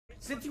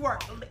Since you are...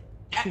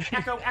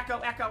 Echo, echo,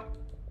 echo.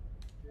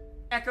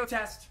 Echo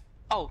test.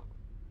 Oh.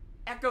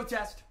 Echo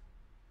test.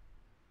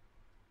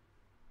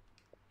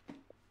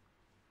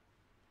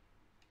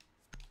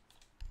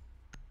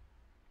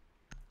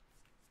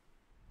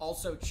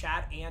 Also,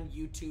 chat and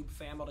YouTube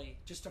family,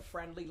 just a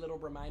friendly little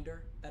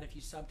reminder that if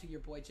you sub to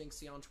your boy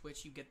Jynxzi on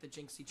Twitch, you get the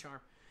Jynxzi charm.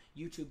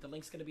 YouTube, the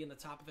link's going to be in the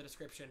top of the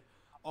description.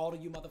 All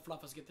of you mother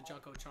fluffers get the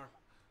Junko charm.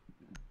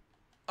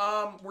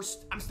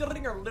 I'm still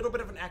hitting a little bit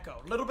of an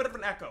echo. A little bit of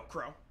an echo,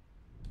 Crow.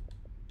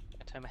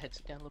 I turn my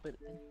headset down a little bit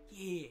then.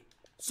 Yeah.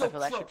 So, Crow,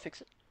 that should fix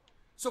it.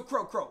 So,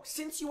 Crow,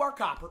 since you are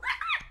copper...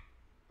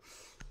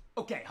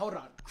 Okay, hold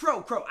on.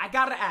 Crow, I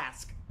gotta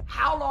ask.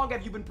 How long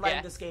have you been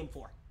playing this game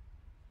for?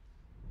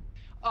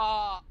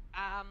 I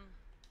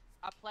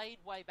played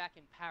way back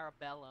in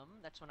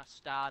Parabellum. That's when I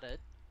started.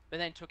 But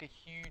then took a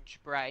huge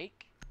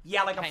break.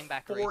 Yeah, like came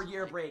a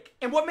 4-year break.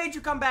 And what made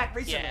you come back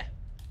recently?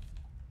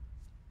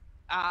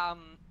 Yeah.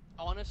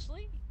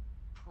 Honestly,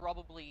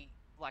 probably,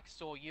 like,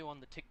 saw you on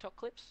the TikTok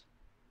clips.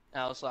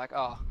 And I was like,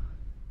 oh,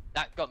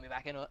 that got me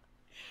back into it.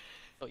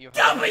 Thought you were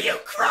W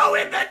Crow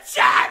in the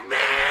chat,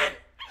 man!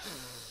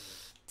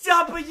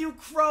 W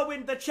Crow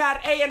in the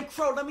chat. Hey, and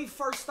Crow, let me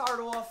first start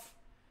off.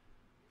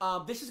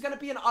 This is going to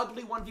be an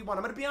ugly 1v1. I'm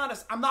going to be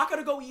honest. I'm not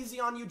going to go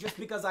easy on you just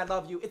because I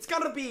love you. It's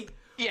going to be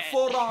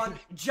full-on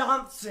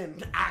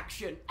Johnson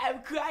action,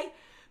 okay?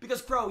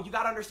 Because, Crow, you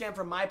got to understand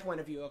from my point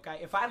of view, okay?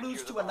 If I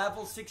lose to a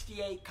level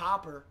 68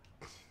 copper,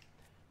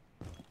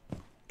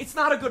 it's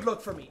not a good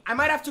look for me. I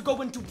might have to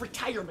go into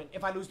retirement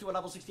if I lose to a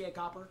level 68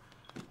 copper.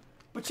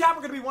 But, chat,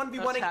 we're going to be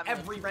 1v1ing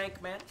every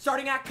rank, man.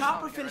 Starting at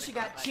copper, finishing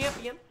at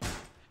champion.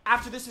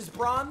 After this is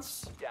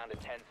bronze. Down to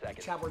 10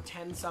 seconds. Chat, we're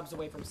 10 subs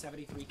away from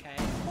 73K.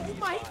 Oh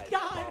my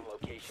god!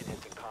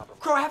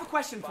 Crow, I have a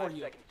question for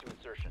you.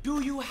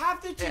 Do you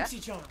have the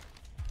Jynxzi charm?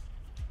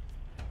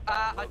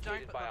 I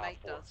don't, but my mate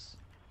does.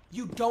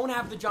 You don't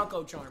have the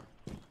Junko charm?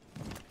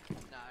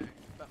 No,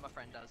 but my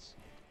friend does.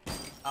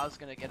 I was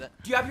gonna get it.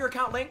 Do you have your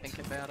account linked?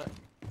 Think about it.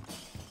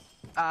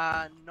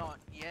 Not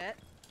yet.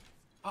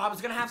 Oh, I was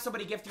gonna have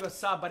somebody gift you a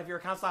sub, but if your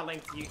account's not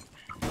linked, you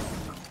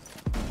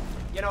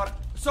know what?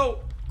 So,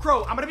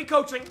 Crow, I'm gonna be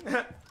coaching,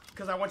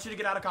 because I want you to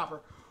get out of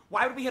copper.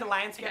 Why would we hit a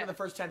lion scan in the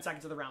first 10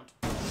 seconds of the round?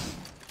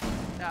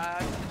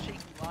 The cheeky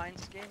lion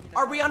skin. You know,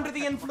 are we under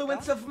the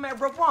influence of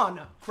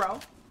marijuana, Crow?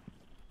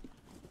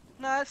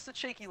 No, it's the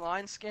cheeky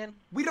lion skin.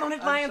 We don't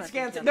hit lion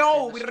scans.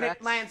 No, we don't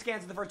hit lion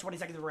scans in the first 20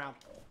 seconds of the round.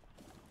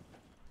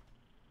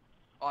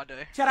 I do.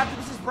 Chat, after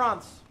this is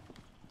bronze.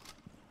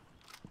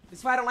 This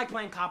is why I don't like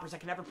playing coppers. I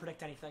can never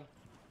predict anything.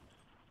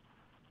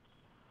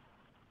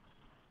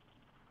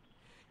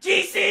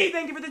 Jynxzi,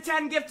 thank you for the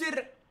 10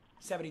 gifted.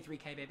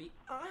 73K, baby.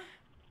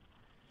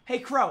 Hey,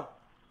 Crow.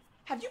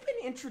 Have you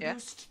been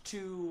introduced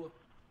to...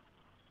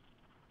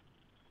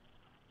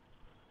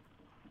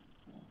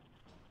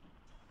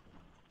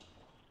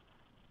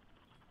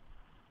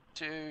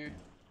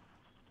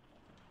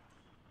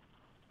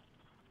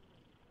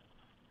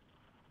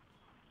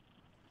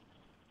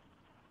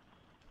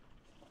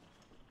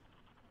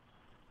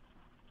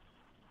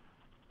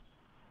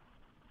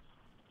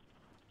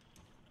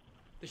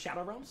 the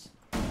Shadow Realms?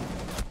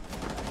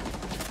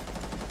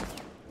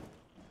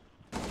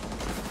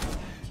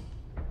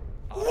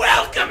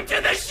 Welcome to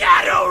the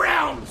Shadow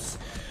Realms!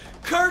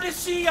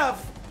 Courtesy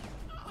of...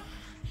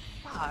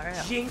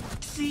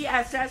 Jynxzi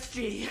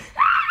SSG.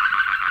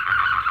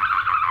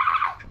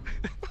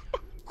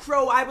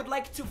 Crow, I would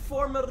like to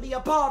formally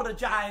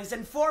apologize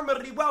and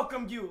formally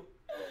welcome you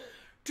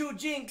to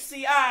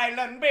Jynxzi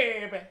Island,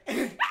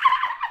 baby.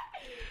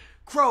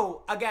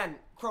 Crow, again,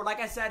 Crow, like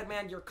I said,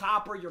 man, you're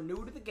copper, you're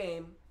new to the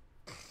game.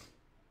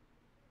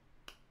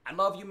 I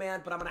love you,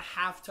 man, but I'm gonna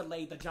have to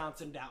lay the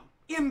Johnson down.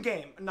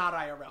 In-game, not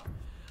IRL.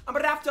 I'm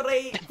gonna have to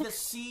lay the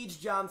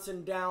Siege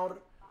Johnson down.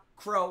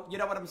 Crow, you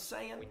know what I'm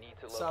saying? We need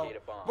to locate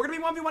a bomb. We're gonna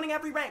be 1v1ing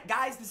every rank.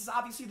 Guys, this is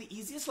obviously the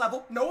easiest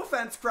level. No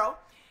offense, Crow.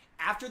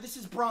 After this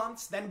is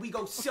bronze, then we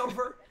go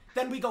silver,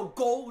 then we go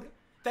gold,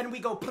 then we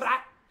go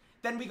plat,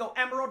 then we go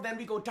emerald, then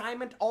we go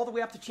diamond, all the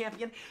way up to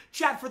champion.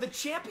 Chat, for the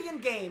champion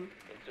game,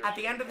 at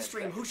the end of the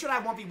stream, who should I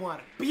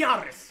 1v1? Be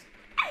honest.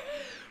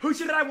 Who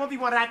should I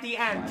 1v1 at the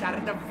end, chat?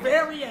 At the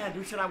very end,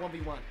 who should I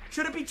 1v1?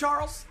 Should it be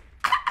Charles?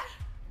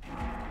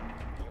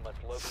 You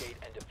must locate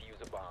and defuse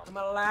a bomb. I'm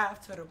gonna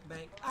laugh to the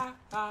bank.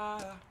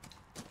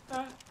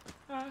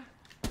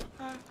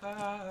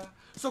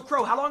 So,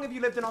 Crow, how long have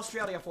you lived in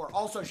Australia for?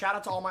 Also, shout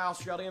out to all my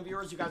Australian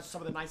viewers. You guys are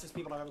some of the nicest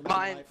people I've ever met in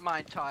my life. My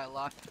entire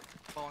life.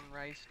 Born and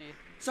raised here.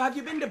 So, have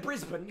you been to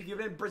Brisbane? Have you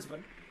been to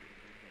Brisbane?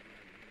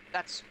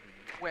 That's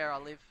where I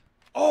live.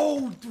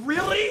 Oh,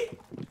 really?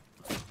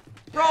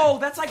 Bro,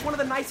 that's like one of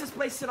the nicest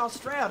places in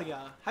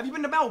Australia. Have you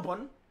been to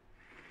Melbourne?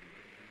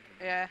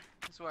 Yeah,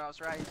 that's where I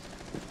was raised.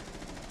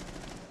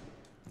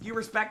 Do you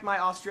respect my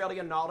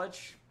Australian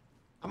knowledge?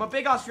 I'm a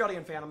big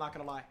Australian fan, I'm not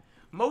gonna lie.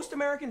 Most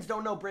Americans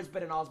don't know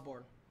Brisbane and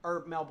Osborne.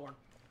 Or Melbourne.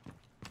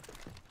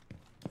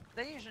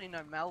 They usually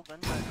know Melbourne,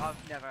 but I've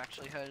never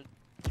actually heard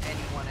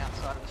anyone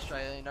outside of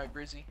Australia know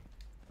Brizzy.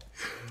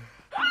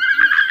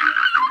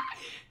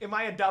 Am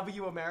I a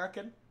W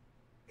American?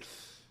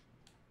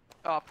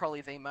 Oh,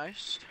 probably the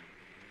most.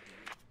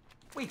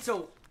 Wait,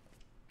 so...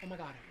 Oh my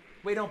god.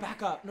 Wait, no,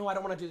 back up. No, I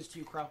don't want to do this to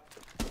you, Crow.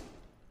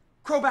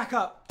 Crow, back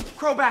up.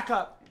 Crow, back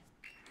up.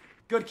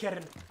 Good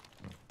kitten.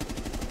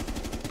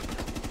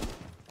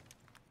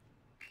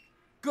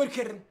 Good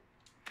kitten.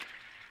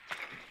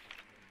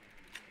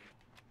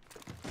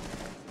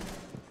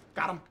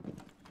 Got him.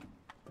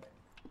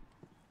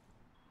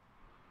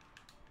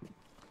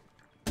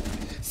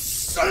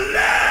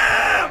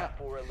 Slam!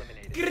 Four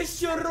eliminated.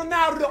 Cristiano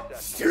Ronaldo.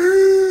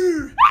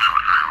 Sí!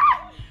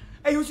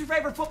 Hey, who's your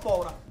favorite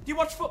footballer? Do you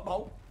watch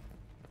football?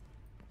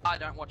 I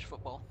don't watch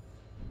football.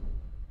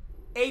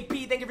 AP,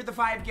 thank you for the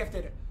 5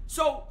 gifted.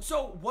 So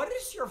what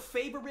is your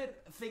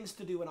favorite things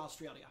to do in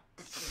Australia?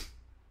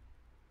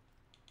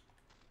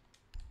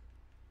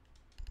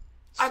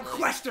 A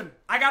question.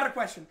 I got a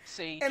question.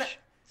 Siege. And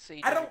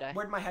Siege I every don't. day.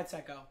 Where'd my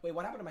headset go? Wait,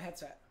 what happened to my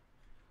headset?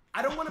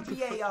 I don't want to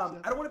be a. I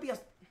don't want to be a.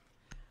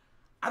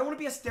 I don't want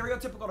to be a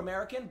stereotypical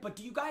American, but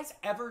do you guys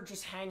ever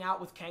just hang out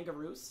with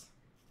kangaroos?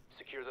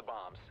 Secure the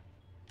bombs.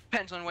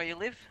 Depends on where you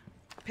live.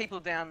 People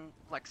down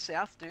like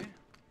south do.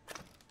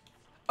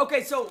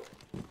 Okay, so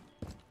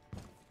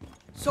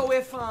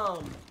if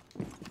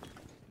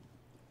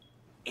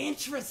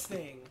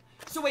interesting.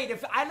 So wait,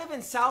 if I live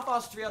in South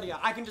Australia,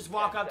 I can just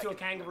walk up to a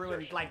kangaroo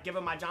and like give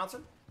him my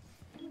Johnson?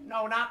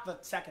 No, not the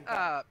second thing.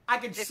 I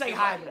could if say you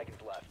hi like to him.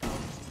 Seconds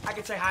left. I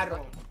could say hi to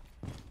him.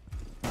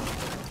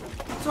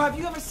 So have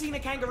you ever seen a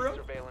kangaroo?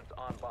 Surveillance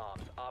on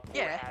bombs. Op 4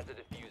 Yeah. has a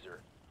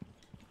diffuser.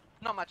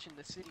 Not much in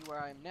the city where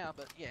I am now,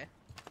 but yeah.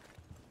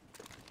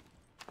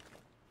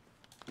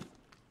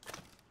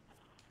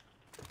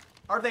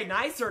 Are they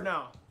nice or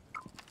no?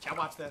 Chat,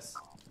 watch this.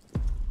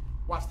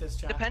 Watch this,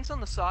 chat. Depends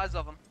on the size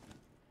of them.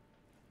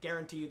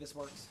 Guarantee you this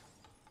works.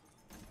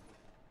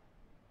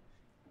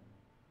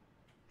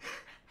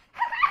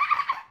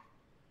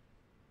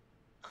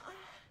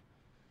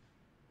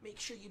 Make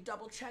sure you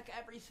double check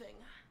everything.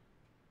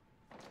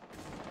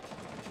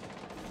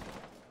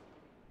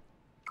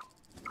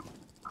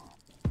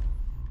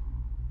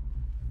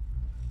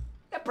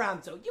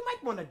 Bronzo, you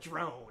might want a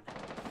drone.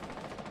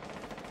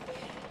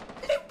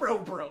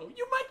 Bro,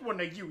 you might want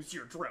to use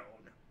your drone.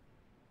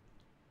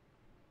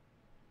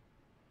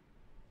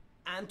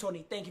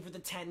 Anthony, thank you for the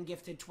 10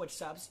 gifted Twitch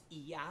subs.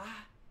 Yeah.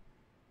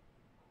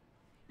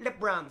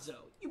 Lebronzo,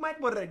 you might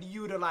want to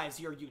utilize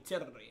your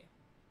utility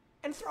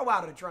and throw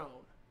out a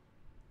drone.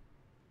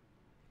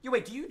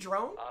 Wait, do you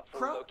drone? Op 4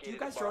 Crow? Do located you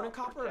guys a drone in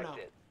bomb. copper or no?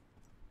 Protect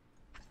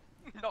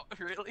it. Not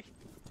really.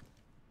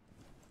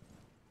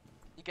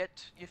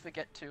 You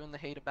forget to in the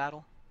heat of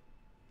battle.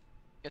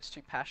 Gets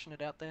too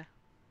passionate out there.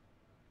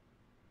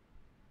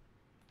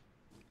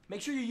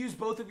 Make sure you use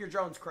both of your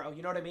drones, Crow.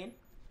 You know what I mean?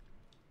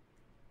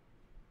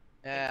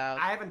 Yeah,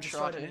 I haven't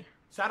try destroyed to. any.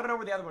 So I don't know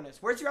where the other one is.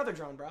 Where's your other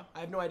drone, bro? I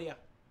have no idea.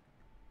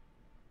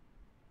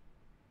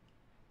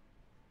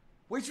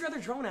 Where's your other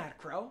drone at,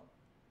 Crow?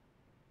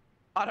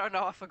 I don't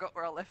know. I forgot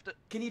where I left it.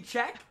 Can you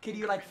check? Can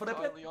you like flip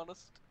it? Totally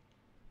honest.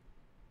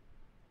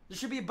 There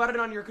should be a button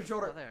on your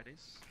controller. Oh, there it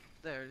is.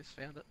 There it is.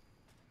 Found it.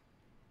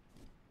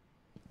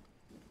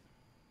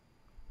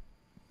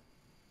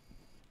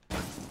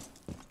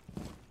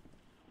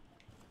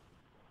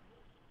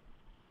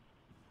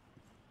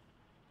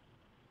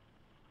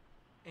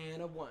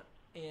 And a 1,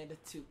 and a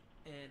 2,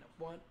 and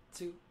a 1,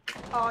 2.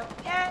 Oh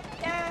yeah,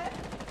 yeah.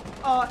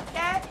 Oh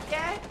yeah,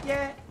 yeah,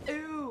 yeah.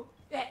 Ooh,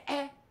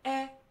 eh.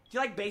 Do you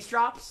like bass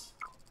drops?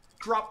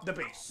 Drop the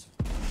bass.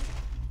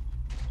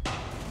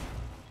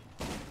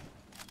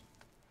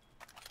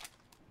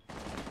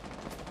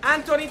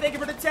 Anthony, thank you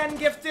for the 10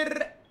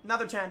 gifted.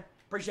 Another 10.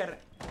 Appreciate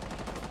it.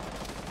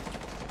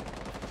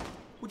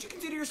 Would you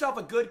consider yourself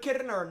a good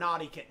kitten or a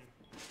naughty kitten?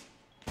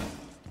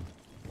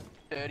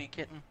 Dirty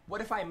kitten.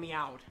 What if I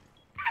meowed?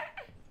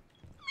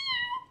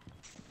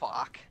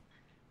 Fuck.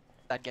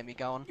 That'd get me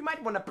going. You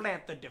might want to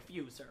plant the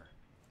diffuser.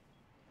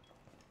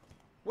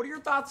 What are your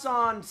thoughts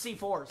on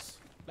C4s?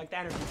 Like the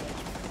energy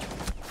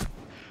thing?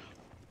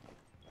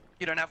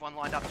 You don't have one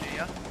lined up, do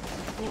you?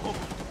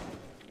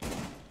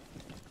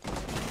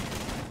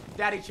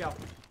 Daddy chill.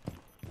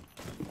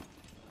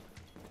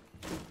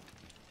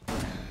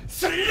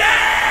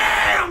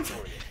 Slammed!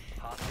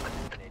 Hostile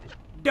eliminated.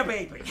 The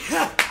baby.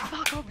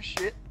 Oh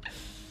shit.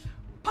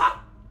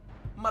 Pop!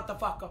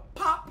 Motherfucker,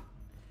 pop!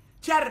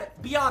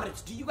 Chat, be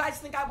honest. Do you guys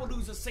think I will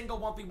lose a single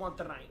 1v1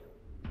 tonight?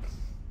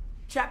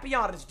 Chat, be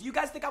honest. Do you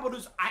guys think I will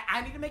lose?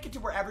 I need to make it to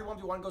where every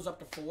 1v1 goes up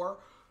to 4.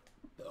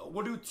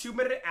 We'll do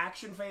 2-minute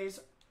action phase,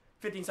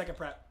 15-second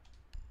prep.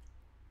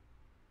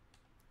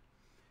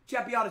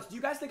 Chat, be honest. Do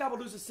you guys think I will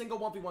lose a single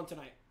 1v1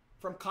 tonight?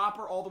 From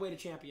copper all the way to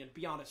champion.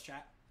 Be honest,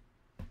 chat.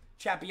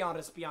 Chat, be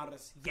honest, be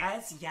honest.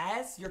 Yes,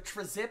 yes. You're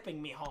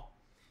trizipping me, huh?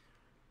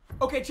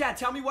 Okay, chat,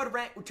 tell me what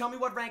rank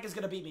is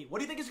gonna beat me. What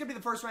do you think is gonna be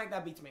the first rank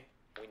that beats me?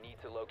 We need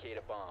to locate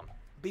a bomb.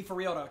 Be for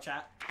real though,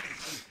 chat.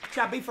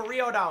 Chat, be for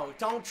real though.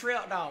 Don't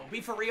trip though.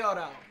 Be for real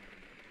though.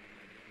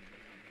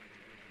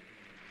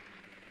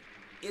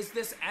 Is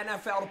this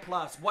NFL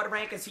Plus? What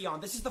rank is he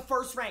on? This is the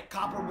first rank,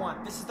 Copper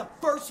 1. This is the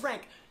first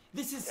rank.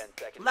 This is 10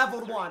 seconds.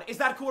 level 1. Is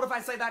that cool if I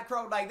say that,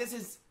 Crow? Like, this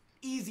is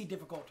easy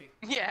difficulty.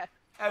 Yeah.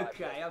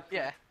 Okay.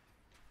 Yeah.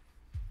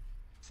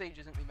 Siege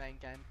isn't my main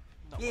game.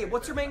 Not Yeah, worried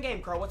what's your about main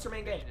game, Crow? What's your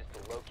main game? Mission is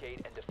to locate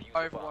and defuse it.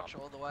 the bomb. Overwatch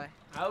all the way.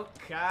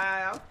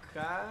 Okay.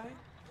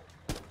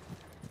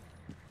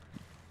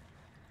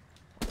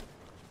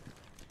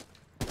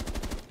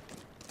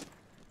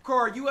 Crow,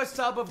 are you a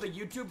sub of the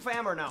YouTube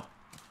fam or no?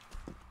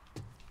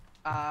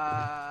 No,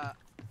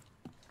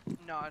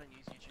 I don't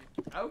use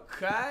YouTube.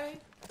 Okay.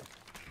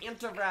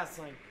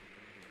 Interesting.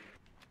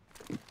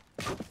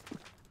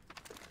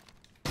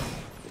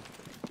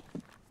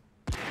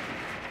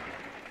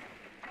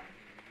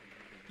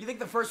 You think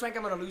the first rank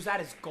I'm gonna lose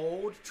at is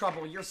gold?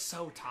 Trouble, you're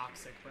so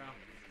toxic, bro.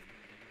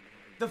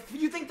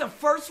 You think the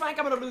first rank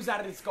I'm gonna lose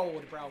at is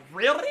gold, bro?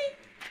 Really?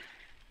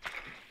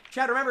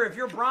 Chad, remember, if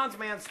you're bronze,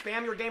 man,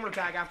 spam your gamer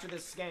tag after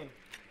this game.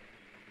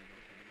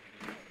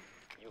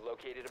 You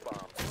located a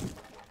bomb.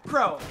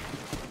 Crow.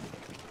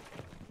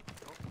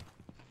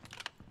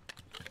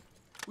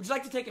 Would you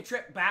like to take a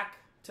trip back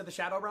to the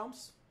Shadow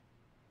Realms?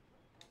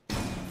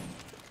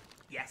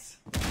 Yes.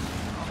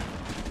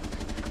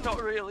 Not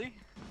really.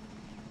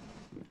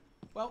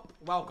 Well,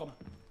 welcome.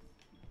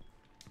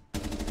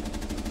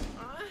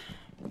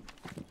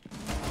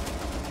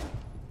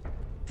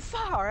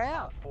 Far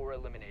out. 4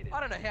 eliminated. I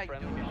don't know how you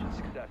Friendly do it. mission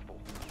successful.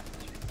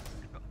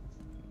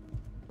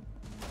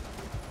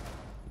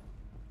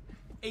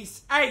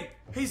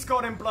 He's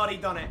got him bloody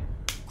done it.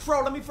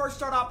 Crow, let me first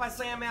start off by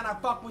saying, man, I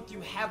fuck with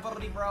you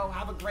heavily, bro.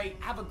 Have a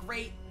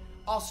great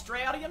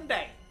Australian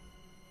day.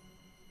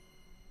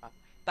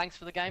 Thanks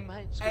for the game,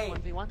 mate. It's a Hey,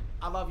 good 1v1.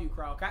 I love you,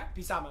 Crow, okay?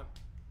 Peace out, man.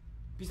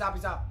 Peace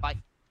out. Bye.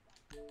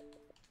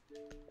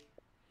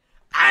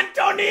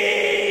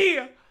 Anthony!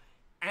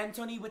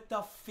 Anthony with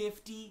the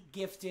 50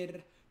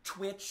 gifted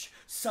Twitch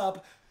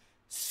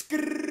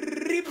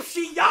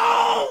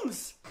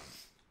subscriptions!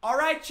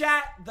 Alright,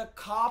 chat, the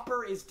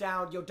copper is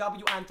down. Yo,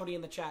 W Anthony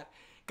in the chat.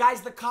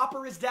 Guys, the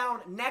copper is down.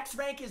 Next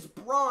rank is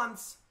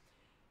bronze.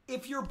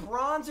 If you're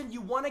bronze and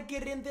you want to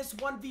get in this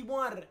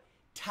 1v1,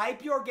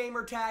 type your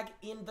gamer tag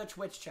in the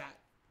Twitch chat.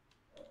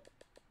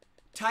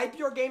 Type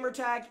your gamer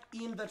tag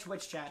in the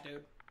Twitch chat,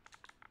 dude.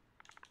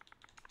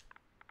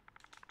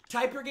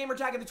 Type your gamer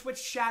tag in the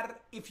Twitch chat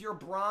if you're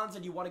bronze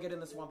and you want to get in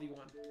this 1v1.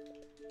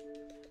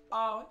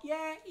 Oh,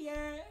 yeah.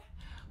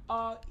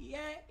 Oh,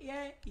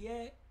 yeah.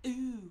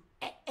 Ooh.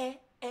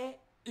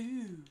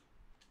 Ooh.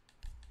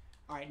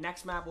 Alright,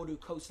 next map we'll do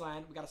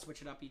coastline. We gotta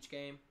switch it up each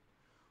game.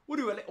 We'll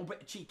do a little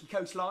bit of cheeky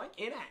coastline,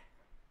 innit?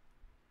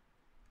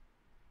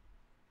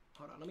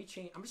 Hold on, let me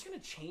change. I'm just gonna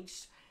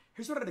change.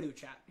 Here's what I'm gonna do,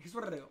 chat. Here's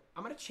what I'm gonna do.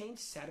 I'm gonna change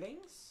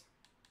settings.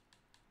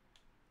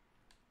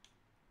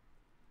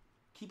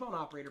 Keep on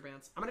operator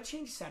bands. I'm gonna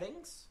change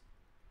settings.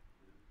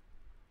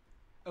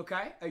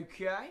 Okay.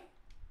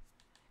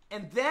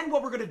 And then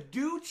what we're gonna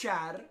do,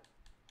 Chad.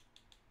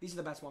 These are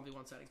the best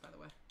 1v1 settings, by the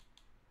way.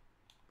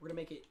 We're gonna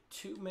make it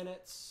 2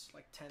 minutes,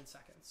 like 10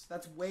 seconds.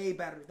 That's way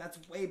better.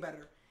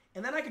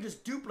 And then I can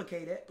just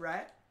duplicate it,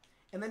 right?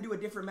 And then do a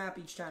different map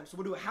each time. So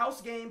we'll do a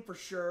house game for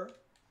sure.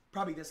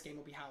 Probably this game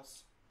will be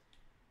house.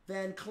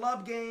 Then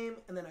club game,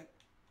 and then a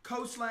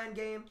coastline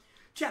game.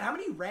 Chad, how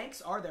many ranks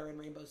are there in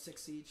Rainbow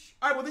Six Siege?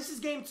 All right, well, this is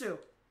game 2.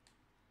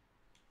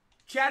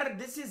 Chad,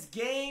 this is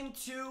game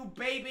 2,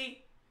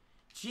 baby.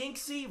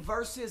 Jynxzi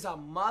versus a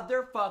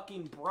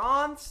motherfucking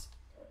bronze.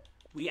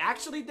 We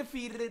actually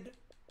defeated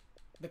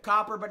the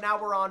copper, but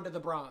now we're on to the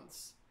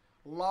bronze.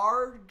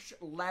 Large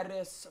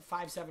lettuce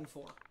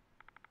 574.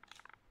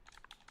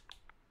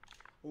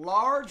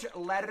 Large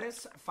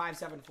lettuce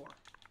 574.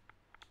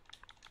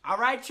 All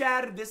right,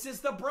 Chad, this is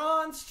the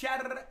bronze.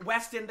 Chad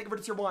Weston, thank you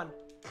for tier 1.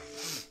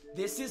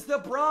 This is the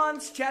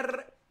bronze. Chad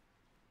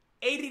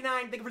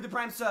 89, thank you for the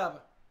prime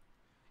sub.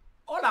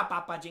 Hola,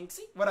 Papa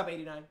Jynxzi. What up,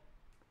 89?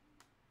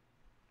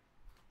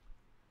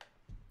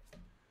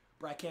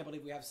 Bro, I can't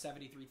believe we have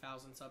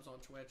 73,000 subs on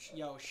Twitch.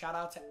 Yo, shout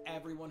out to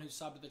everyone who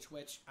subbed to the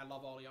Twitch. I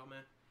love all of y'all,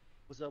 man.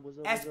 What's up?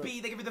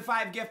 SB, thank you for the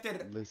 5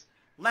 gifted. Listen.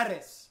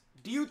 Lettuce,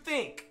 do you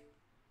think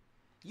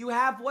you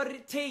have what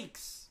it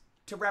takes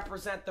to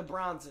represent the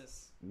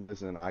bronzes?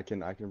 Listen, I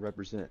can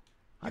represent.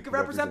 You can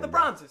represent the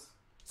bronzes.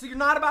 So you're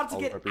not about to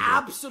get represent.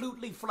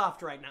 absolutely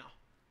fluffed right now.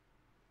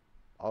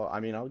 Oh, I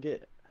mean, I'll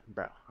get,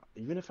 bro.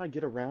 Even if I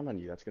get around on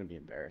you, that's gonna be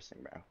embarrassing,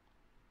 bro.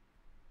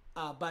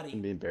 Buddy. It's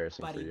gonna be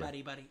embarrassing for you.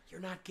 Buddy. You're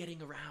not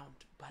getting around,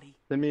 buddy.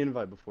 Send me an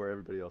invite before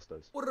everybody else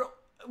does.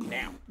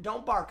 Now,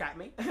 don't bark at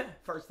me.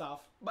 First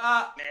off,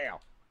 Now.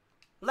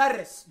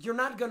 Lettuce, you're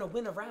not gonna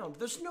win a round.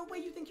 There's no way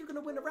you think you're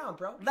gonna win a round,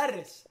 bro.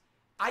 Lettuce,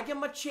 I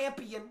am a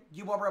champion.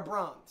 You are a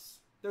bronze.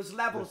 There's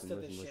levels to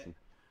this shit.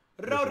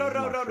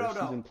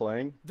 Season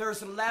playing.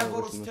 There's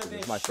levels to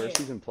this my shit. first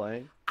season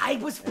playing. I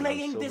was and I'm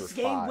playing this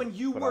silver game 5, when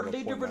you but were I'm a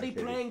literally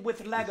 0.9 playing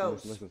with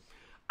Legos. Listen.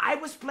 I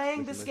was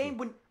playing this Listen. game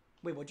when.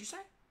 Wait, what'd you say?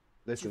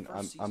 Listen,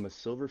 I'm a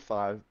silver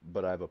 5,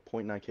 but I have a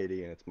 0.9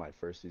 KD, and it's my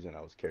first season.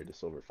 I was carried to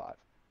silver 5.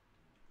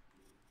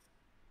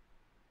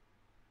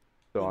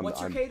 So What's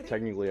your I'm KD?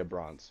 technically a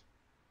bronze.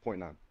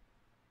 0.9.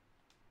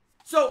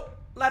 So,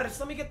 Lettuce,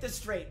 let me get this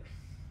straight.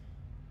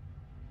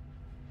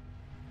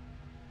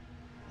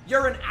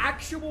 You're an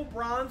actual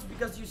bronze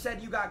because you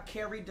said you got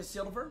carried to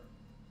silver?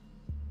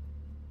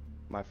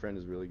 My friend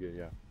is really good,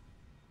 yeah.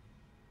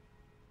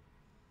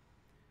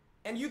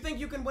 And you think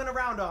you can win a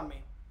round on me?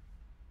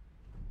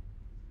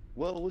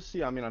 Well, we'll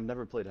see. I mean, I've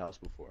never played house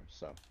before,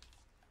 so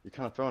you're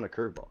kind of throwing a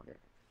curveball here.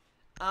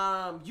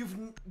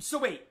 So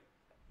wait.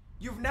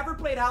 You've never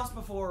played house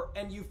before,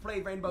 and you've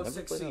played Rainbow Never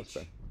Six played Siege.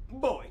 House,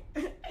 Boy.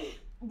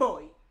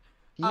 Boy.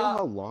 Do you know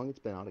how long it's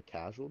been out of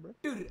casual, bro?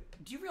 Dude,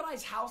 do you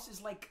realize House is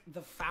like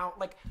the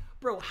like,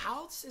 bro,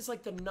 House is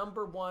like the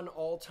 #1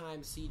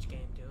 all-time Siege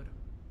game, dude.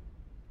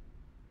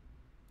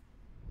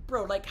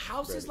 Bro, like,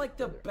 House is like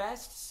the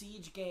best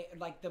Siege game,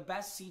 like the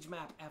best Siege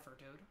map ever,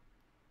 dude.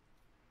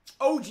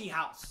 OG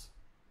House.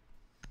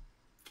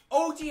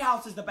 OG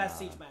House is the best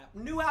Siege map.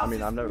 New House I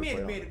mean, I've never is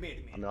played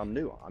mid. I mean, I'm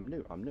new.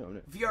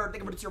 VR,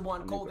 think of it, it's your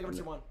one. Cole, think of it, it's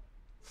your one.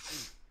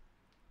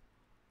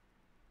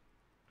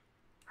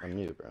 I'm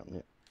new, bro.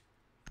 Yeah.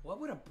 What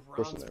would a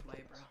bronze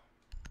play, bro?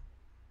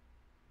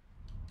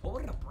 What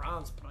would a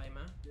bronze play,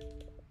 man?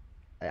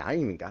 Hey, I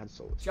ain't even got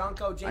souls.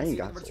 Junko, I ain't Jynxzi,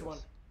 got what you want?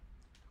 souls.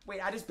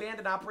 Wait, I just banned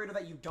an operator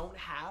that you don't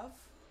have?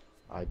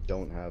 I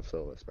don't have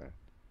soulless, bro.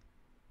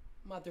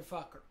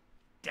 Motherfucker.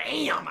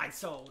 Damn, I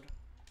sold.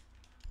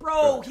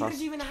 Bro, he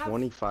doesn't even have...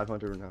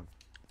 2,500 now.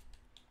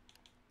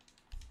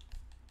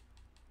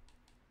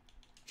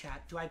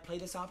 Chat, do I play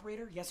this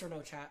operator? Yes or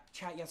no, chat?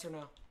 Chat, yes or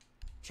no?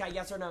 Chat,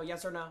 yes or no?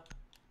 Yes or no?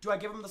 Do I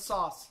give him the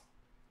sauce?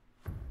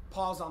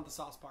 Pause on the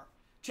sauce part.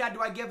 Chat,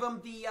 do I give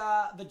him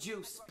the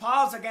juice?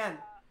 Pause again.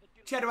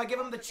 Chat, do I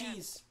give him the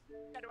cheese?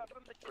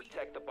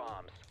 Protect the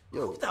bombs.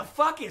 Yo, Who the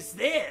fuck is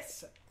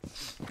this?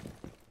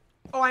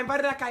 Oh, I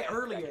invited that guy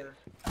earlier.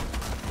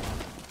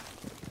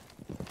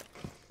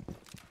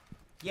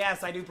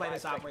 Yes, I do play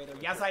this operator.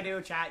 Yes, I do,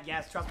 chat.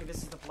 Yes, trust me,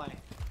 this is the play.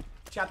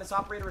 Chat, this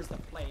operator is the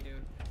play,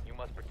 dude. You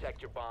must protect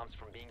your bombs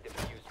from being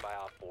defused by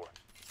Op 4.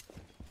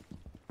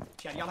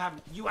 Chat,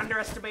 you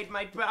underestimate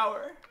my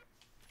power.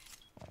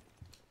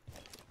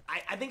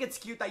 I think it's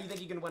cute that you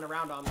think you can win a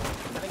round on me. I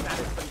think that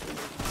is pretty cute.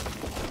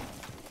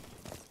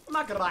 I'm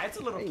not gonna lie, it's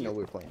a little I cute. didn't know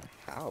we were playing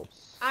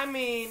house. I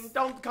mean,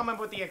 don't come up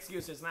with the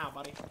excuses now,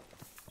 buddy.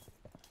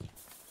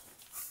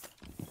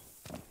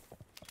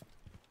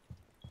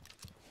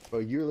 Bro,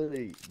 you're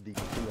literally the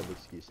king of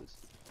excuses.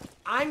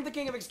 I'm the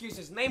king of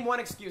excuses. Name one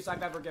excuse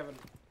I've ever given.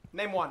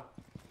 Name one.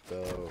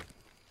 So,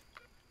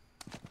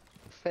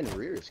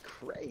 Fenrir is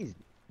crazy.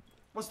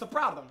 What's the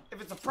problem? If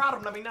it's a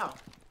problem, let me know.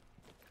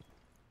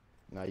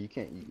 No, you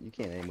can't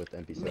aim with the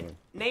MP7.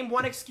 Name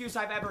one excuse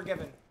I've ever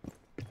given.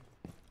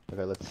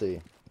 Okay, let's see.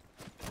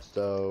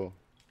 So,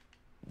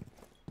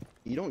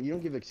 you don't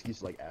give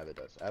excuses like Avid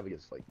does. Avid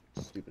gives like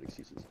stupid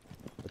excuses.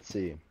 Let's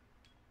see.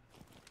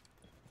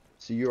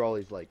 So you're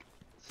always like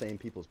saying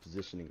people's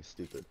positioning is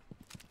stupid,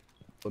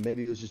 but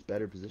maybe it was just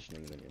better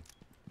positioning than you.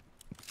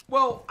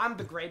 Well, I'm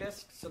the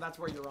greatest, so that's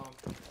where you're wrong.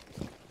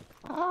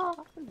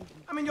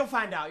 I mean, you'll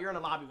find out. You're in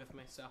a lobby with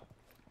me, so.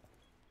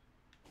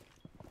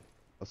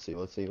 Let's see.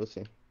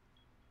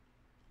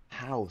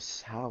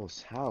 House. How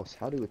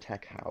to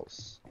attack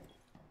house?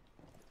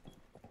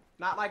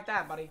 Not like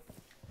that, buddy.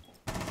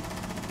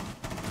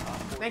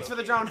 Thanks for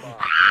the drone.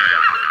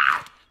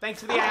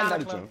 Thanks for the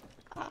Ionic clone.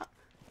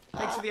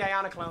 Thanks for the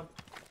Ionic clone.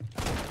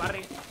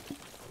 Buddy.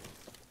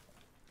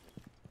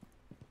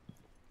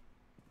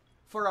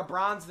 For a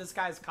bronze, this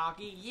guy's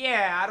cocky?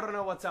 Yeah, I don't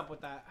know what's up with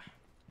that.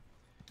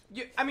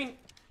 I mean,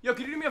 yo,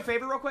 can you do me a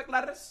favor real quick,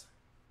 lettuce?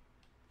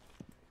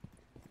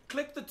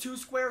 Click the 2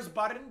 squares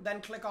button,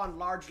 then click on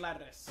large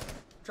lettuce.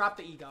 Drop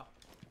the ego.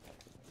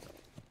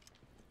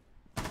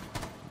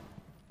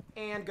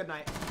 And good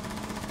night.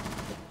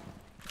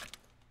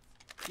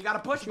 You gotta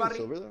push, buddy.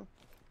 Silver though?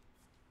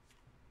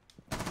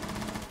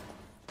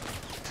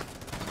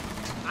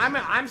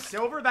 I'm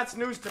silver? That's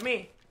news to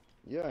me.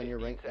 Yeah, and you're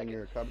ranked and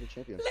you're a cabinet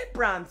champion.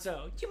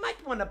 Lebronzo, you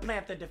might want to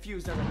plant the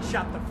diffuser and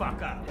shut the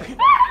fuck up.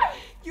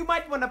 You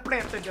might want to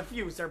plant the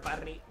diffuser,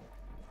 buddy.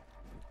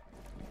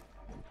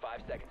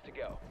 5 seconds to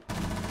go.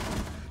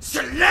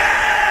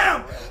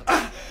 Slam!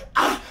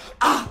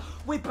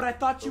 Wait, but I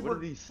thought you But what were. are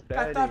these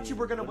I thought you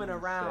were settings? gonna What win are a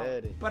these round.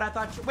 settings? But I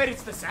thought you. Wait,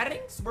 it's the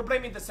settings? We're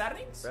blaming the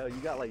settings? Bro, you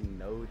got like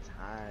no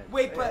time.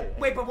 Wait, but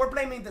we're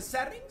blaming the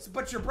settings.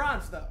 But you're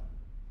bronze though.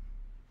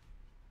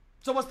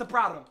 So what's the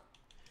problem?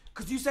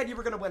 Because you said you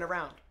were gonna win a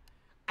round.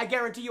 I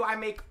guarantee you, I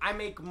make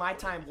my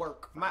time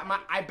work.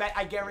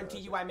 I guarantee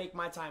you, I make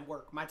my time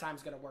work. My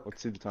time's gonna work.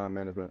 Let's see the time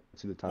management.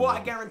 Let's see the time. Well, I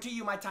management. guarantee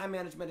you, my time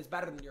management is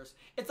better than yours.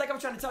 It's like I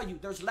was trying to tell you.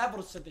 There's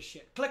levels to this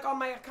shit. Click on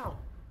my account.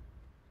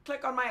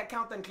 Click on my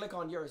account, then click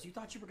on yours. You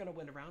thought you were gonna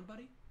win a round,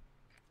 buddy?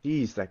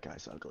 Jeez, that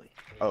guy's ugly.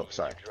 Oh,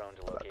 sorry. Drone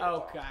to locate a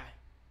bomb. Okay.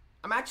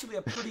 I'm actually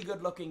a pretty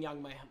good-looking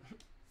young man.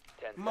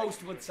 10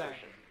 Most seconds would to say.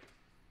 insertion.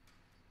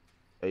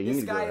 Hey, you This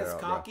need to guy grow is hair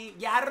out, bro. cocky.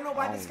 Yeah, I don't know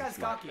why this Oh, guy's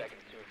my cocky.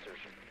 Seconds to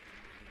insertion.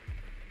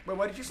 Wait,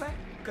 what did you say?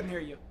 Couldn't hear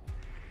you.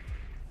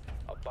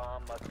 A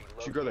bomb must be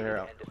Should grow the hair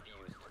located out.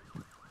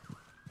 and defused.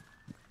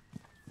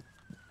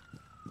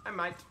 I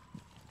might.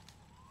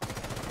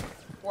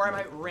 Or I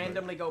might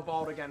randomly go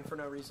bald again for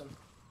no reason.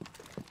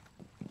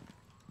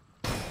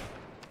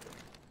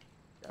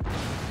 Gotcha.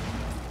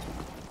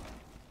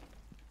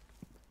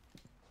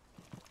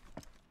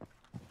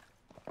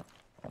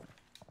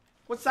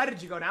 What side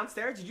did you go?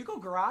 Downstairs? Did you go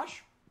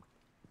garage?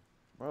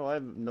 Well, I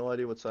have no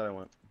idea what side I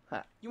went.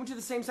 Ha. You went to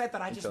the same site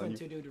that I just telling went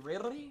to, dude.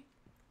 Really?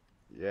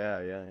 Yeah.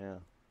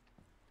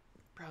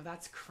 Bro,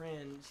 that's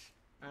cringe.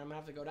 I'm gonna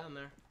have to go down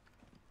there.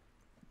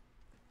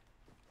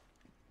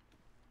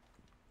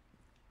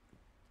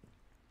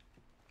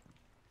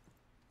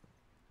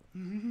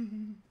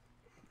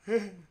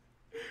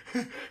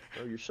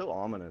 Bro, you're so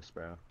ominous,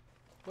 bro.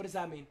 What does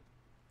that mean?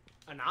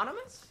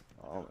 Anonymous?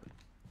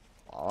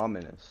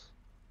 Ominous.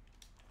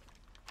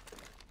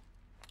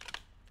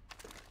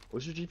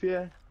 What's your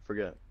GPA? I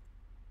forget.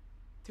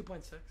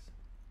 2.6.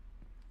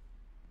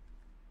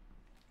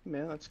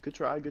 Man, that's good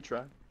try, good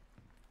try.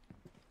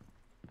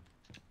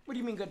 What do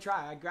you mean good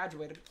try? I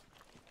graduated.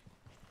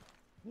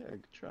 Yeah,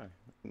 good try.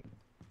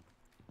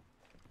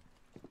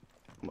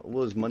 What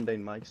was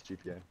Mundane Mike's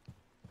GPA?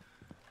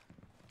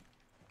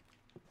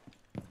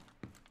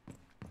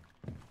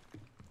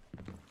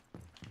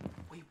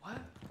 Wait, what?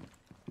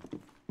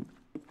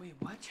 Wait,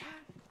 what, chat?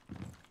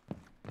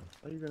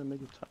 How are you gonna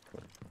make it top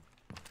card?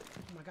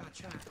 Oh my god,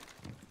 chat.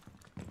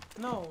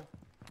 No.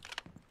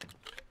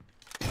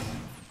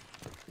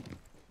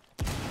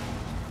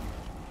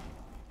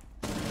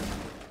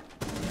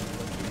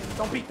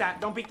 Don't peek that.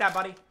 Don't peek that,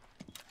 buddy.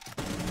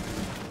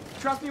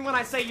 Trust me when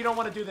I say you don't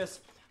want to do this.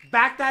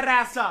 Back that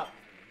ass up.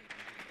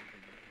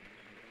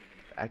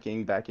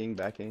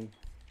 Backing.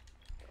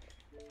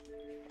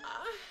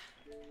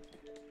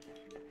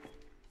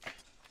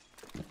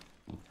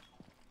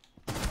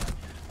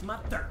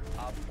 Mother.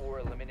 Op 4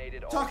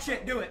 eliminated all. Talk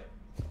shit. Do it.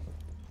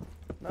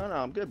 No,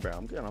 I'm good, bro.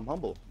 I'm good. I'm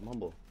humble.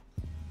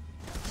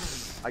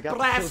 I got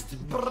Breast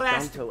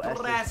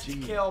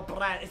SSG. kill,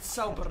 breast. It's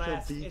so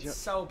breast. DJ. It's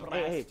so breast.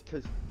 Hey,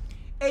 cause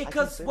Hey, I can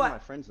cause say to what? my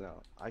friends now,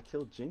 I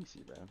killed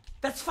Jynxzi, man.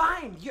 That's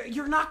fine.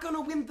 You're not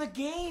gonna win the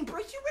game, bro.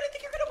 You really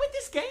think you're gonna win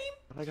this game?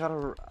 But I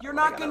gotta. You're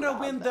not gonna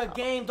win the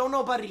game. Don't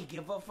nobody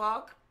give a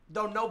fuck.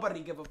 Don't nobody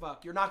give a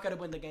fuck. You're not gonna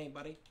win the game,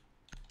 buddy.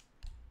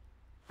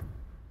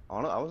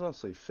 I was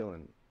honestly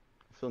feeling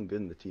good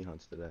in the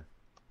T-hunts today.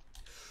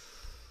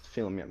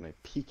 Feeling me at my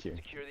peak here.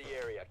 Secure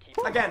the area. Keep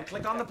Again,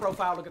 click on the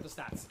profile, look at the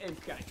stats.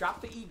 Okay, drop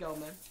the ego,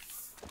 man.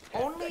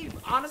 Only,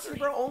 honestly,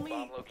 bro, only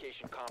bomb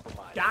location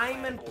compromised.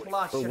 Diamond Plan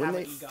Plus But should when have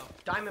an they- ego.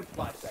 Diamond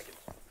Plus. seconds.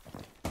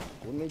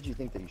 What made you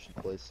think that you should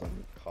play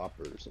some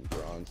coppers and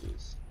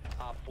bronzes?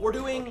 Op 4 We're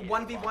doing located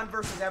 1v1 bomb.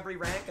 versus every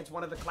rank. It's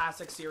one of the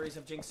classic series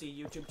of Jynxzi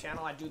YouTube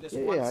channel. I do this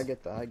Yeah, once. I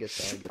get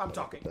that. I'm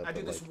talking. I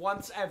do but, this like,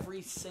 once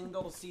every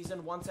single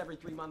season, once every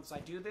 3 months. I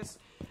do this.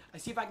 I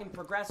see if I can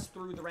progress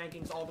through the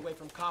rankings all the way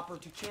from copper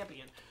to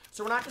champion.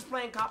 So we're not just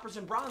playing coppers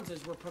and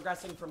bronzes. We're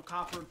progressing from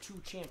copper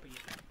to champion.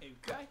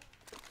 Okay?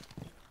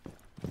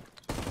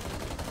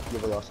 You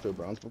ever lost to a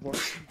bronze before?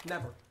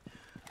 Never.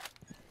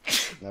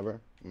 Never.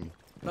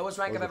 Lowest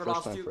rank That I've was ever the first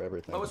lost time to. for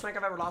everything. Lowest rank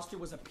I've ever lost to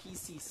was a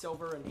PC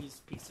silver, and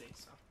he's PC.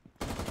 So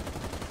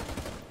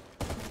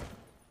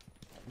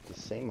The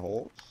same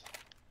holes.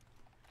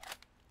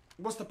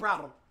 what's the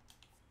problem?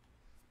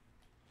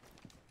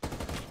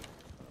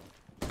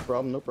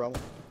 Problem, no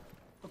problem.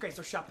 Okay,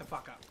 so shut the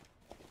fuck up.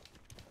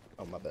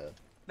 Oh, my bad.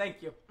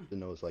 Thank you. Didn't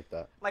know it was like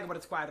that. Like it when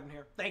it's quiet in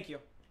here. Thank you.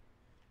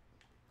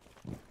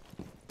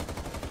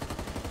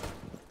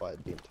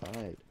 Quiet, being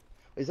tied.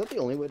 Is that the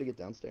only way to get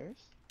downstairs?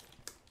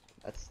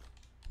 I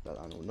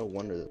don't know. No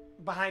wonder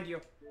that Behind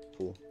you.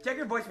 fool. Check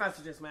your voice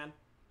messages, man.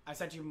 I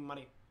sent you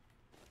money.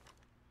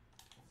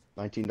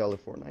 $19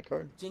 Fortnite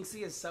card.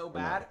 Jynxzi is so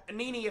bad.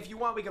 Nini, if you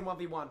want, we can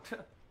 1v1.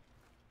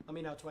 Let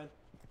me know, twin.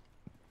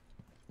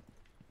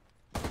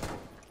 And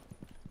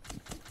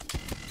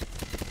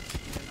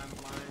I'm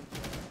blind.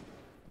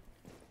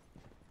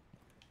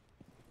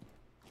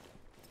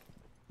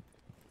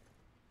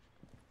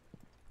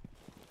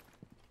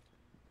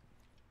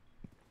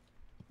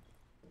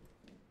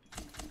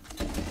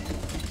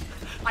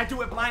 I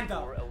do it blind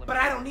though, but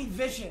I don't need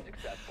vision.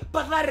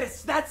 But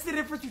Lettuce, that's the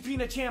difference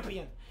between a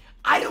champion.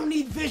 I don't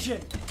need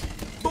vision.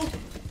 Boop.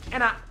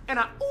 And I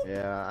oop.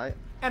 Yeah,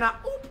 And I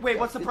oop. Wait,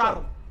 what's the Good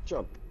problem?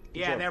 Jump. Good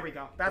Yeah, jump. there we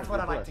go. That's You're what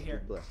I like blessed, to hear.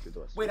 You're blessed. You're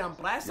blessed. Wait, I'm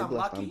blessed? You're I'm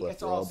blessed, lucky? I'm blessed.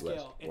 It's We're all all blessed.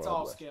 skill. It's We're all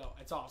all blessed. skill.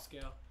 It's all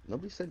skill.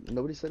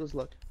 Nobody said it was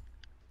luck.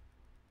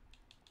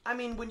 I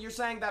mean, when you're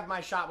saying that my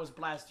shot was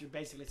blessed, you're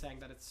basically saying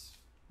that it's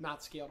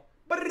not skilled.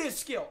 But it is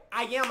skill.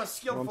 I am a No,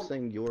 skillful... I'm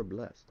saying you're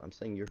blessed. I'm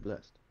saying you're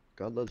blessed.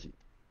 God loves you.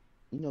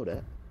 You know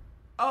that.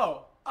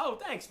 Oh,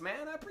 thanks,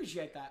 man. I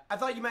appreciate that. I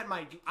thought you meant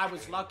I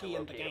was lucky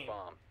in the Locate a game.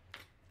 bomb.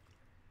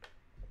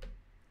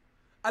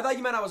 I thought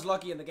you meant I was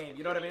lucky in the game.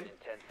 You know what I mean?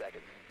 10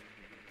 seconds.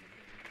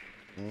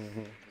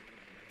 Mm-hmm.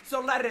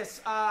 So,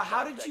 Lettuce,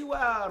 how did you,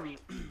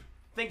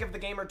 think of the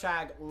gamer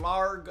tag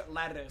Larg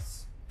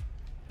Lettuce?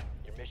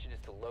 Your mission is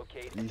to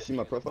locate You and see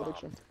my defuse the profile bomb.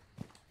 picture?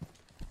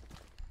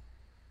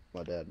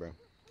 My dad, bro.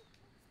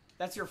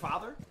 That's your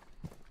father?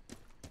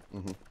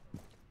 Mm-hmm.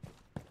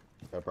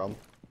 Got a problem?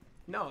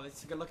 No,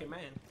 it's a good-looking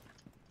man.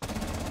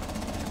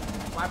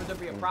 Why would there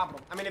be a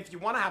problem? I mean, if you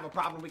want to have a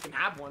problem, we can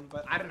have one,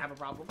 but I didn't have a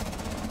problem.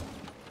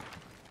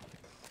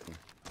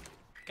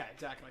 Okay,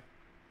 exactly.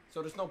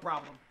 So there's no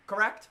problem,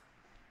 correct?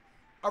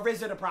 Or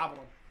is it a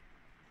problem?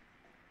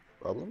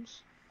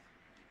 Problems?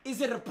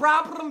 Is it a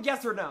problem,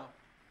 yes or no?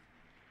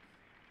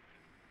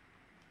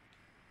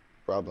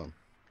 Problem.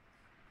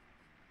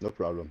 No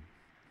problem.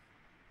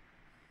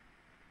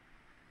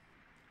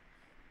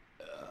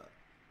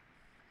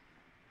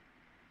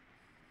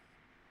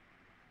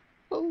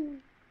 Oh.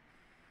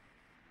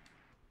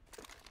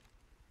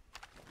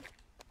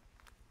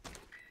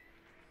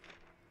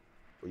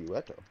 Where you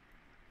at, though?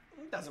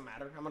 It doesn't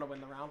matter. I'm gonna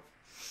win the round.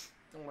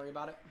 Don't worry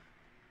about it.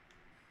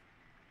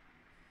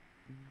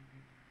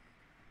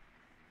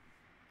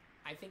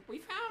 I think we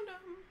found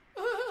him.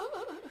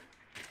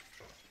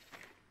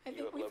 I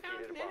think we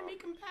found an enemy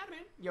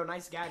combatant. Yo,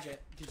 nice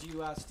gadget. Did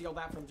you steal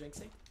that from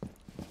Jynxzi?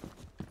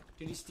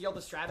 Did he steal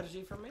the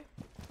strategy from me?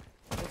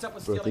 What's up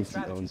with Bro stealing thinks he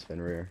strategy? owns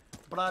Fenrir.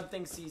 Blood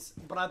thinks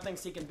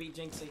he can beat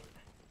Jynxzi.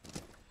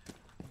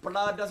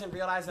 Blood doesn't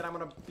realize that I'm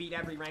gonna beat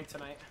every rank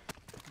tonight.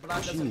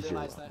 Blood doesn't Jeez,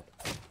 realize you're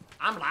that.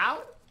 I'm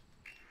loud?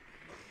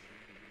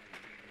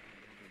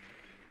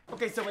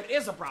 Okay, so it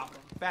is a problem.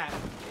 Bad.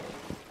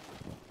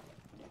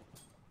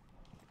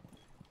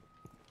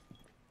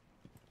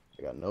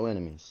 I got no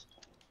enemies.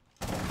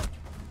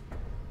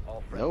 All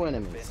No friendly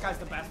enemies. This guy's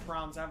the best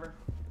bronze ever.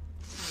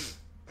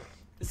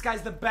 This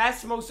guy's the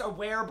best, most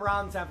aware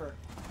bronze ever.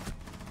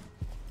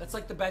 That's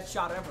like the best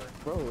shot ever.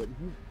 Bro,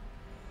 you...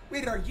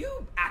 Wait, are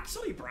you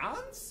actually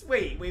bronze?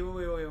 Wait.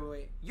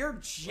 You're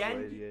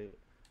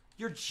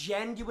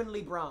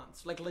genuinely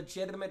bronze. Like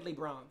legitimately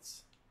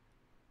bronze.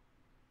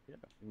 Yeah,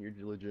 and you're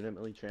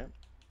legitimately champ.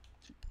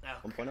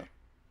 Oh. 1.0?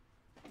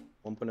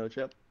 1.0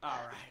 champ?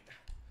 Alright.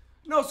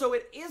 No, so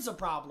it is a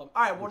problem.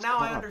 Alright, well It's now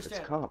I comp, understand.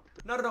 It's comp.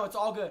 No, it's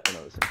all good. I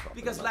know this is comp,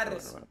 Because I'm not going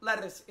around.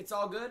 lettuce, it's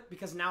all good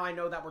because now I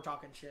know that we're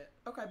talking shit.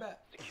 Okay, bet.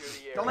 Secure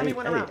the area. Don't let me Hey,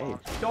 win hey, around. hey.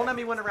 Don't let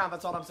me win around,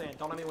 that's all I'm saying.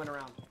 Don't let me win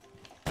around.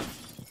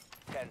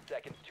 10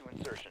 seconds to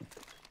insertion.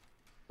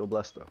 Still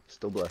blessed, though.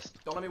 Still blessed.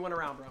 Don't let me win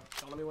around, bro.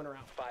 Don't let me win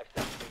around. 5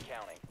 seconds and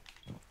counting.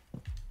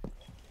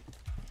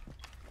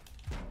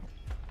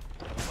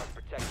 You must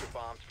protect your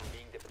bombs from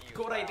being defused.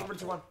 Go by right, Op number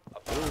 4. 1. A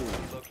bomb will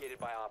be located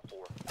by Op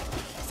 4.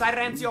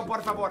 Silencio,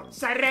 por favor.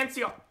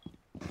 Silencio.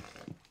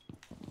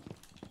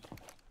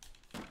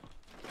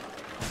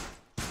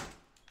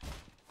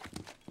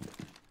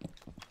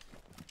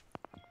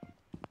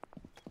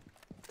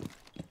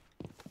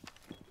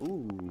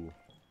 Ooh.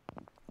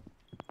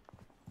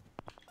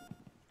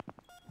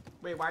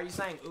 Wait, why are you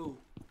saying ooh?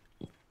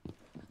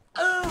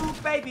 Ooh,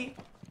 baby.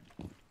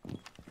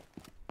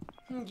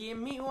 Give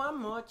me one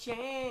more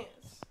chance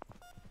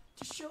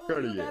to show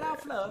you that I'll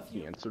fluff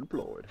you. Answer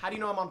deployed. How do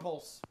you know I'm on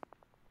pulse?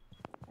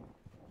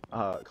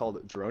 Called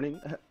it droning.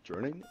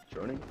 Droning.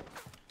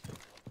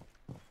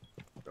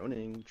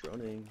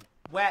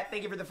 Wet,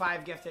 thank you for the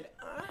 5 gifted.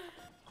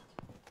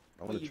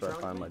 I want to you try to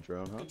droned find me? my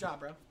drone, huh? Good job,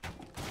 bro.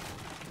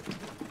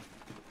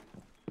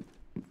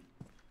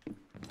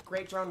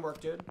 Great drone work,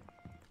 dude.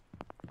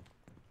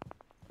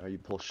 You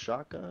pull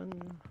shotgun.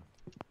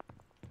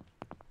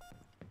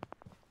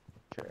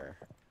 Care.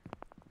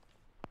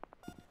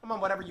 Come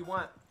on, whatever you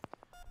want.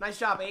 Nice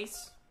job,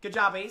 Ace. Good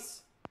job,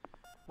 Ace.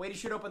 Way to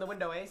shoot open the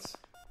window, Ace.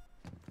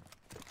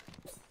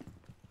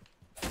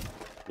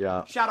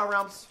 Yeah. Shadow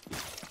Realms.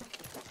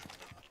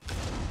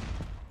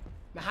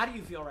 Now, how do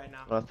you feel right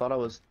now? I thought I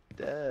was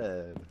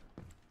dead.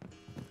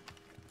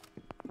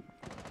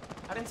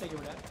 I didn't say you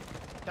were dead.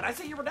 Did I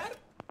say you were dead?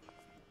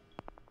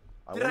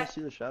 I Did want I- to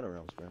see the Shadow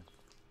Realms, bro.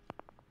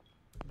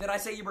 Did I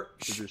say you were...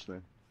 Introduce me.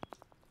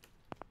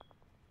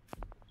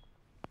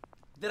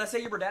 Did I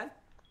say you were dead?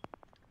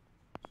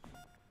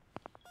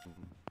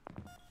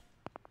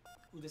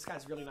 Ooh, this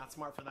guy's really not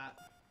smart for that.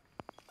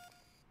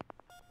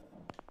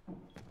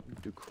 You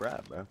do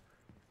crap, bro.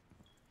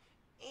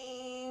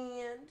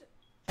 And...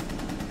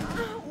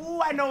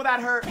 Ooh, I know that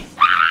hurt.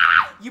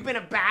 You've been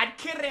a bad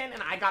kitten,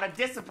 and I gotta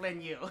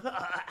discipline you.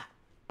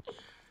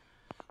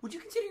 Would you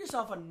consider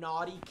yourself a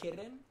naughty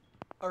kitten?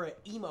 Or an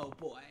emo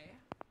boy?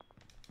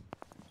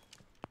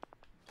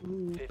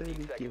 Ooh, 15 baby,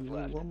 give seconds me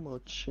left. one more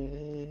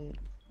chance.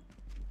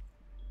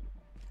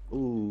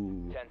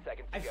 Ooh. 10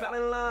 seconds to I go. fell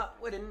in love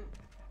with an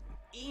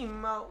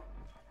emo.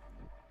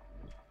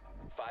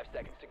 5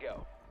 seconds to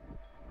go.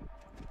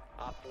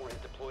 Op 4 is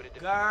deployed to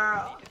defuse.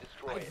 Girl, You need to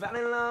destroy I it. fell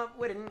in love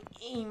with an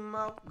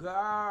emo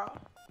girl.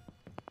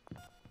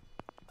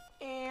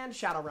 And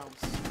Shadow Realms.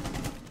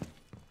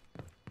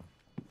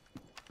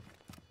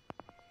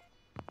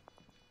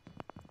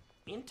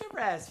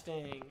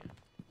 Interesting.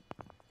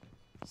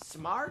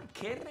 Smart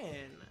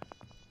kitten.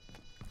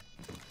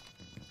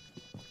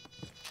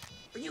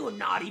 Are you a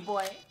naughty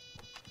boy?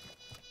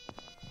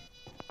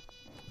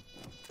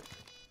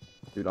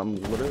 Dude, I'm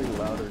literally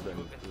louder than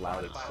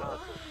loud Spotted by itself.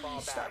 hostiles. Fall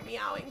You start back.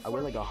 meowing I for weigh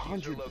me. like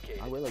 100. Located.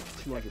 I weigh like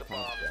Protect 200 the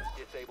pounds, bomb.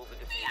 bro. Disable the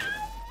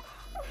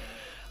diffuser.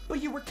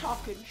 But you were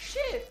talking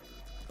shit.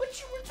 But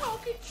you were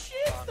talking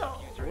shit though.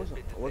 I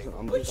wasn't.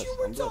 I'm But blessed. you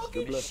were I'm blessed. You're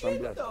talking blessed. I'm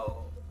shit blessed.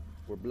 though.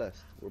 We're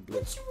blessed. We're But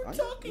blessed. you were I know,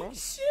 talking bro.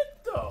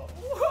 shit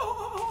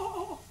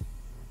though.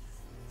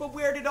 But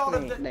where did all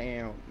of the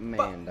Man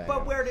down.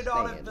 but where did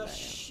all of Stand the down.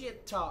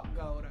 shit talk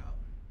go though?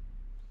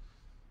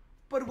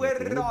 But And where at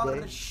the did end of all the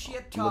the day, shit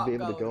I'm gonna talk be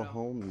able go? to go though?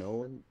 home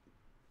knowing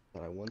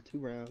that I won 2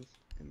 rounds,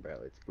 and bro,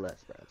 it's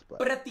blessed, bro. It's blessed.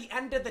 But at the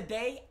end of the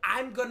day,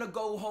 I'm gonna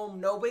go home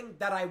knowing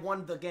that I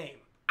won the game.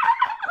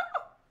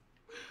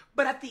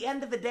 But at the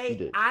end of the You day,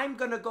 did. I'm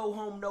gonna go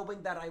home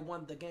knowing that I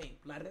won the game.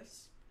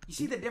 Lettuce. You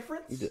see the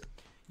difference? You did.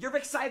 You're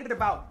excited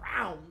about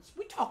rounds.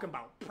 We talking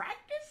about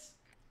practice?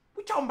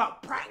 We talking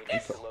about We need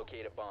practice? to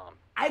locate a bomb.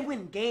 I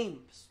win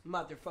games,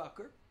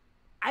 motherfucker.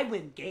 I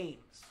win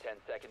games. 10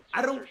 seconds to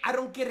I insertion.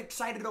 don't get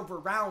excited over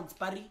rounds,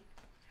 buddy.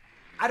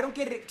 I don't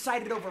get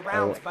excited over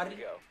rounds, buddy.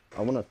 Go.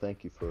 I want to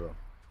thank you for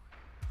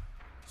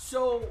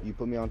So, you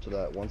put me onto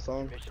that one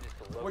song. Mission is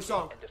to locate Which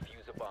song? and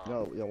defuse a bomb.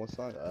 No, yeah, one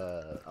song.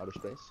 Outer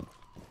Space.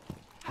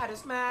 how to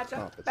smash It's a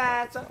not, it's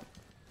bastard. not.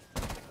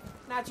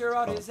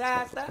 Natural It's not,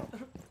 it's disaster.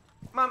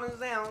 not. Mama's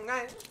down,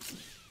 guys.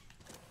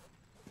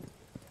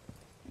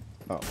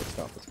 Oh,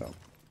 let's go.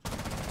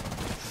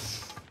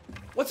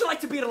 What's it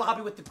like to be in a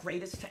lobby with the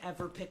greatest to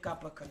ever pick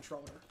up a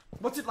controller?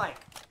 What's it like?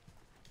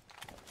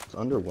 It's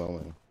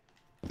underwhelming.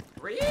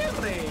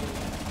 Really?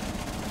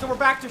 So we're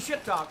back to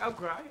shit talk.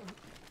 Okay.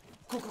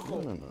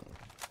 Cool. No.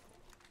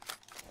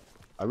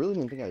 I really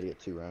didn't think I'd get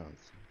 2 rounds.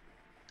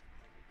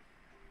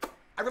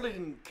 I really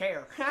didn't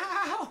care.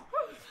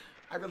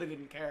 I really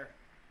didn't care.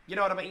 You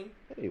know what I mean?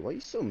 Hey, why are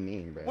you so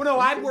mean, bro? Well, no,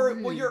 I'm so well,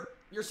 mean.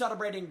 you're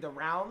celebrating the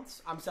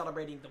rounds. I'm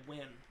celebrating the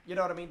win. You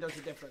know what I mean? There's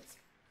a difference.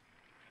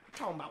 We're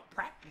talking about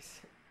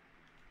practice.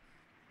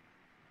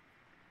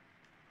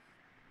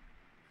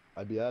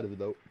 I'd be out of it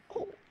though.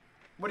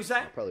 What do you say?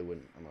 I probably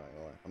wouldn't. I'm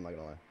not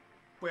gonna lie.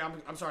 Wait,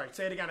 I'm sorry.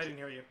 Say it again. I didn't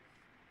hear you.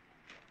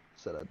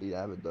 Said I'd beat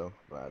Avid though,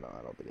 but I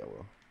don't think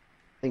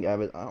I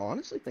will. I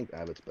honestly think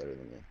Avid's better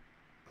than you.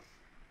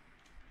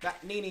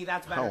 That Nini,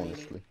 that's better.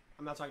 Honestly. Nini.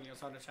 I'm not talking to you. I was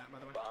talking to chat, by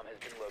the way. Bomb has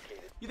been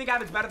located. You think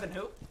Avid's better than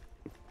who? Yeah,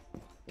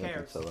 I think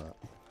Cares. so, that.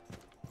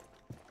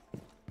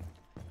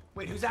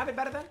 Wait, who's Avid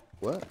better than?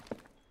 What?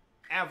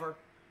 Ever.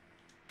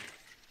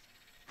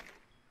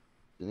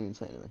 Didn't even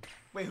say anything.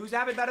 Wait, who's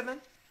Avid better than?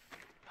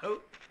 Who?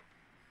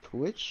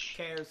 Twitch?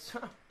 Cares.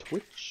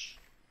 Twitch?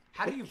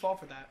 How do you fall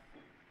for that?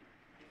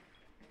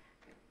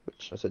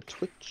 Twitch? I said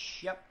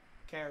Twitch. Yep.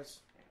 Cares.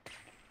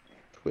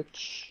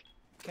 Twitch.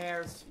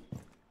 Cares.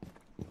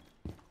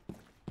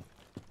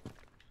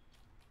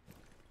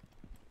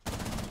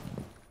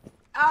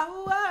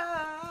 Ow,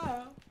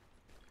 ow.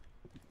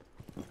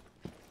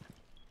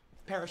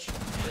 Parachute.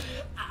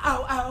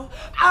 Ow, ow,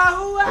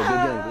 ow,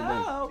 Hey, good game,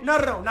 ow.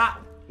 No,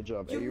 not. Good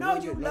job. You Hey, know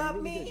really you good. No, love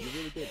you're really me. good. You're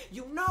really good.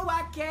 You know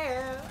I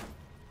care.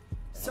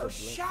 So Have a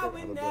blessed shall day.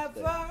 we Have a blessed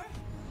day. never?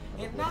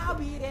 And I'll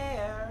be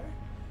there.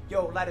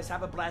 Yo, Lettuce,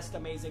 have a blessed,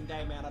 amazing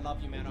day, man. I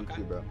love you, man. You Okay.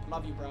 too, bro.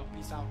 Love you, bro.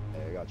 Peace out.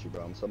 Hey, I got you,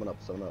 bro. I'm summing up.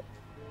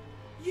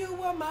 You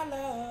were my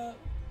love.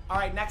 All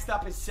right, next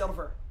up is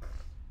Silver.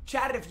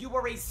 Chat, if you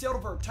are a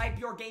Silver, type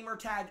your gamer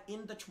tag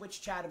in the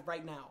Twitch chat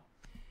right now.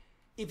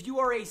 If you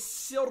are a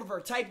Silver,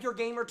 type your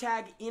gamer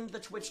tag in the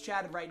Twitch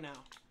chat right now.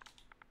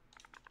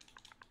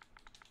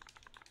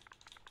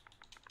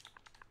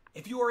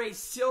 If you are a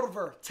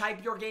Silver,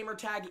 type your gamer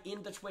tag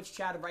in the Twitch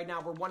chat right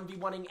now. We're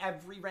 1v1ing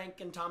every rank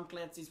in Tom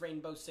Clancy's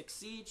Rainbow Six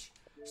Siege.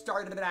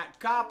 Started at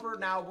Copper,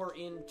 now we're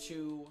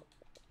into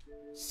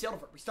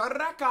Silver. We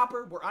started at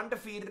Copper, we're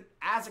undefeated,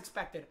 as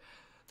expected.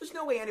 There's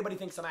no way anybody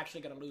thinks I'm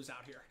actually going to lose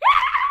out here.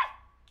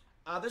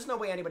 There's no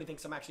way anybody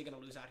thinks I'm actually going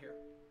to lose out here.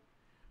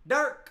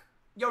 Dirk!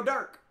 Yo,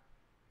 Dirk!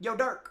 Yo,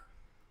 Dirk!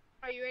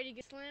 Are you ready to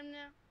get slammed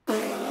now?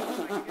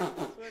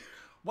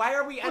 Why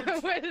are we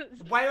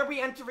why are we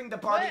entering the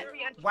party?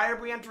 What? Why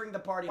are we entering the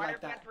party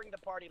like that?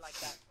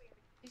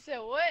 You said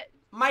what?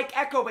 Mike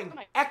echoing.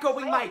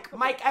 Echoing Mike.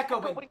 Mike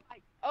echoing.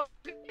 Oh,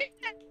 okay.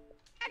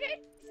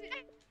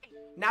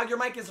 Now your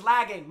mic is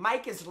lagging.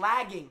 Mike is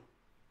lagging.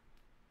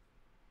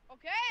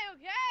 Okay.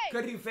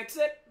 Could you fix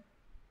it?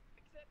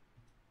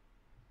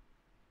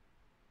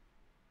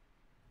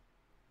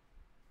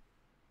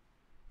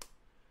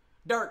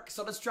 Dirk,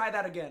 so let's try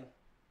that again.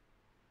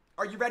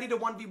 Are you ready to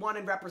 1v1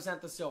 and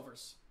represent the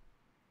Silvers?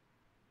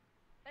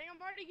 Dang,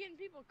 I'm already getting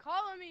people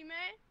calling me,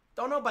 man.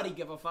 Don't nobody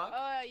give a fuck.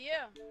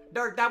 Yeah.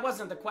 Dirk, that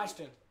wasn't the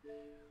question.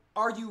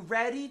 Are you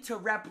ready to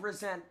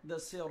represent the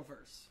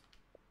Silvers?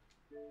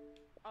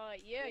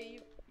 Yeah,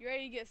 you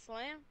ready to get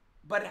slammed?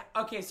 But,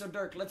 okay, so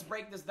Dirk, let's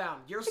break this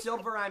down. You're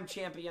Silver, I'm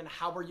Champion.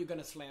 How are you going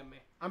to slam me?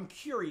 I'm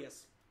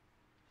curious.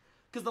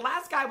 Because the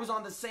last guy was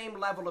on the same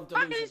level of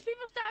Why delusion. do these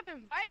people stop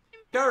inviting me?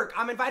 Dirk,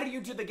 I'm inviting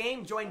you to the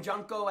game. Join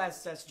Junko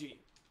SSG.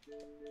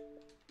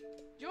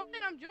 I'm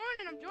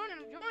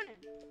joining.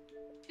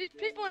 These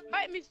people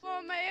invite me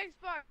on my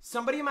Xbox.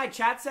 Somebody in my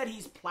chat said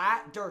he's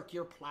plat. Dirk,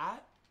 you're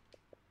plat?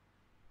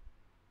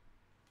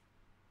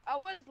 I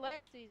was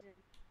last season.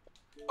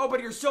 Oh,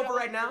 but you're silver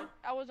right now?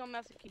 I was on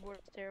mouse and keyboard.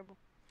 It's terrible.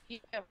 Yeah.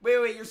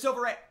 Wait, you're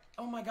silver right...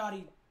 Oh my god,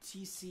 he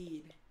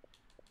TC'd.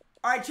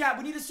 Alright, chat,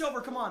 we need a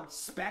silver. Come on.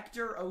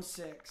 Spectre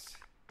 06.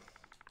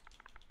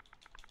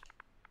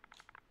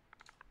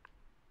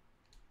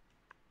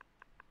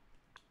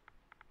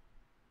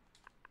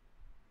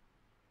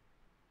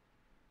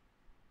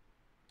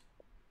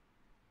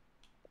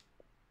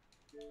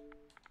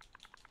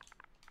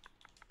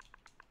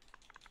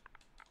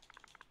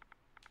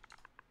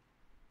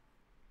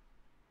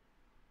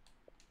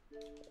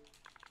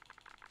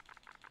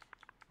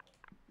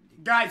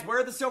 Guys, where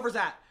are the silvers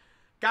at?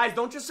 Guys,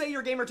 don't just say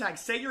your gamer tag.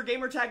 Say your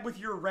gamer tag with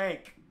your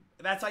rank.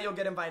 That's how you'll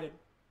get invited.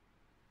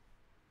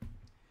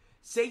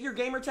 Say your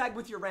gamer tag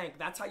with your rank.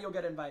 That's how you'll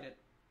get invited.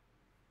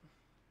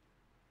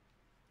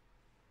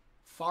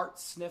 Fart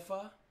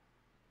sniffer.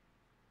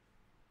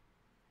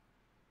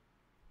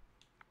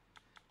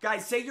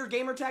 Guys, say your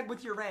gamer tag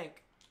with your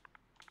rank.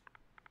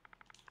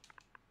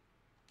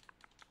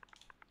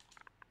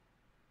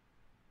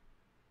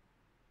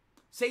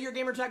 Say your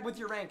gamer tag with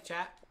your rank,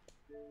 chat.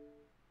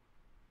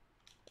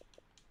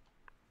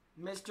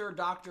 Mr.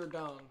 Dr.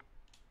 Dong.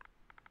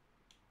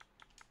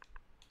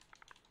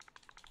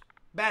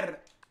 Better.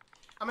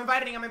 I'm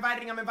inviting.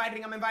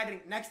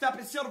 Next up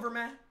is Silver,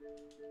 man.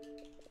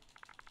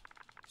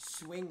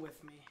 Swing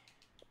with me.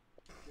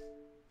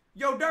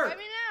 Yo, Dirk. Let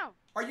me now.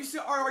 Are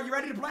you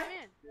ready to play?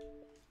 I'm in.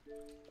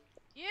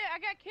 Yeah, I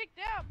got kicked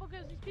out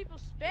because these people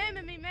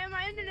spamming me, man.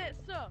 My internet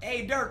sucks.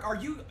 Hey, Dirk, are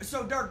you...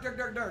 So, Dirk,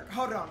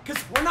 hold on.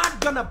 Because we're not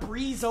gonna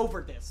breeze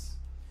over this.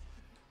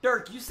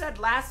 Dirk, you said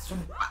last...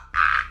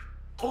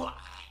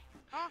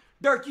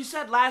 Dirk, you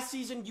said last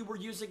season you were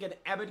using an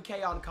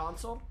M&K on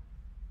console?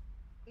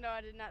 No,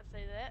 I did not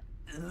say that.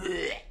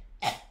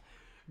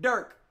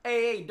 Dirk,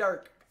 hey,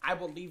 Dirk. I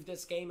will leave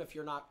this game if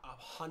you're not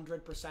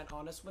 100%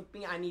 honest with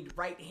me. I need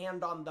right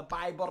hand on the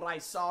Bible, I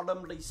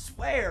solemnly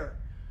swear.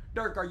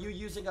 Dirk, are you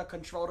using a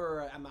controller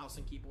or a mouse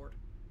and keyboard?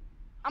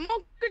 I'm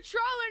on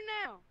controller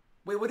now.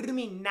 Wait, what do you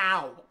mean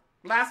now?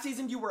 Last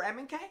season you were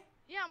M&K?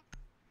 Yeah,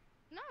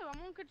 no,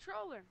 I'm on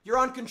controller. You're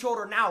on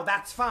controller now,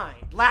 that's fine.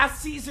 Last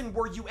season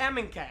were you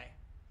M&K?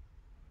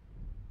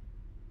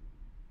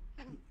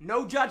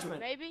 No judgment.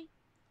 Maybe.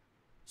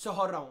 So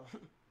hold on.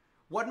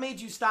 What made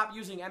you stop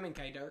using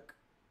M&K, Dirk?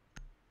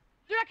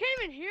 Dude, I can't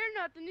even hear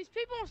nothing. These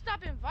people won't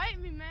stop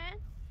inviting me, man.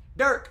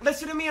 Dirk,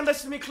 listen to me and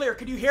listen to me clear.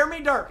 Can you hear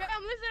me, Dirk? Okay,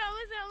 I'm listening.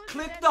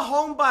 Click the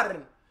home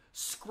button.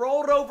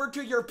 Scroll over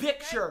to your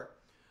picture.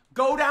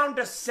 Go down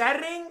to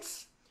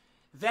settings.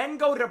 Then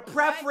go to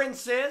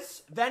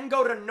preferences. Then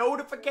go to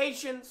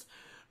notifications.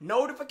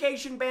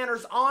 Notification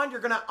banners on. You're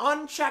going to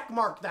uncheck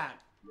mark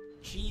that.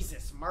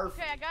 Jesus,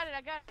 Murphy. Okay, I got it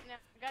now.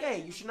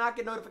 Okay, you should not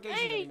get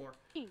notifications anymore.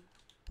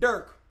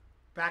 Dirk,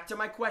 back to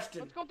my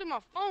question. Let's go through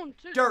my phone,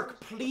 too. Dirk,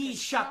 please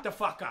shut the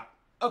fuck up.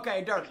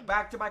 Okay, Dirk,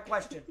 back to my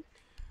question.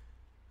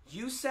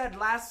 You said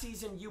last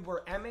season you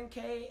were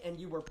M&K and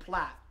you were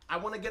plat. I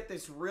want to get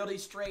this really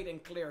straight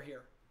and clear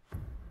here.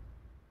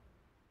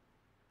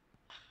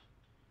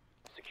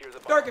 Secure the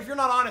bomb. Dirk, if you're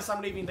not honest,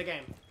 I'm leaving the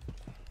game.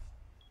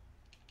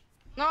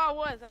 No, I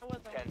was. 10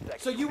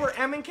 seconds. So you were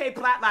M&K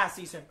plat last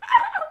season.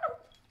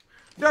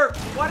 Dirk,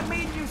 what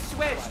made you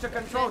switch to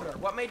controller?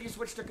 What made you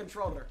switch to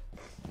controller?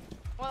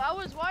 Well, I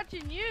was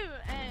watching you,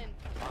 and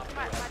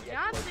my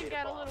Johnson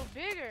got a little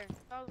bigger.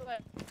 I was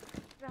like,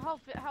 how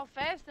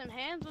fast them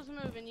hands was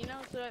moving, you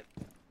know? So it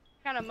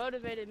kind of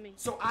motivated me.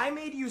 So I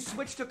made you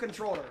switch to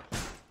controller.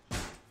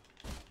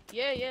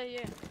 Yeah.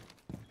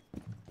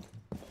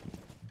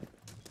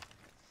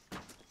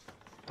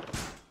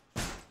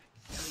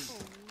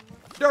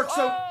 Dirk,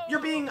 so you're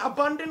being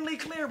abundantly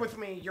clear with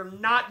me. You're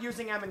not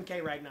using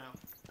M&K right now.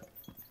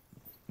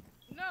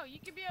 No, you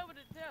can be able to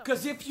tell.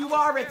 Because if you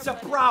are, it's a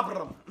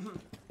problem.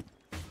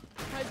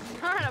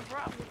 It's not a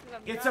problem.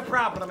 It's a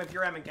problem if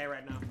you're M&K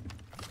right now.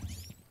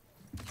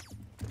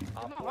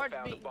 Op It's 4 hard to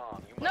found a beat.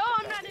 bomb. You must No,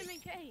 I'm defend not it.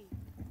 M&K.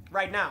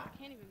 Right now. I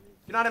can't even move.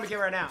 You're not M&K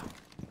right now.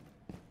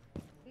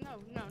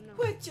 No.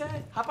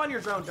 Hop on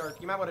your drone,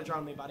 Dirk. You might want to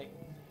drone me, buddy.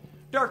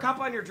 Dirk, hop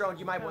on your drone.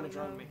 You might want to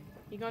drone me.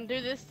 You gonna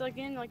do this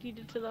again like you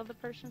did to the other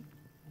person?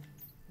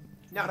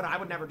 No, I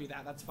would never do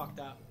that. That's fucked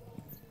up.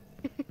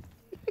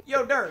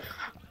 Yo, Dirk.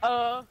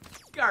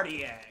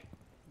 Cardiac.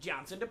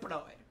 Johnson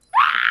deployed.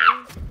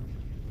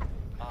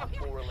 Op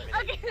 4 eliminated.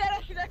 Okay,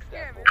 that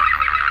scared me.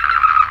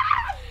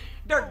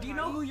 Dirk, do you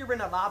know who you're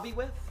in a lobby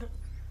with?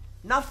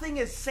 Nothing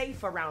is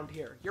safe around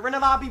here. You're in a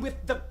lobby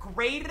with the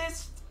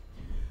greatest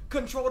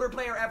controller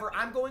player ever.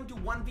 I'm going to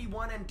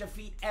 1v1 and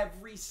defeat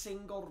every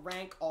single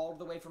rank all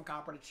the way from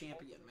copper to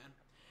champion, man.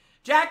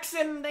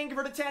 Jackson, thank you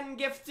for the 10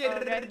 gifted.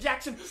 Okay.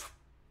 Jackson.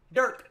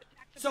 Dirk,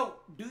 so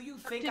do you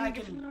think I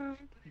can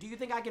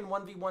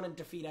 1v1 and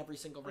defeat every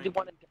single rank?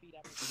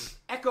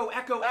 Echo,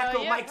 Yeah,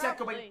 Mike's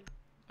probably. echoing.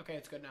 Okay,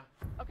 it's good now.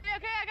 Okay, I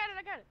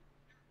got it.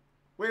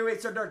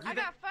 Wait, so Dirk, I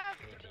got 5.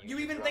 you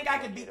even think I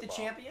could beat the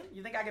champion?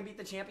 You think I can beat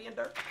the champion,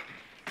 Dirk?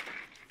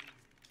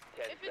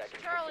 10 If it's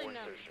seconds Charlie, before no.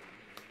 insertion.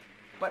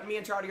 But me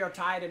and Charlie are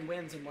tied in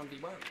wins in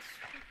 1v1s.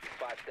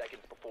 5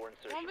 seconds before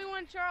insertion.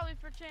 1v1 Charlie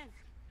for 10.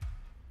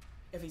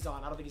 If he's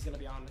on, I don't think he's gonna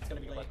be on. It's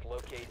gonna be You late. must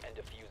locate and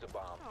defuse a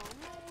bomb. Oh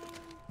no.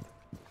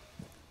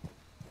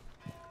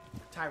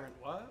 Tyrant,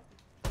 what?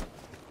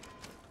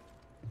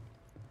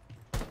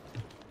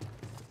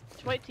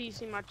 Just wait till you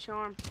see my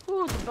charm.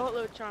 Ooh, the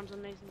boatload charm's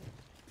amazing.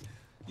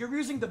 You're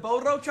using the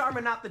Bodo charm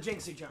and not the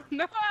Jynxzi charm.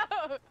 No,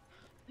 I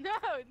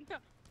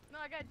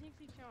got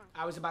Jynxzi charm.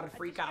 I was about to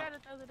freak I out. just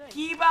got it the other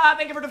day. Kiba,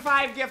 thank you for the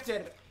 5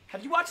 gifted.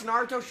 Have you watched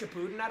Naruto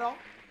Shippuden at all?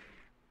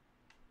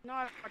 No,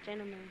 I watch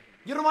anime.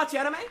 You don't watch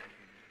anime?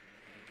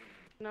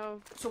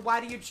 No. So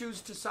why do you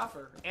choose to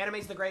suffer?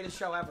 Anime's the greatest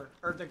show ever,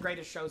 or the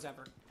greatest shows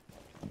ever.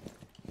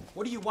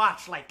 What do you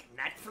watch? Like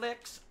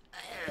Netflix?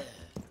 Ugh.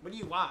 What do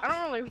you watch? I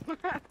don't really.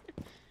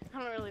 I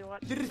don't really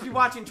watch. You just be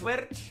watching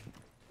Twitch?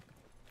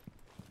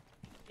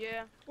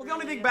 Yeah. Well, the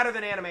only really, thing yeah. better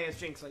than anime is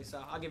Jynxzi,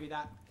 so I'll give you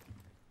that.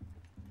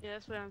 Yeah,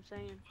 that's what I'm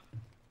saying.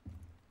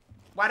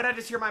 Why did I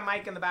just hear my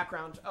mic in the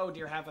background? Oh,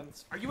 dear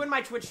heavens. Are you in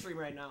my Twitch stream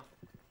right now?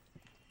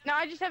 No,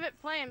 I just have it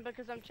playing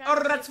because I'm trying.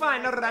 Oh, to that's get my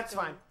fine. No, mic that's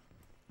going. fine.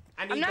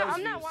 I need I'm those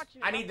views. not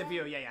watching it. I need the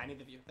view. Yeah, I need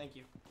the view. Thank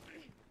you.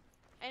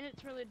 And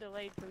it's really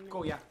delayed for me.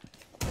 Cool, yeah.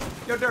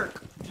 Yo,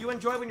 Dirk, do you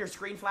enjoy when your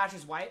screen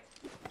flashes white?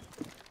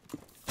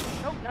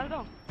 Nope, not at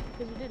all.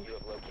 Because you didn't. You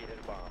have located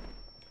a bomb.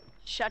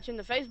 Shot you in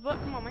the face, but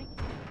come on, man.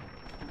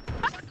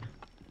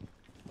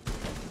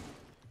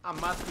 I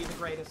must be the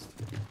greatest.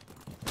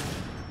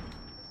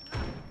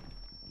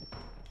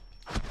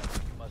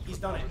 He's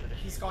done it.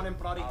 He's gone in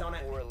bloody done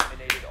it. Op 4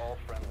 eliminated all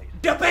friendlies.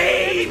 The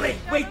baby!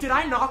 Wait, did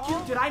I knock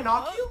you? Did I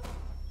knock you?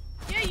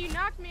 Yeah, you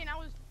knocked me, and I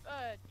was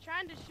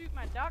trying to shoot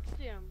my dock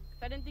stem.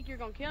 'Cause I didn't think you were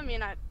gonna kill me,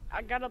 and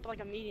I got up like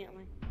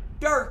immediately.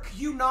 Dirk,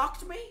 you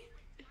knocked me?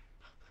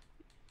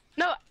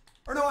 No,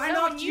 Or no, I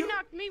no, knocked you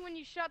knocked me when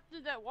you shot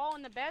through that wall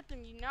in the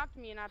bathroom. You knocked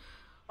me, and I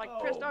like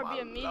pressed Oh, RB my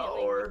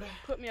immediately. Lord.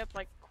 Put me up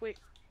like quick.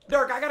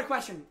 Dirk, I got a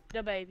question.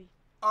 The baby.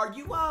 Are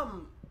you,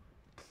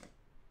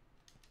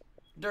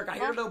 Dirk, I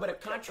hear a little bit of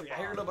country. I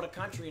hear a little bit of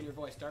country in your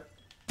voice, Dirk.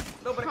 A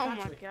little bit of Oh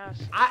country. my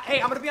gosh.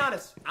 Hey, I'm gonna be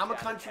honest. I'm a Down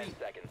to country. 10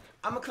 seconds.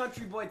 I'm a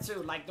country boy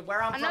too. Like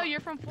where I'm I from. know you're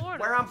from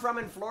Florida. Where I'm from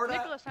in Florida.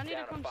 Nicholas, I need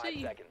Down to come 5 see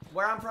you. seconds.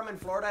 Where I'm from in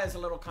Florida is a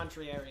little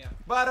country area.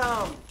 But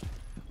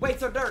wait.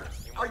 So Dirk,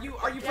 are you Yeah,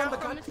 from the I'm from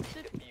country?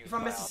 Mississippi. Defuse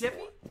From by Op Mississippi?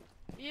 4.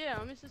 Yeah,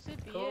 I'm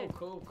Mississippi. Cool, Yeah.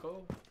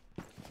 cool.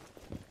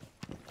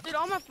 Dude,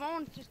 all my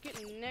phone's just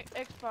getting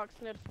Xbox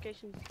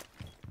notifications.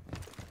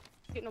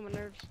 Getting on my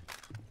nerves.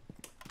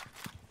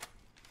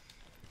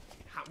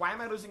 Why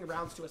am I losing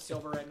rounds to a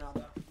silver right now,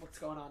 though? What's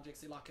going on,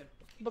 Jynxzi? Lock in.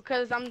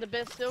 Because I'm the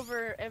best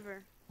silver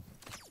ever.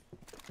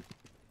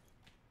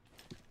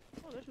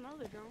 Oh, there's my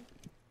other drone.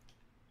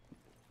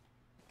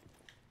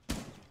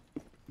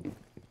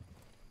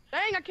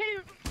 Dang, I can't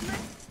even.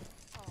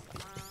 Oh,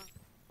 man.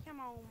 Come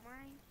on,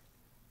 man.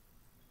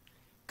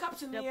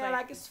 Cops in the Yep, air right.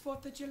 like it's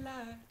 4th of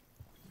July.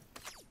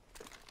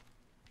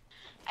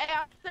 Hey,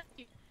 I'll tell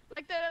you.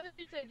 Like that other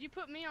dude said, you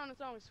put me on a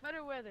song,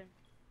 Sweater Weather.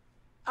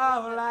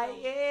 All I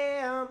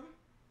am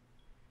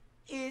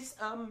is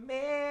a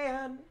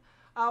man.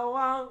 I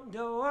want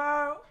the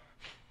world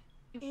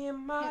in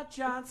my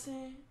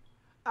Johnson.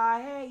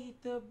 I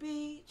hate the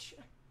beach,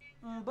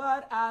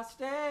 but I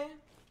stand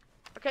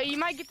Okay, you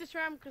might get this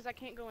round because I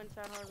can't go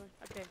inside hardly.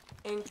 Okay.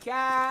 in let you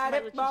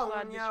slide this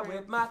California round.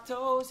 with my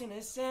toes in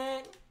the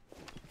sand.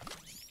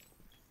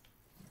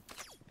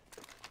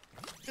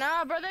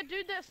 Nah, bro, that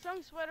dude that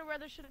sung Sweater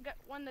Weather should have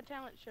won the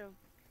talent show.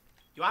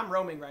 Yo, I'm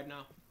roaming right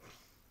now.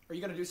 Are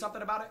you gonna do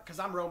something about it? Cause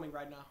I'm roaming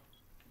right now.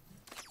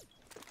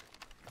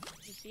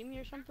 You see me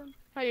or something?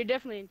 Oh, you're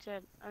definitely in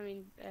chat. I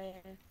mean,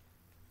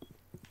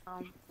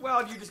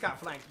 Well, you just got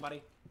flanked,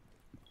 buddy.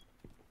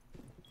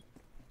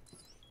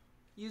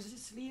 Use the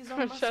sleeves on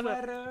my Shut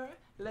up. sweater.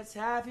 Let's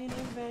have an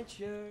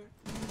adventure.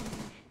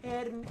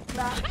 Head and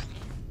clock.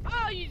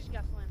 Oh, you just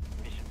got slammed.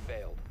 Mission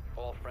failed.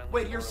 All friendlies.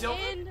 Wait, you're are silver?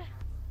 And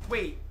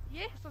Wait,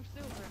 yes, I'm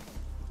silver.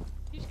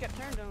 You just got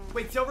turned on.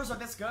 wait, silvers are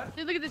this good?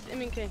 Dude, look at this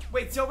MK.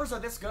 Wait, silvers are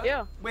this good?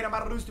 Yeah. Wait, I'm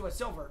about to lose to a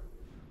silver.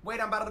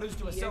 Wait, I'm about to lose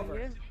to a Yeah, silver.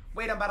 yeah.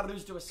 Wait, I'm about to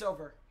lose to a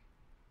silver.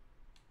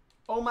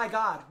 Oh my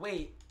god,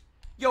 wait.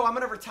 Yo, I'm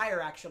gonna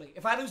retire actually.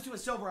 If I lose to a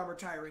silver, I'm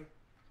retiring.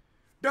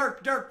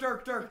 Dirk.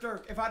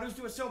 If I lose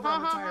to a silver,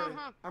 I'm retiring.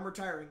 I'm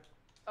retiring.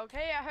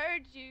 Okay, I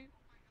heard you.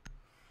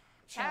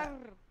 Chatter,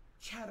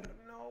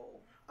 no.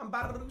 I'm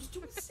about to lose to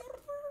a silver.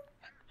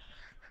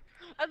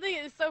 I think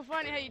it's so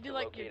funny how you do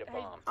like Locate your. a how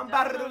you- bomb. I'm I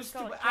about don't to know lose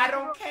what to it's it. called, I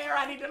don't care.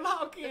 I need to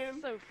log in.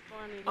 It's so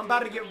funny. I'm dude. about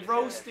to get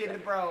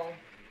roasted, bro.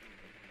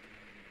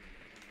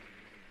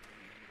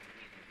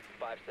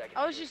 5 seconds.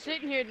 I was just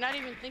sitting here, not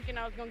even thinking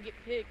I was gonna get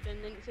picked,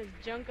 and then it says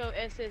Junko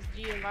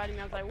SSG invited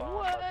me. I was like, Bomb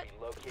what? must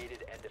be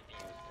located and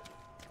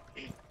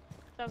defused.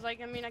 So I was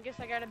like, I mean, I guess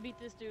I gotta beat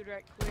this dude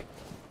right quick.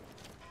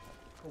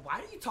 Why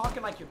are you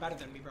talking like you're better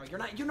than me, bro? You're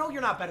not. You know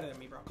you're not better than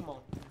me, bro. Come on.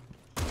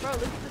 Bro,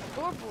 look at the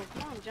scoreboard.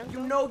 Come on, Junko. You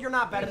know you're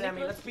not better Hey, than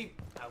me. Nicholas. Let's be.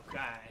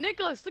 Okay.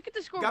 Nicholas, look at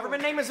the scoreboard.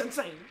 Government name is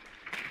insane.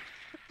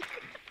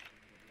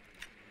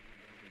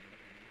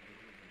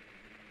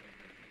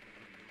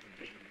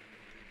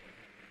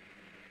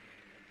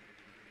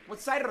 What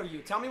side are you?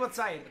 Tell me what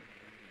side.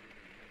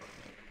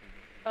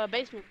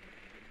 Basement.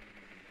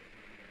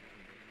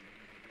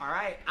 All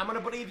right, I'm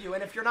gonna believe you.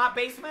 And if you're not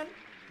basement,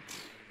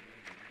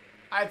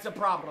 it's a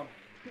problem.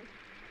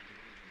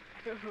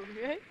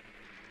 Okay.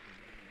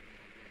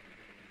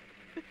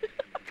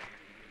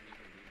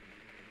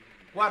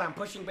 What? I'm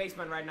pushing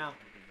basement right now.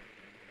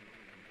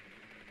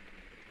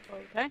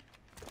 Okay.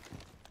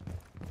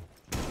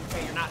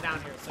 Okay, you're not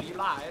down here, so you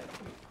lied.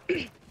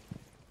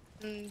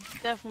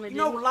 Definitely You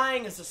know didn't.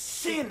 lying is a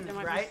sin, There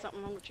might be right?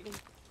 something wrong with you.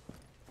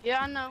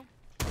 Yeah, I know.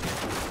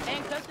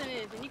 And cussing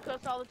is, and you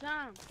cuss all the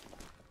time.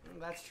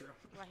 That's true.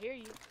 I hear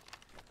you.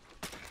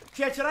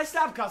 Chat, should I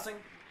stop cussing?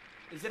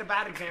 Is it a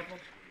bad example?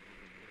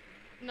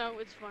 No,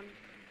 it's fun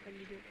when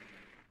you do.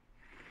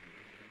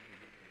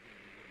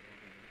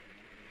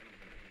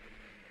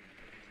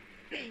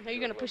 Are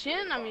you gonna push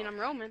in? I mean, I'm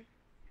roaming.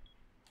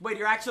 Wait,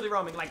 you're actually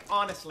roaming, like,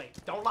 honestly.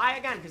 Don't lie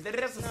again, because it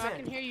is a No, sin. I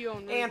can hear you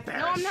on And No,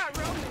 perish. I'm not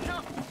roaming.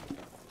 No.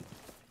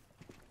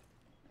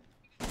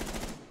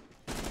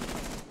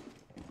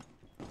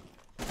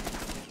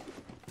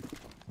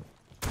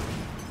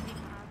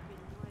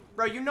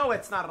 Bro, you know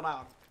it's not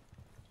allowed.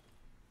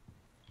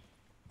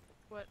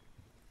 What?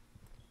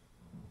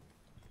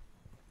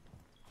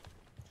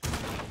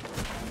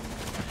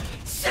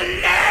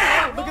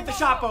 Slam! Look at the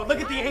shot though.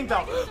 Look at the aim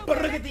though.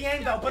 But look at the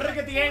aim though. But look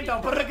at the aim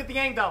though. But look at the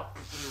aim though.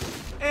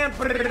 And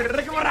look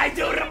at what I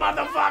do to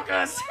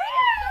motherfuckers.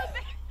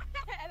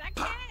 I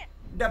can't.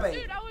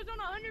 Debate. Dude, I was on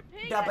 100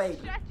 ping. Debate.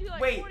 I shot you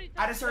like Wait, 40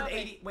 I just heard times.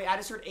 80. Wait, I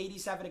just heard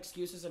 87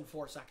 excuses in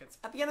 4 seconds.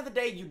 At the end of the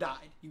day, you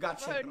died. You got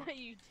shit Bro, on. no,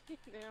 you didn't.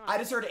 I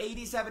just heard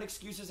 87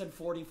 excuses in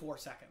 44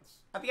 seconds.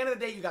 At the end of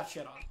the day, you got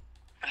shit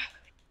on.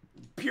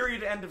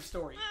 Period. End of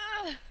story.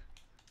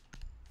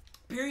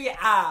 Period.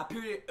 Ah.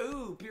 Period.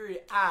 Ooh.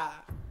 Period.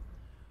 Ah.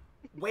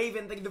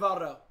 Waving thing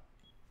the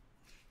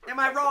Am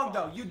I wrong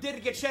though? You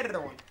did get shitted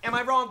on. Am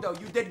I wrong though?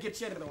 You did get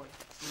shitted on.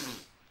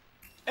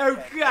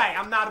 Okay,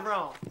 I'm not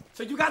wrong.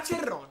 So you got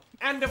shitted on.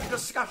 End of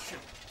discussion.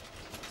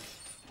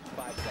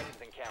 5 seconds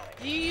and counting.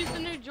 Do you use the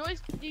new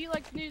joystick? Do you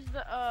like use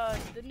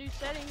the new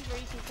settings where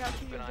you can crouch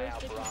your Keep an eye out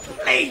joystick? for and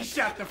stuff? Please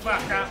shut the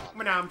fuck up.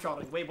 Well, now I'm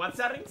trolling. Wait, what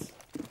settings?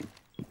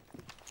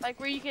 Like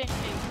where you can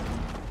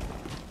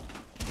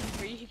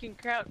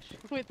crouch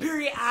with.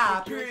 Period.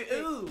 Ah. with Period.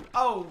 joystick. Ooh.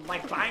 Oh,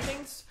 like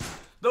bindings?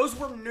 Those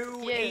were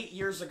new Yeah. 8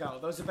 years ago.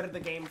 Those have been in the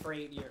game for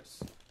 8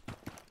 years.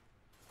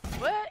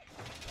 What?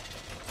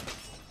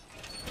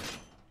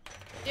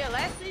 Yeah,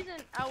 last season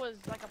I was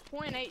like a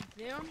 .8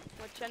 zim,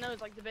 which I know is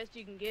like the best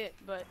you can get,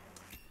 but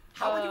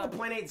How are you a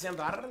 .8 Zim?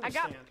 I don't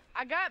understand.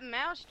 I got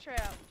mouse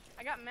trapped.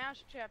 I got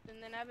mouse trapped,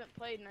 and then I haven't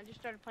played, and I just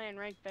started playing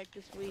ranked back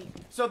this week.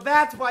 So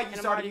that's why you And I'm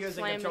started already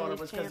using a slamming controller,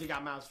 this was because champ. you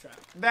got mousetrap.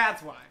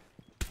 That's why.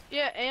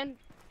 Yeah, and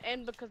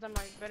because I'm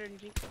like better than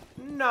Jynxzi.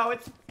 No,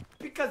 it's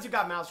because you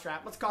got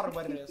mousetrap. Let's call it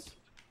what it is.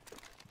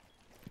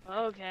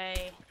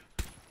 Okay,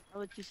 I'll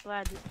let you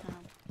slide this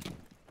time.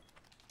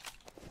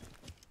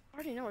 I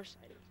already know where side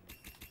is.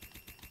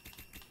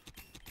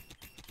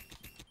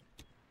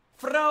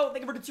 Fro,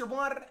 thank you for the tier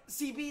 1.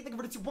 CB, thank you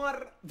for the tier 1.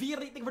 Viri,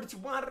 thank you for the tier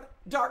 1.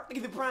 Dark, thank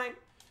you for the prime.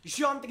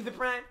 Sean, thank you for the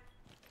prime.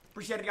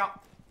 Appreciate it, y'all.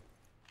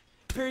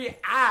 Period.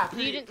 Ah.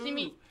 Period. You didn't see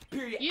me.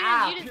 Period. You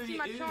Ah. didn't see Period.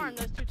 my Ooh. charm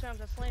those 2 times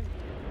I slammed you.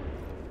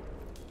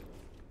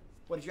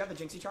 What, did you have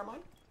the Jynxzi charm on?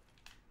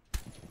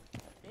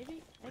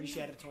 Maybe.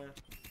 Appreciate it, Toya.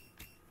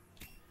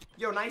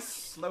 Yo,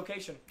 nice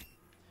location.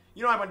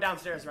 You know I went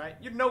downstairs, right?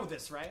 You know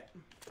this, right?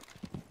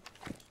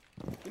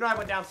 You know I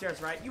went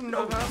downstairs, right? You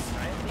know this,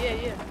 right? Yeah,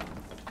 yeah.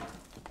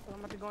 Well, I'm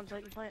about to go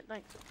inside and plant.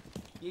 Thanks.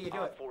 Yeah, you do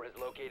Op it. 4 has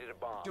located a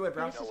bomb. Do it,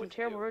 bro. This is some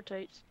terrible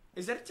rotates.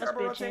 Is it a Must terrible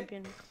be a rotate?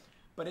 champion.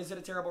 But is it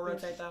a terrible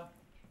rotate though?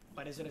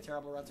 But is it a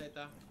terrible rotate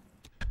though?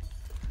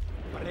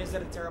 But is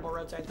it a terrible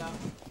rotate though?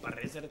 But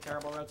is it a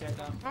terrible rotate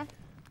though? Huh?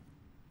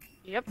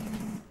 Yep.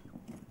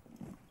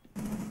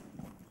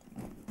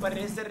 But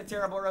is it a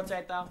terrible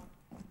rotate though?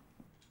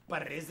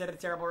 But is it a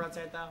terrible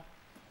rotate though?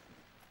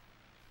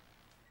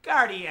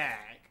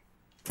 Cardiac.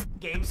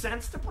 Game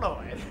sense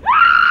deployed.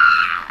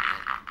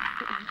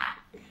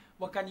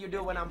 What can you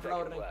do when I'm 15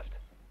 seconds floating? left.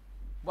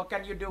 What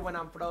can you do when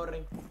I'm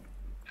floating?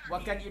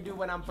 What can you do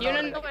when I'm You floating?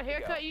 don't know what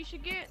haircut you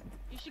should get?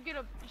 You should get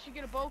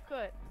a bowl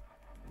cut.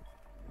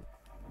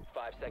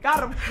 5 seconds.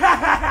 Got him.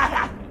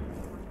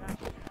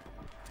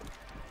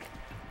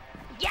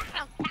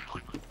 Yeah.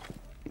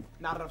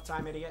 Not enough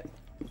time, idiot.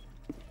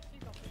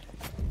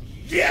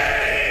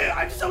 Yeah!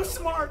 I'm so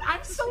smart!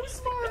 I'm so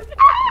smart!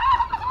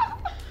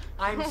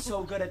 I'm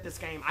so good at this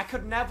game. I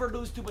could never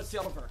lose to a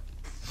silver.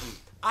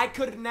 I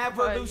could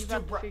never But lose you to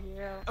about to bro.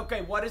 figure it out.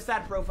 Okay, what is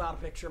that profile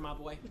picture, my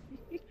boy?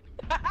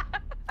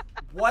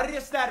 What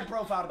is that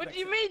profile What picture? do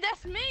you mean?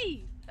 That's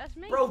me. That's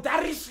me. Bro,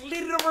 that is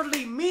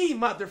literally me,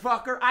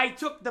 motherfucker. I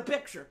took the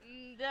picture.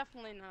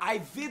 Definitely not. I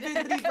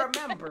vividly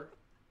remember.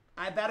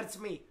 I bet it's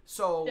me.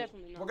 So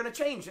Definitely not. we're gonna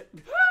change it.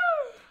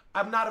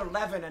 I'm not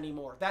 11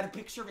 anymore. That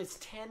picture is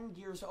 10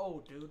 years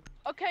old, dude.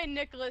 Okay,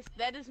 Nicholas,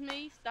 that is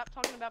me. Stop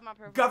talking about my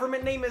profile.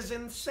 Government name is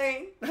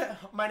insane.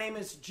 My name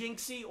is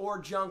Jynxzi or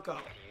Junko.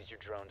 Use your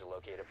drone to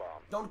locate a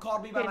bomb. Don't call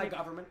me by Okay, my Nick.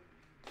 government.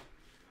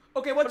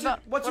 Okay, what's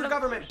What your about-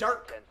 government?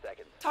 Dirt. 10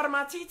 seconds. Taught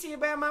my TT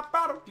about my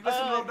bottom. You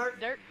listen to little Dirt?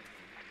 Dirt.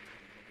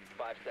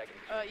 5 seconds.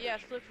 Yeah,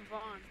 slip for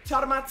Vaughn.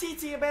 Taught my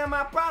TT about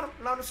my bottom.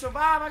 Learn to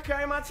survive. I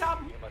carry my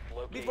top. You must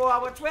locate. Before I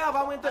was 12,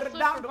 I went to I the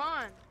slip for doctor.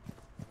 Vaughn.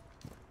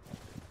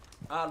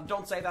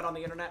 Don't say that on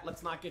the internet.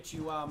 Let's not get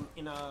you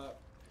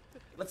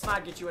let's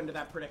not get you into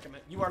that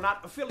predicament. You are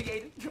not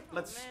affiliated.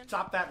 Let's man.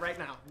 stop that right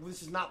now.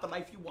 This is not the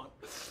life you want.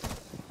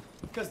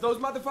 Because those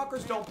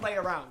motherfuckers don't play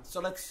around.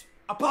 So let's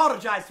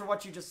apologize for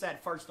what you just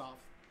said first off.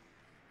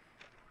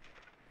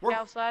 We're,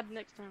 outside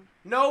next time.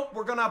 no,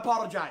 we're gonna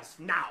apologize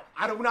now.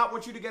 I do not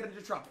want you to get into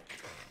trouble.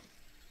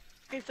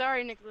 Okay,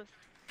 sorry, Nicholas.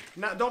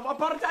 No, don't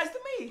apologize to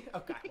me.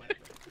 Okay, whatever.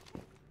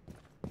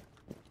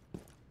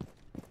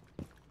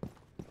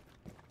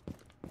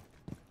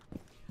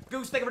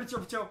 Goose, thank you for the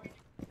triple two.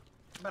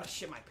 I'm about to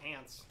shit my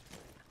pants.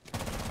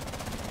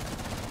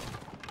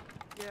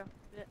 Yeah.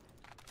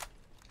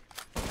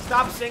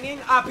 Stop singing.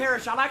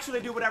 Parrish, I'll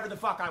actually do whatever the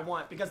fuck I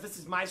want because this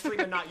is my stream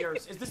and not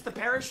yours. Is this the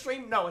Parrish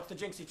stream? No, it's the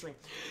Jynxzi stream.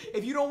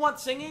 If you don't want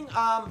singing,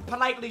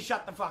 politely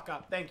shut the fuck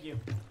up. Thank you.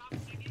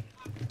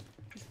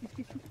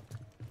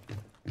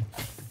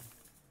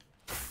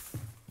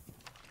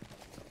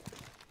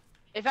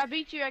 If I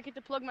beat you, I get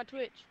to plug my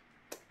Twitch.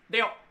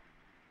 Deal.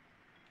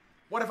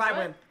 What if I What?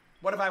 win?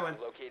 What if I win?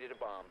 Located a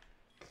bomb.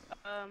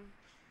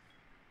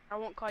 I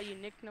won't call you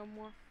Nick no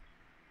more.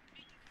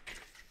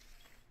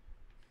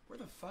 Where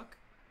the fuck?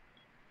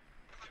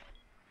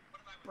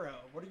 Bro,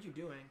 what are you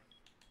doing?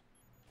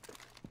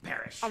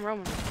 Parrish. I'm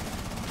Roman.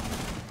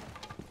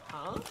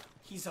 Huh?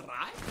 He's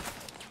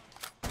alive?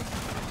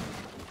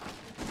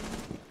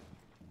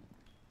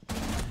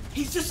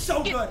 He's just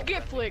so good.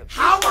 Get flicked.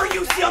 How are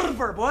you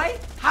silver, boy?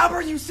 How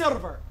are you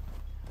silver?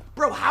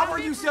 Bro, how are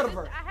you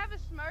silver? I have a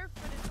Smurf,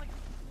 but it's like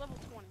level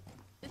 20.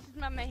 This is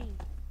my main.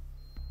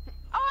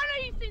 Oh, I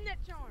know you've seen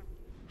that charm.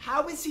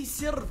 How is he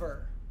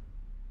silver?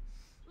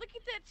 Look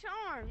at that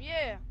charm.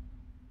 Yeah.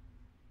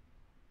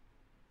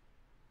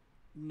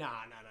 Nah.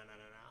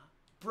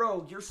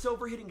 Bro, you're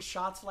silver hitting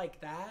shots like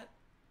that?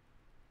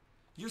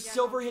 You're Yeah,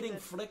 silver I'm hitting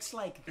good. flicks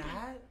like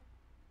that?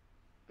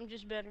 I'm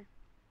just better.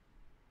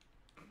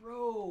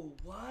 Bro,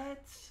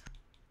 what?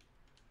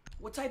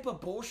 What type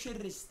of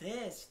bullshit is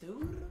this,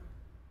 dude?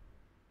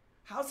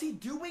 How's he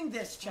doing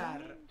this,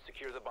 Chad?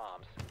 Secure the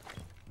bombs.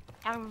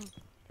 I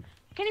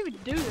can't even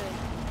do that.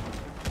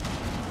 10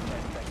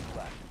 seconds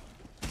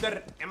left.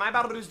 Dude, am I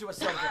about to lose to a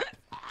silver?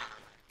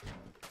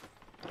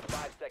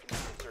 5 seconds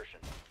of insertion.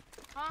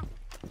 Huh?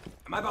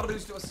 Am I about to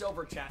lose to a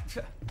silver, chat?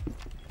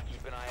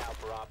 Keep an eye out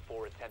for Op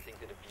 4 attempting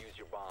to defuse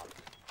your bombs.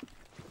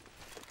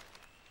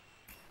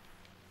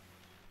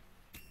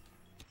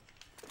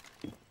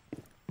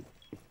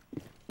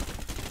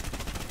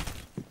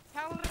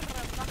 How did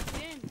I lock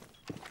it in?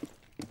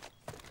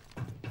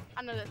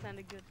 I know that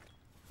sounded good.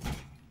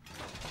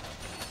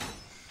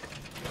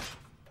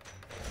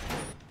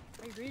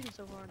 Why are you breathing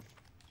so hard?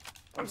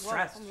 I'm Whoa,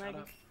 stressed. I'm Shut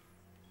lagging. up.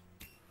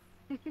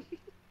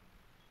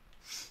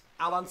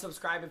 I'll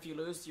unsubscribe if you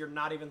lose. You're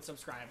not even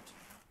subscribed.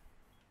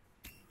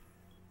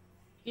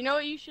 You know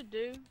what you should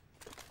do?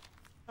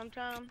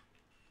 Sometime.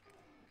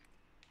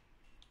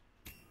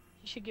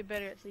 You should get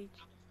better at Siege.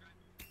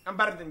 I'm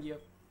better than you.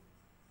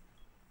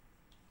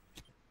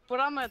 But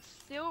I'm a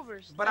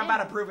silver. But I'm about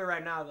to standard. prove it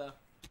right now, though.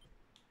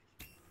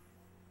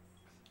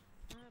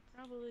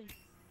 Probably.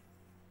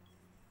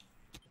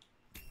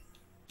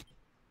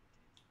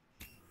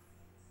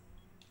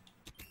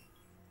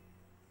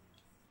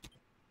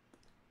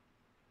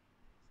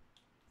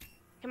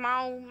 Come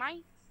on,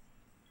 mate.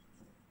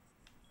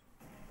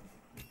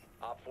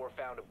 Op 4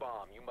 found a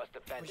bomb. You must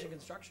defend Pushing it.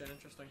 construction,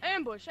 interesting.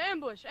 Ambush,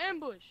 ambush,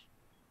 ambush.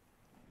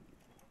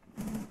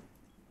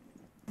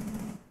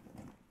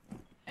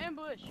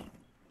 Ambush.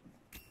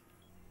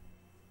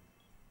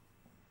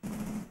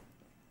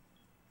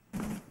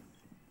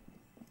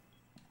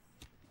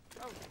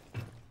 Oh.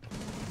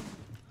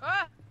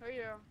 Ah! There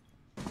you are.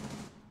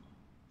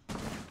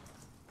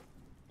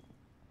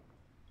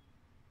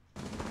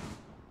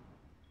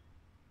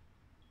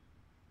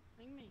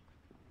 Bring me.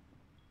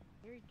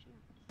 Very chill.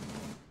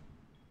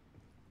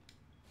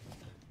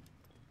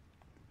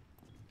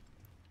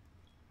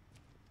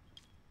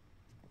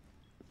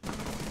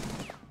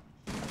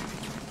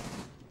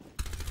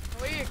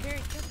 Oh, yeah, carry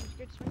chicken.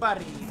 Scared to swing.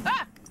 Buddy.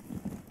 Ah!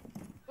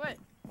 What?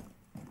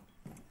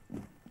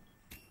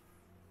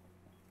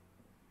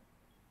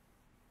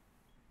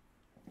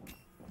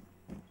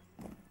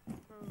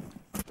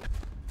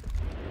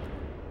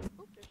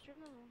 Oh, there's your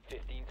little-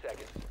 15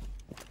 seconds.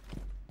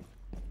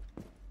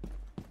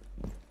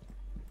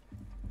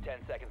 10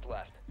 seconds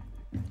left.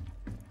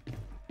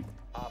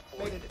 Op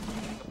 4 is Baited.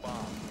 defusing the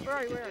bomb. You Where are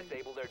need you, to where are you?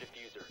 disable their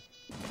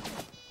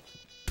diffuser.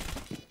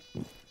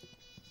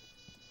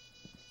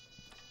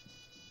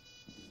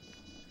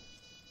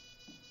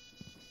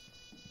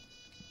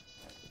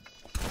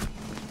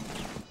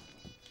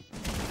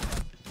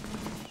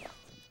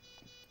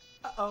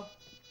 Uh-oh.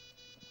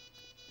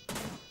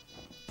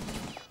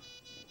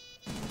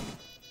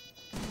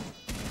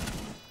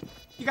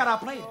 You got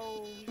outplayed.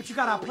 Oh. But you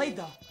got outplayed,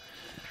 though.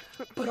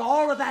 But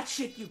all of that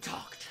shit you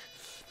talked.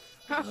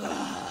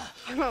 I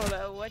don't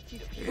know what you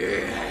Disable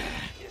it.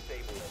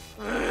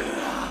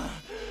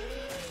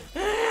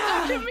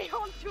 Don't get me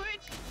on Twitch.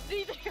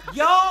 Either.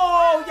 Yo!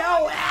 I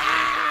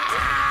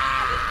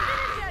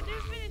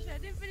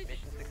didn't finish.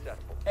 Mission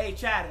successful. Hey,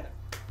 Chad.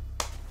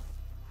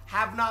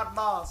 Have not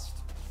lost.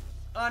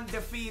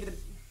 Undefeated.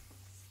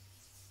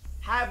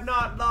 Have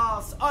not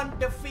lost.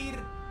 Undefeated.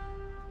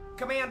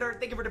 Commander,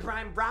 thank you for the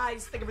prime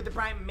Bryce. Thank you for the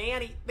prime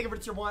Manny. Thank you for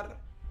the tier 1.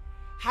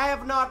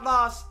 have not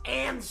lost,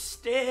 and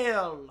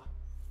still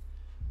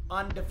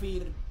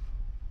undefeated.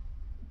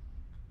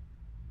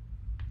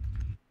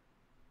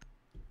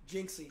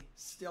 Jynxzi,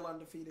 still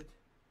undefeated.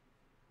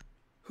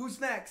 Who's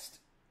next?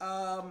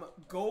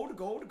 Gold.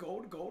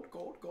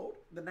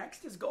 The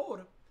next is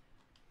gold.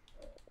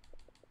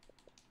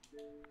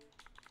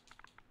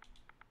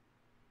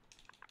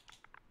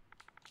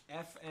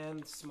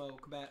 FN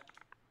Smoke, bet.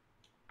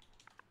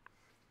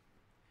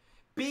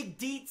 Big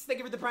Deets, thank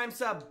you for the prime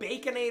sub.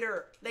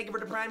 Baconator, thank you for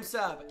the prime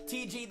sub.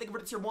 TG, thank you for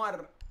the tier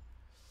 1.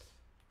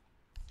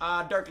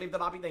 Dirk, leave the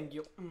lobby, thank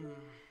you.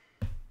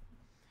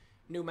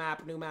 New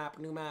map.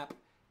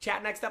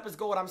 Chat, next up is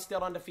gold. I'm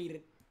still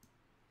undefeated.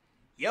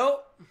 Yo.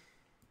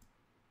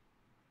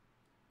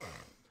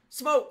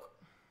 Smoke.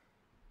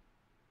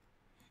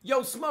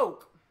 Yo,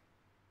 Smoke.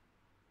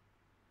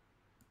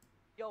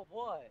 Yo,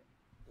 what?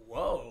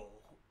 Whoa.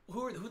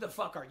 Who the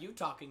fuck are you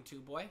talking to,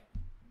 boy?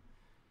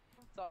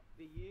 I'm talking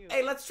to you.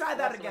 Hey, let's try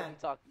that That's what again. I'm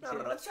talking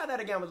to. No, let's try that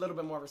again with a little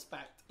bit more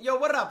respect. Yo,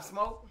 what up,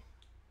 Smoke?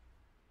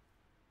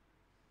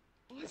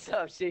 What's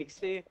up,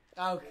 Jynxzi?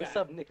 Okay. What's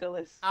up,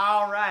 Nicholas?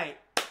 All right.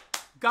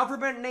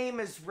 Government name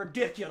is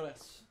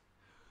ridiculous.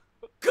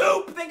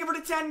 Coop, thank you for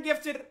the 10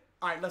 gifted.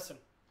 All right, listen.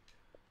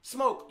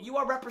 Smoke, you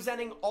are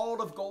representing all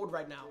of gold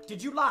right now.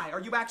 Did you lie? Are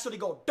you actually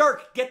gold?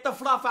 Dirk, get the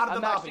fluff out of the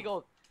lobby.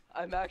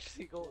 I'm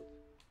actually gold.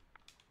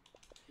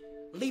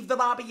 Leave the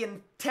lobby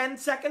in 10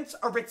 seconds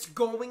or it's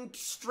going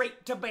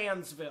straight to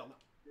Bansville.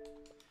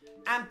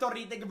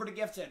 Anthony, thank you for the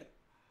gifted.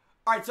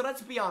 All right, so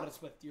let's be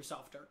honest with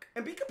yourself, Dirk.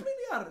 And be completely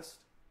honest.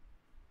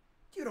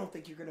 You don't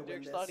think you're going to win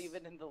Dirk's this. not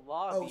even in the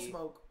lobby. Oh,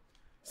 Smoke.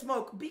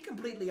 Smoke, be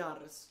completely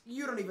honest.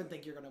 You don't even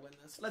think you're going to win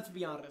this. Let's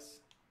be honest.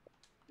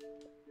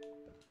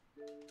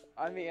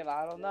 I mean,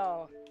 I don't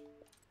know.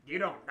 You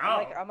don't know.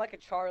 I'm like a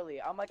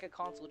Charlie. I'm like a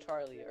console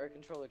Charlie or a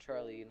controller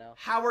Charlie, you know?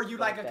 How are you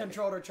like a that.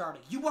 controller, Charlie?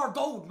 You are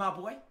gold, my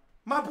boy.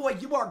 My boy,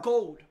 you are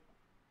gold.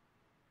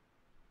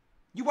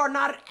 You are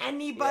not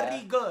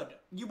anybody good.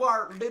 You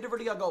are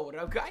literally a gold,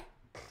 okay?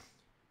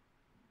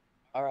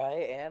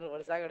 Alright, and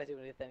what is that going to do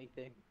with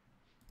anything?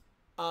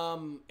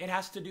 It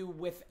has to do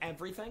with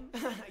everything.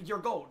 You're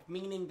gold,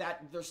 meaning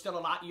that there's still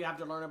a lot you have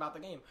to learn about the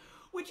game.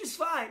 Which is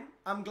fine.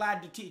 I'm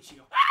glad to teach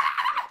you.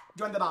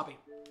 Join the lobby.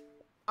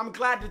 I'm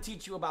glad to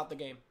teach you about the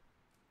game.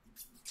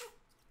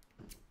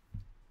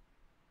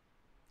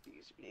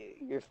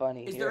 You're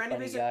funny. Is You're there a any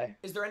funny reason? guy.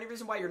 Is there any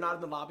reason why you're not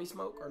in the lobby,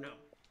 Smoke, or no?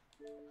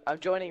 I'm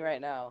joining right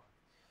now.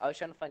 I was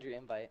trying to find your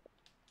invite.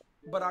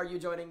 But are you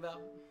joining though?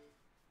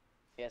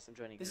 Yes, I'm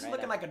joining. This is right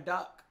looking now. like a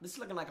duck. This is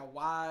looking like a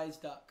wise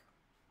duck.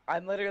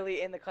 I'm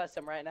literally in the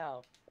custom right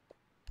now.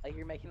 Like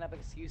you're making up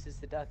excuses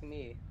to duck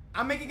me.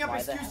 I'm making up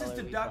Why the excuses hell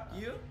to are we duck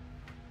playing- you.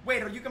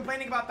 Wait, are you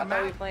complaining about the I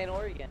thought we map? playing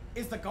Oregon.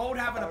 Is the gold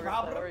having a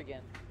problem? Oregon.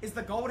 Is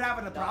the gold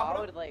having a No, I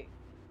problem? would like.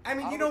 I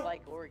mean, I you would know.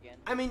 like Oregon.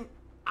 I mean,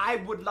 I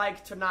would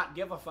like to not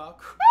give a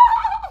fuck.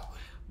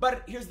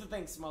 But here's the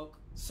thing, Smoke.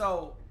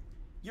 So,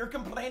 you're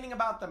complaining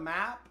about the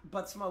map,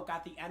 but Smoke,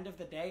 at the end of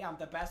the day, I'm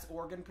the best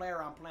Oregon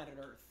player on planet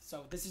Earth.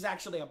 So, this is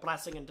actually a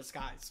blessing in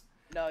disguise.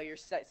 No, you're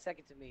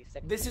second to me.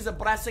 This is a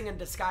blessing in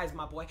disguise,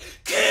 my boy.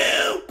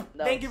 Coop!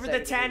 No, Thank you for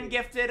the second to 10 me.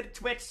 gifted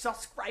Twitch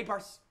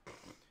subscribers.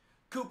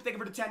 Coop, thank you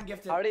for the 10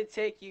 gifted. How did it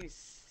take you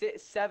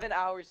 7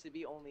 hours to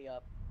be only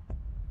up?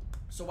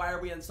 So why are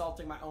we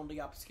insulting my only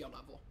up skill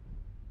level?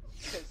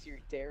 Because you're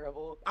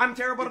terrible. I'm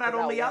terrible You're at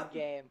good only one up?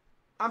 game.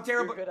 I'm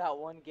terrible. You're good at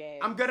one game.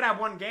 I'm good at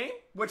one game?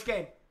 Which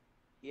game?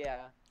 Yeah.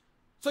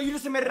 So you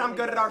just admitted I'm Only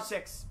good at good.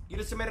 R6. You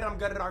just admitted I'm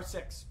good at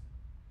R6.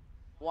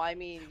 Well, I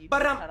mean, you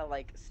But, kind of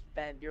like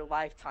spend your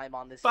lifetime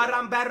on this. But game.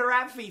 I'm better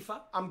at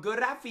FIFA. I'm good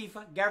at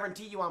FIFA.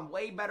 Guarantee you I'm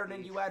way better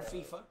than you at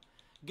FIFA.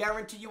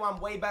 Guarantee you I'm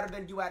way better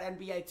than you at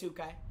NBA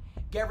 2K.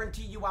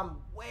 Guarantee you I'm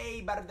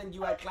way better than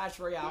you at Clash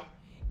Royale.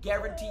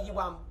 Guarantee you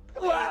I'm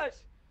Clash!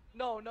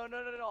 No.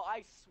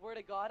 I swear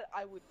to God,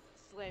 I would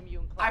slam you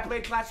in Clash. I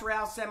played Clash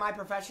Royale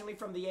semi-professionally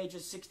from the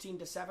ages 16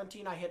 to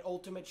 17. I hit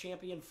Ultimate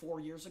Champion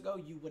 4 years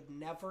ago. You would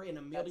never in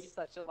a million... That's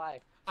such a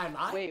lie. I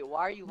lied? Wait,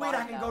 why are you Wait, lying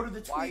I can now? go to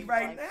the Why are tweet you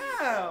right lying to now.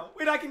 yourself?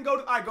 Wait, I can go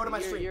to... Alright, go to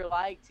my stream. You're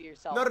lying to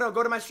yourself. No,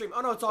 go to my stream. Oh,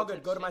 no, it's all Go to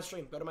good. the Go to my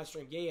stream. stream. Go to my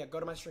stream. Yeah, go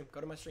to my stream.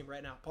 Go to my stream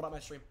right now. Pull up my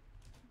stream.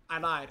 I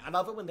lied. I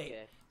love it when they...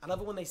 Okay. I love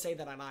it when they say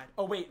that I lied.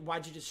 Oh, wait,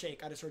 why'd you just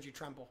shake? I just heard you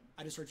tremble.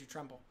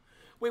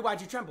 Wait,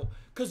 why'd you tremble?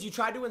 Because you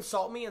tried to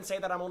insult me and say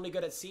that I'm only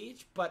good at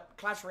Siege, but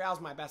Clash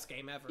Royale's my best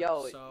game ever.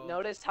 Yo, so...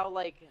 notice how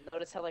like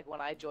when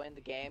I joined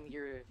the game,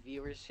 your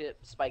viewership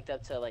spiked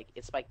up to like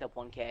it spiked up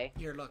 1K.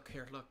 Here, look.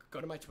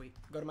 Go to my tweet.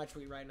 Go to my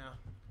tweet right now.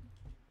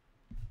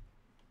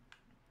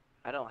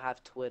 I don't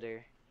have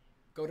Twitter.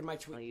 Go to my I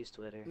don't tweet. use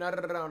Twitter.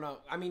 No.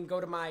 I mean,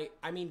 go to my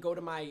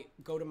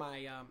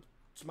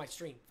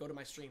stream. Go to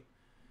my stream.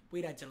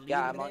 Wait, I deleted it.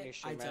 Yeah, I'm on your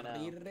stream I right now.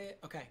 deleted it.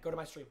 Okay, go to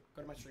my stream.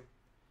 Go to my stream.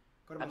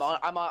 I'm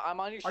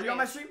on your stream. Are you on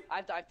my stream?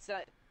 I've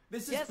sent.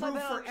 This is Yes, I've proof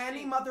been on for your any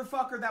stream.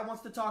 motherfucker that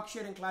wants to talk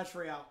shit in Clash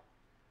Royale.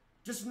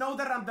 Just know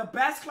that I'm the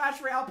best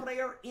Clash Royale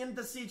player in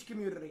the Siege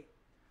community.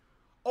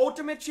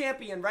 Ultimate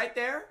champion right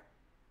there.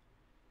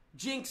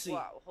 Jynxzi.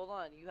 Wow, hold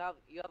on. You have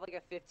like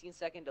a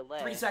 15-second delay.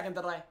 3-second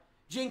delay.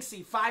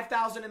 Jynxzi,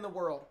 5,000 in the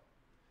world.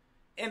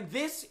 And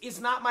this is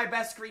not my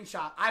best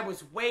screenshot. I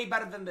was way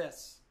better than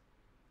this.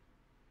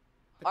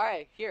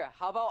 Alright, here.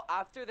 How about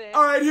after this?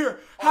 All right, here.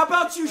 How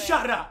about you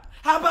shut up?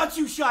 How about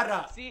you shut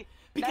up? See?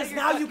 Because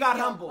now now you you're got ducking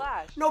me on humbled.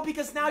 Clash. No,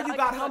 because now you Now got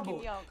you're ducking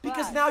humbled. me on Because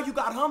Clash. now you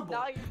got humbled.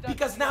 Now you're ducking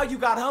Because me now on you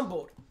got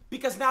humbled.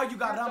 Because now you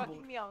got You're humbled.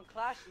 ducking me on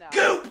Clash now.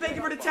 Goop, thank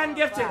you for the 10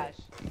 gifted. Clash.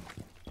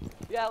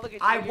 Yeah, look at you.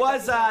 I You're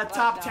was ducking me on Clash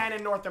top now. 10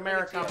 in North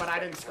America, you. but I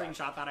didn't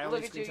screenshot that. I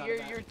only Look at you.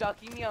 screenshotted You're that.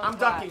 ducking me on I'm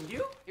Clash. ducking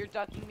you. You're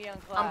ducking me on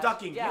Clash. I'm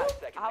ducking yeah. you.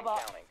 Seconds How and about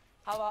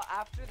counting.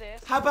 after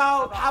this? How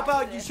about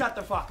after you this? shut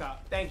the fuck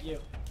up? Thank you.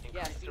 Yeah,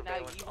 Increased see, now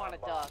surveillance you want on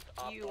to bombs.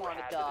 duck. Op You 4 want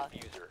to has the duck.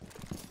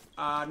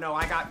 diffuser. No,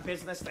 I got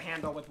business to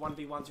handle with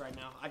 1v1s right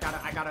now. I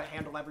gotta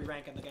handle every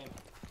rank in the game.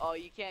 Oh,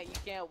 you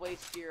can't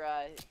waste your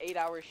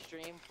 8-hour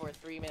stream for a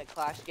 3-minute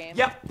Clash game.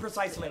 Yep,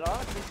 precisely. It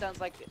honestly sounds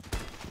like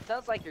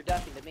you're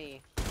ducking to me.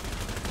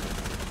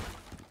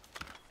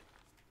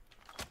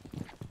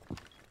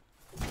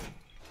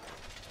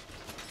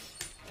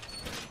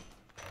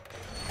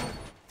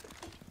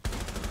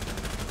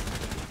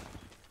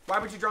 Why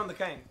would you drone the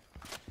king?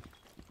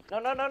 No.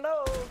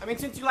 I mean,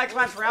 since you like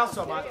Clash Royale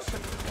so much.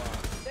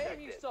 Damn,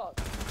 you suck.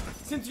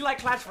 Since you like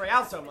Clash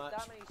Royale so much.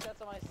 That many shots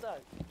on my suck.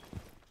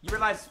 You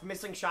realize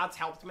missing shots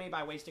helped me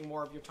by wasting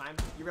more of your time?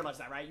 You realize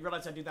that, right? You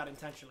realize I do that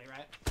intentionally,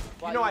 right?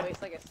 Wow, you know I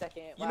waste like a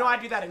second. You know I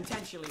do that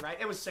intentionally, right?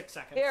 It was 6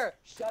 seconds. Here,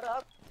 shut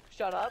up.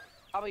 Shut up.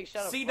 How about you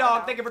shut up? Sea right Dog,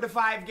 now? thank you for the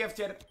 5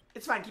 gifted.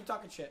 It's fine, keep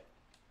talking shit.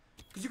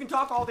 Because you can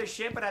talk all this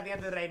shit, but at the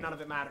end of the day, none of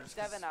it matters.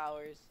 7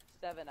 hours.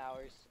 7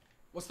 hours.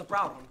 What's the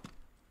problem?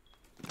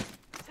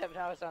 7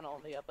 hours on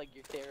only up like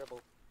you're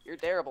terrible. You're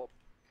terrible.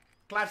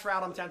 Clash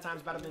Royale, I'm 10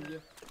 times better than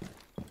you.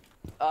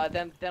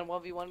 Then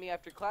 1v1 me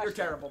after Clash. You're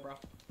terrible, bro.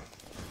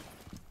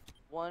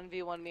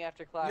 1v1 me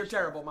after Clash. You're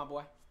terrible, my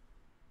boy.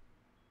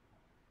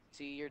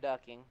 See, you're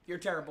ducking. You're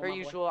terrible, Per my boy.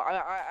 usual.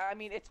 I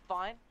mean, it's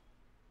fine.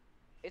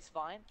 It's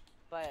fine,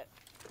 but.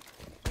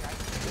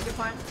 Is it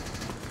fine?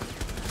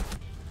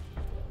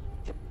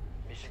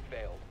 Mission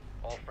failed.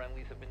 All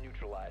friendlies have been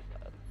neutralized.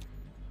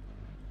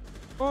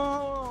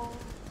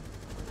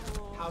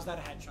 How's that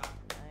a headshot?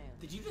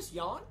 Did you just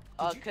yawn?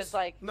 Did you Cause just-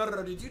 like. No,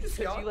 did you just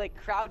Cause yawn? you like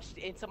crouched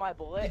into my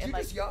bullet Did and you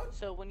like. just yawn?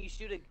 So when you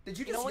shoot a. Did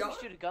you know just when yawn? you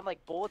shoot a gun,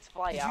 like bullets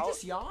fly Did out. you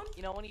just yawn?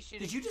 You know when you shoot.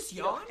 Did you just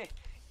you know- yawn?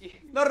 you,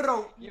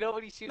 No. you know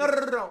when you shoot.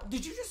 No.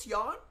 Did you just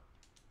yawn?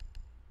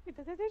 Did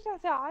you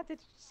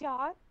just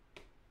yawn?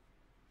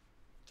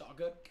 It's all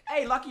good.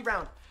 Hey, lucky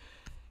round.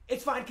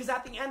 It's fine, because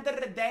at the end of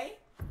the day,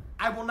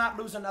 I will not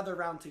lose another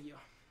round to you.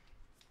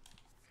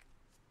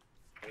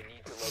 We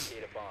need to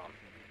locate a bomb.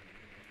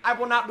 I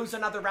will not lose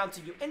another round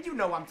to you. And you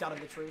know I'm telling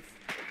the truth.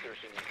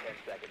 Insertion in 10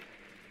 seconds.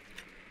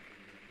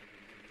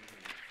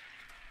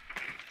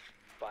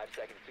 5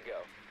 seconds to go.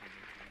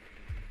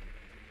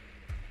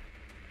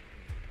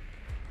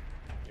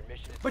 Your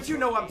mission is But to you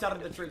know I'm locate telling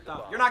and the defuse truth, the though.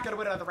 bomb. You're not going to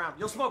win another round.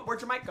 You'll smoke.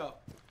 Where'd your mic go?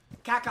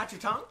 Cat got your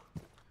tongue?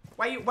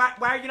 Why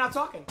are you not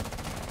talking?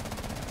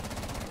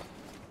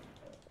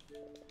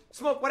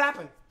 Smoke, what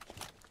happened?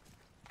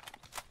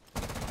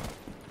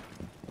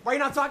 Why are you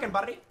not talking,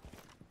 buddy?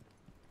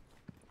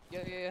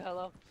 Yeah,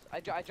 hello. I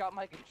dropped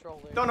my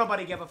controller. Don't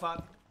nobody give a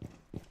fuck.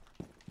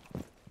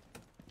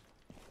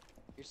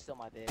 You're still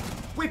my bitch.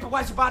 Wait, but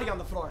why's your body on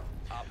the floor?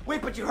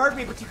 Wait, but you heard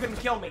me, but you couldn't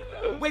kill me.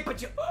 Wait,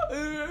 but you...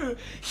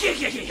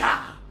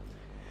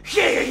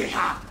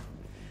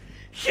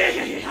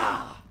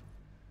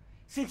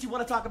 Since you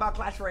want to talk about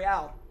Clash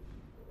Royale.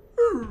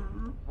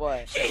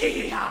 What?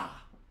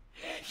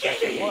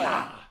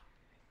 What?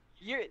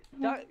 You're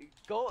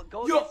go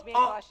Yo, against me in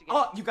Clash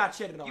again. you got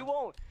shitted on. You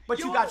won't. But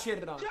you got won't.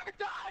 shitted on. You're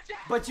dodging.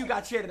 But you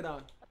got shitted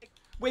on.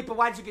 Wait, but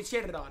why'd you get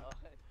shitted on?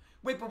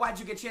 Wait, but why'd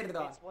you get shitted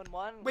on? It's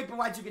 1-1. Wait, but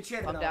why'd you get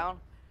shitted on? I'm down.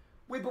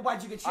 Wait, but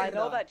why'd you get shitted I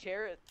know on? that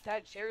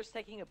chair's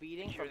taking a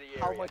beating Secure from the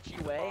how area. much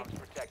you weigh. Bombs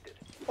protected.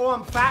 Oh,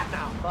 I'm fat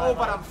now. But, Oh,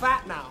 but I'm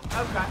fat now.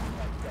 Okay.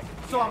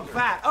 So I'm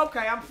fat.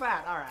 Okay, I'm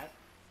fat. All right.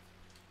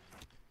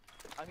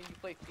 I mean, you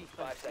play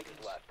FIFA. 5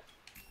 seconds left.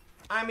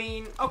 I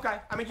mean, okay.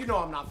 I mean, you know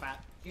I'm not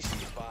fat. You,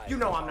 You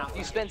know I'm not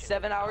you fat. spend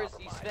 7 hours.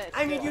 You spend.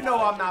 I mean, you 7 know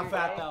hours I'm not of your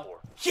fat, day. though.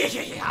 You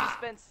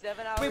spend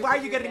 7 hours. Wait, why are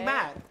of you your getting day.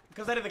 mad?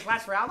 Because I did the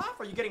Clash Royale laugh?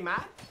 Are you getting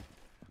mad?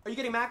 Are you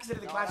getting mad because I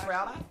did the No, Clash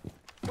Royale actually- laugh?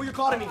 Well, you're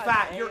calling me I'm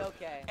fat. A You're.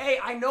 okay. Hey,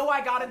 I know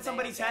I got in I'm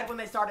somebody's A-okay. head when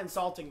they start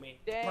insulting me.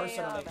 Damn.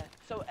 Personally.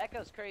 So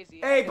Echo's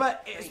crazy. Hey, Echo's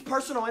but crazy.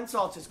 personal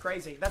insults is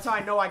crazy. That's how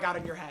I know I got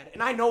in your head.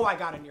 And I know I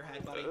got in your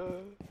head, buddy.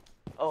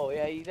 Oh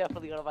yeah, you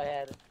definitely got on my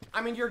head.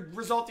 I mean, you're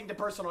resulting to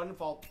personal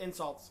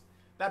insults.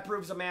 That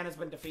proves a man has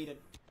been defeated.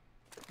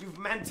 You've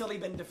mentally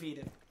been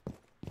defeated.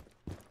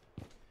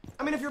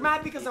 I mean, if you're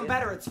mad because I'm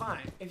better, it's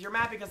fine. If you're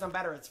mad because I'm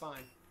better, it's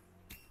fine.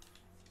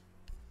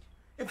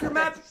 If you're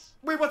mad...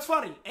 Wait, what's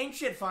funny? Ain't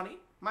shit funny.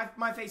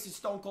 My face is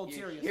stone cold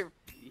serious.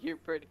 You're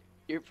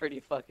pretty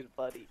fucking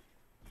funny.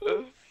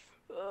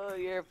 Oh,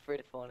 you're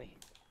pretty funny.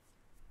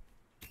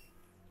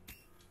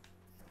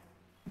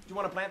 Do you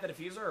want to plant the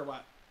diffuser or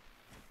what?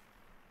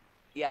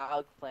 Yeah,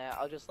 I'll plant.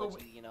 I'll just let Oh,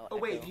 you, you know. Oh,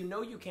 wait, echo. you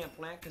know you can't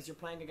plant because you're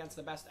playing against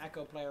the best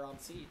Echo player on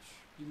Siege.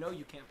 You know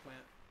you can't plant.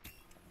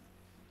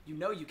 You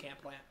know you can't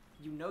plant.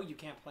 You know you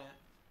can't plant.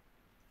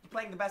 You're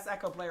playing the best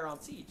Echo player on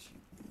Siege.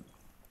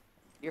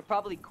 You're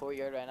probably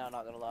courtyard right now,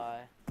 not gonna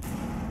lie.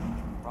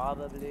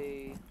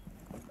 Probably.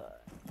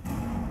 But...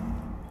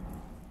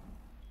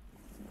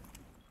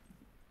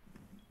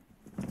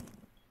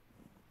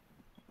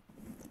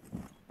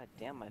 God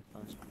damn, my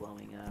phone's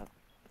blowing up.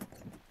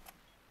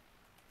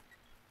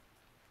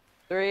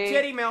 3,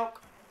 Titty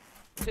milk.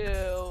 2,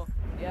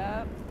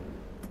 yep.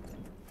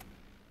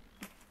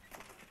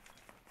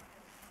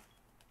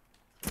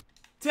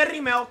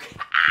 Titty milk.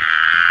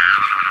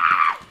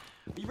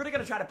 You really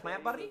gonna try to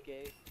plant, buddy?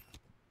 Okay.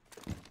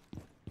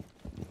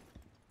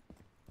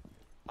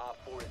 Op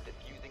 4 is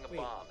defusing a Wait.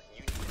 bomb.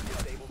 You need to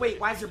disable Wait,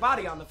 why is your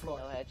body on the floor?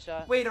 No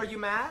headshot. Wait, are you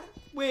mad?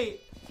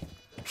 Wait.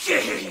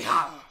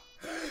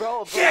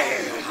 Bro, kill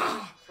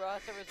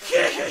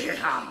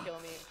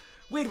me.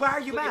 Wait, why are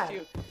you Look at mad?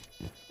 you.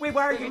 Wait,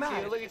 why are Look you at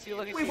mad? you, look at you,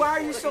 look at Wait, you. why are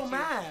you Look so at you.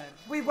 mad?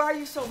 Wait, why are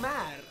you so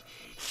mad?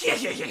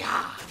 You've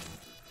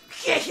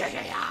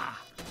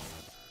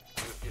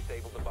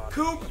disabled the bomb.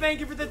 Coop, thank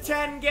you for the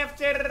 10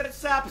 gifted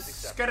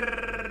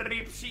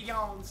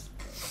subscriptions.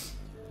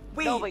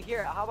 Wait, No, but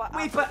here, how about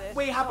wait, after but this?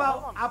 wait, how No, about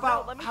hold on. how No,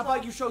 about let me how about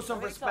talk. you show some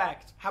Let me talk.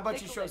 respect? How about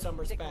you show Nicholas, some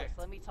respect? Nicholas,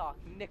 let me talk.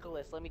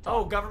 Nicholas, let me talk.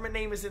 Oh, government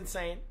name is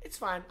insane. It's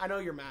fine. I know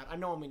you're mad. I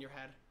know I'm in your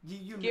head.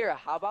 You Kira,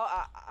 how about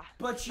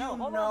But you no,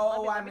 hold on,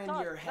 know let I'm me in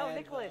talk. your No, head.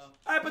 Nicholas.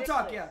 All right, but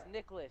talk, yeah.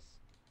 Nicholas,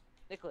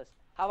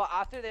 how about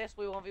after this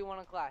we 1v1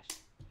 on Clash?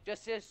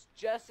 Just to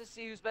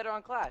see who's better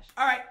on Clash.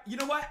 All right, you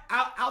know what?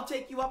 I'll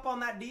take you up on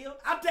that deal.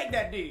 I'll take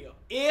that deal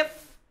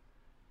if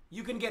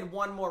you can get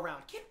one more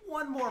round. Get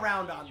one more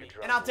round on me,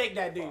 and I'll take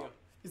that deal.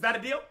 Is that a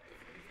deal?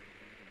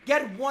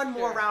 Get one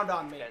more Sure. round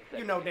on me.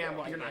 You know damn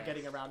well you're not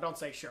getting around. Don't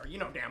say sure. You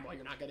know damn well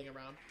you're not getting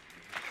around.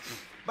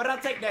 But I'll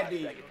take that 5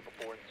 deal. seconds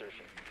before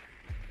insertion.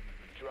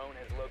 Drone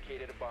has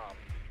located a bomb.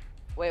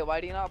 Wait,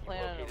 why do you not You play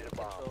on a located a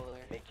bomb. controller?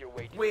 Make your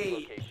way to the Wait,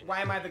 location. why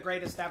am I the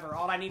greatest ever?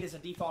 All I need is a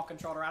default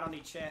controller. I don't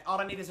need shit.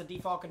 All I need is a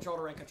default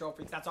controller and control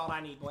freaks. That's all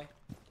I need, boy.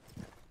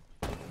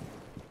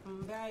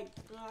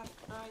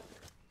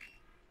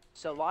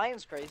 So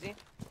Lion's crazy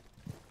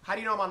How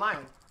do you know I'm on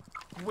Lion?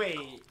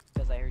 Wait.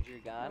 because I heard your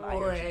gun. I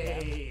heard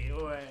your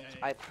gun. Wait.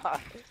 I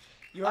thought.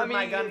 You heard I mean,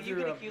 my gun you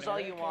through can a accuse all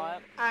you barricade?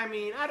 want. I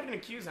mean, I didn't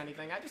accuse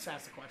anything. I just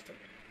asked a question.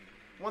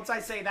 Once I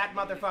say that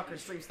motherfucker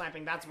stream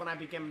sniping, that's when I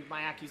begin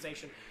my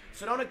accusation.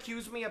 So don't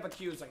accuse me of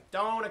accusing.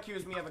 Don't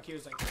accuse me of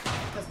accusing.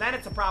 Because then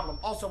it's a problem.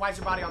 Also, why is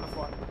your body on the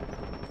floor?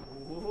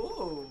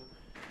 Ooh.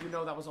 You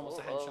know that was almost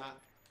a Uh-oh. headshot.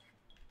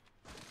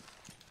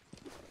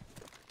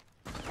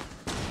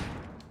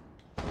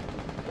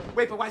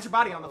 Wait, but why is your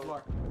body on the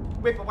floor?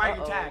 Wait, but why are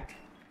you Uh-oh. tagged?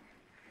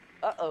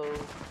 Uh-oh.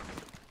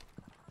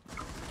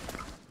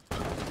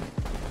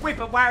 Wait,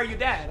 but why are you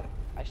dead?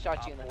 I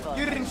shot you in the foot.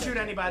 You didn't shoot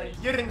anybody.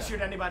 You didn't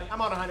shoot anybody.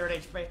 I'm on 100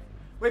 HP.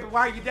 Wait, but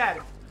why are you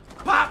dead?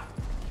 Pop!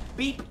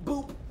 Beep,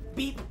 boop,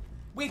 beep.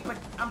 Wait, but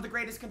I'm the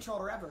greatest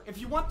controller ever. If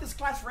you want this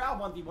Clash Royale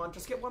 1v1,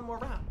 just get one more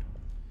round.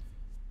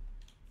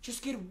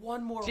 Just get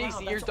one more round.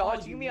 Jynxzi, you're That's all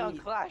dodging you me on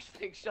need. Clash.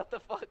 Like, shut the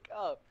fuck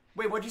up.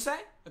 Wait, what'd you say?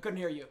 I couldn't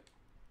hear you.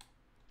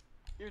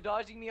 You're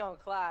dodging me on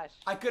Clash.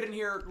 I couldn't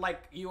hear,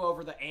 like, you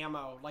over the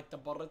ammo, like the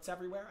bullets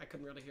everywhere. I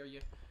couldn't really hear you.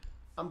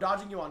 I'm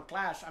dodging you on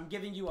Clash. I'm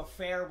giving you a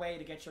fair way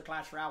to get your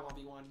Clash Royale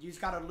 1v1. You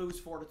just gotta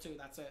lose 4-2.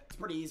 That's it. It's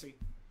pretty easy.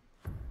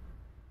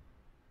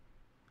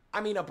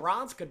 I mean, a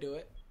bronze could do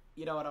it.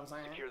 You know what I'm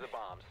saying? Secure the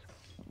bombs.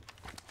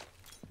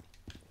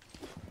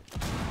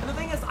 And the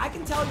thing is, I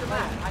can tell you're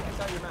mad. I can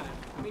tell you're mad.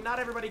 I mean, not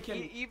everybody can.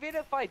 Even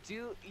if I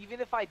do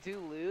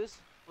lose,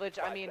 which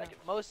I 5 mean, seconds.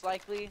 most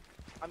likely,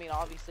 I mean,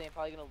 obviously, I'm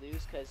probably gonna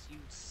lose because you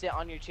sit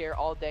on your chair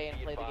all day and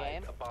Be play the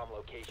advised, game. a bomb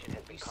location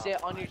has been You sit on your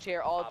compromised.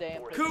 chair all Op day and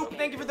 4 play has Coop, the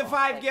thank you game. for the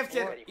 5 Like,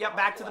 gifted. ready Yep, for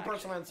back to the hostile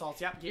personal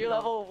insults. Yep, keep You're it going.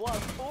 level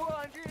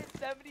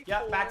 474.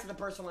 Yep, back to the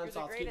personal You're the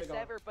insults. Keep it greatest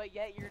going. ever, but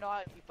yet you're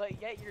not.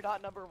 But yet you're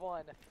not number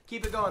 1.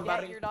 Keep it going, Yeah,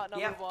 buddy. you're not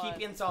number Yep, one.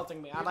 keep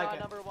insulting me. I You're like not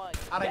it. number 1.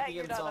 I like Yeah, the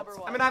you're not insults. number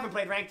I 1. mean, I haven't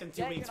played ranked in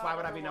 2 Yeah, you're weeks. not Why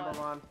would I be number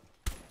number 1?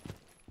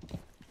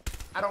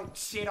 I don't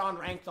shit on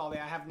ranked all day.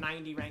 I have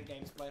 90 ranked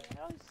games played. I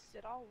don't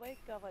sit all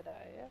wake of a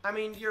day. I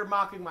mean, you're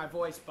mocking my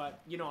voice, but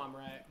you know I'm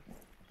right.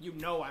 You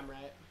know I'm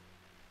right.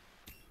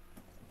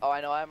 Oh,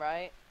 I know I'm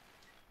right.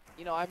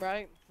 You know I'm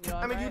right. You know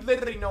I I'm mean, right. you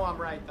literally know I'm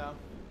right, though.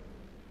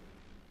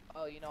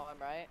 Oh, you know I'm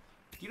right.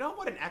 Do you know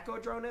what an echo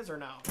drone is or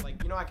no?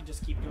 Like, you know I can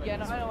just keep doing Yeah,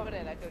 this. no, I know right? what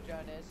an echo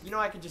drone is. You know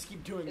I can just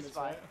keep doing It's this,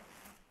 fine.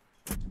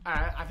 right?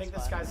 Alright, I think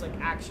It's this fine. guy's, like,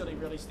 actually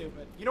really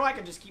stupid. You know I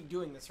can just keep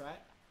doing this, right?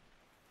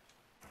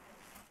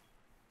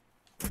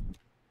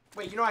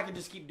 Wait, you know I can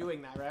just keep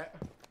doing that, right?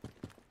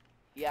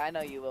 Yeah, I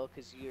know you will,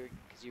 cause you're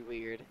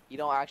weird. You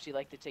don't actually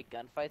like to take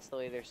gunfights the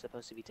way they're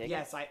supposed to be taken.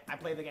 Yes, I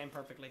play the game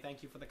perfectly.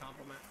 Thank you for the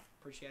compliment.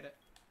 Appreciate it.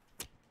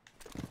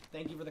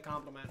 Thank you for the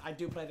compliment. I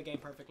do play the game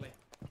perfectly.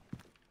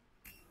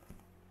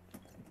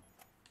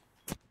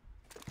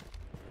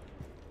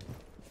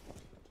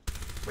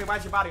 Wait,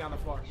 why's your body on the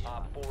floor?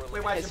 Op 4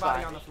 Wait, why's It's your body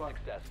fine. on the floor?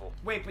 Successful.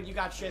 Wait, but you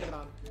got shitted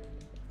on.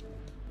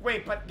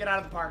 Wait, but get out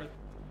of the party.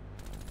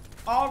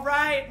 All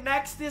right,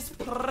 next is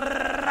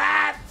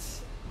Pratt.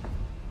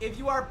 If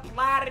you are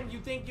plat and you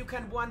think you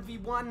can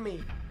 1v1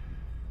 me,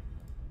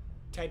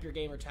 type your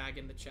gamer tag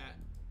in the chat.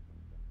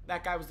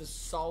 That guy was the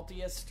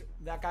saltiest.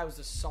 That guy was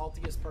the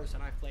saltiest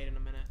person I've played in a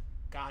minute.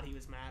 God, he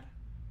was mad.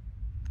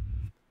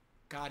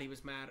 God, he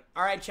was mad.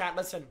 All right, chat,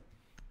 listen.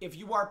 If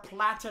you are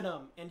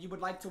platinum and you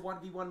would like to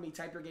 1v1 me,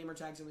 type your gamer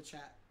tags in the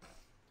chat.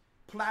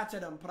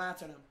 Platinum,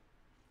 platinum.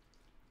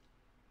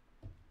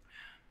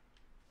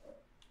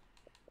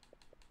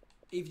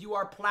 If you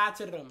are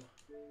platinum,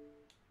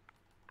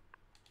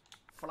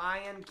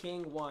 Flying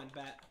King 1,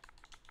 bet.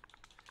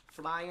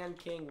 Flying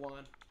King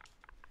 1.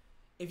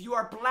 If you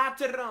are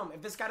platinum,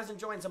 if this guy doesn't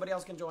join, somebody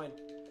else can join.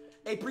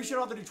 Hey, appreciate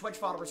all the new Twitch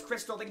followers.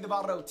 Crystal, thank you,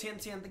 Valdo.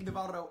 Tintin, thank you,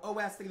 Valdo.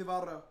 OS, thank you,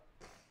 Valdo.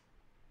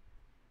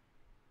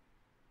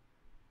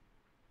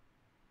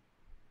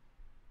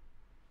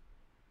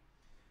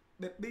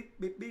 Beep, beep,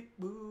 beep, beep,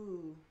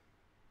 boo.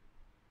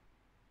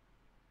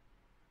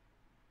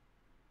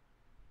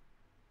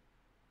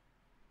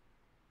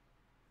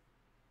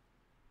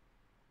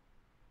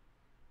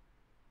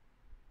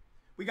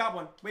 We got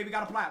one. Wait, we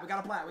got a plat. We got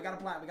a plat. We got a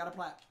plat. We got a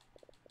plat.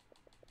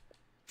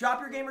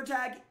 Drop your gamer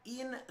tag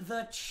in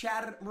the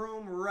chat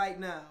room right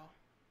now.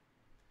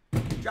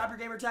 Drop your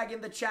gamer tag in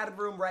the chat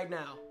room right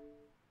now.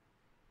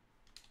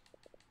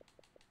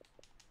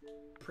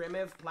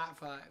 Primitive plat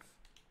 5.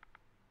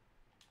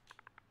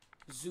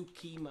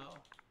 Zukimo.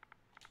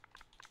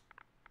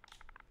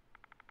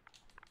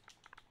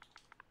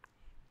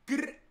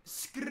 Grr,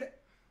 skr.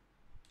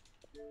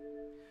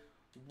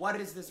 What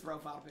is this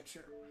profile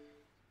picture?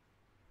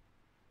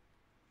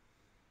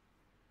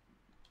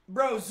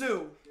 Bro,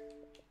 Zoo.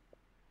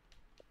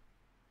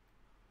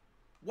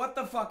 What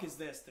the fuck is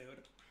this, dude?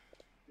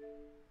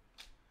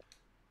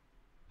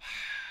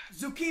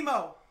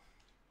 Zukimo.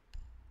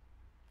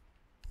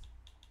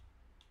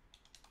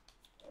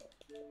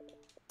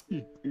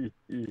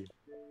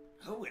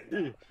 Who in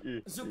there?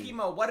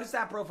 Zukimo, what is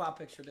that profile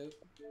picture, dude?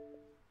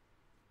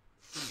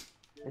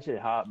 That shit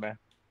hot, man.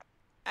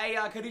 Hey,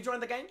 could you join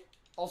the game?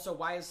 Also,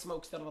 why is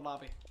Smoke still in the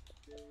lobby?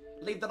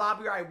 Leave the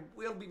lobby or I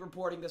will be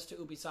reporting this to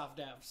Ubisoft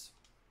devs.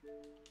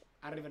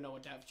 I don't even know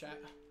what dev chat.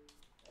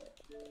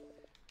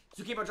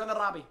 Zukimo, join the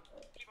lobby.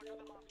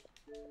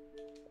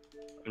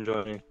 I'm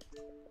joining.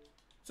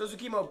 So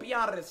Zukimo, be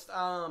honest.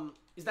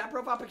 Is that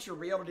profile picture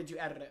real or did you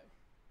edit it?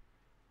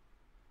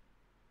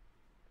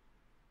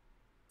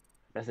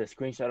 That's a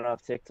screenshot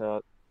off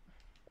TikTok.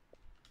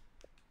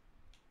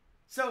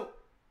 So,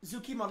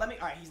 Zukimo, let me...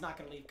 Alright, he's not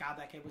gonna leave. God,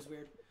 that kid was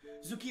weird.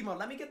 Zukimo,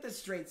 let me get this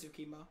straight,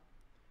 Zukimo.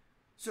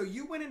 So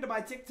you went into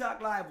my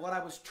TikTok live while I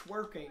was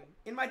twerking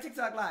in my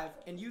TikTok live,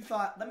 and you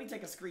thought, let me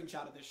take a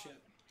screenshot of this shit.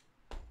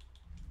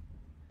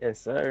 Yes,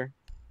 sir.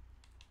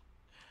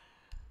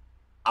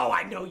 Oh,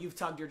 I know you've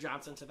tugged your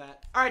Johnson to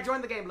that. Alright,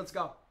 join the game. Let's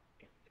go.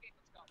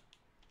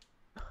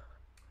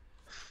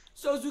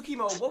 So,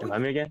 Zukimo,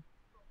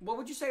 what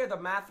would you say are the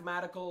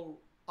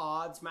mathematical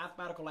odds,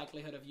 mathematical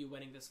likelihood of you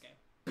winning this game?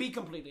 Be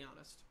completely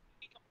honest.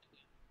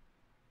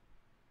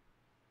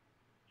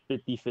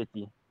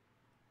 50-50.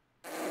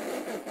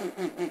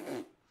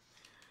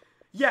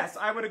 Yes,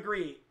 I would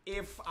agree.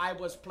 If I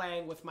was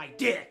playing with my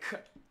dick,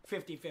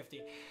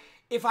 50-50.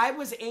 If I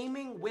was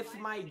aiming with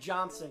my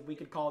Johnson, we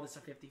could call this a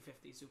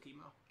 50-50,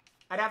 Zukimo.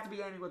 I'd have to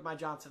be aiming with my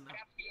Johnson, though.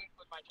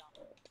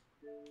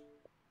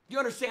 You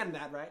understand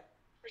that, right?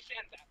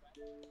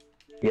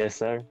 Yes,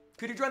 sir.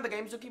 Could you join the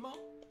game, Zukimo?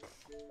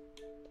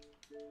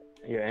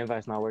 Your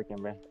invite's not working,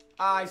 bro.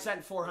 I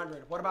sent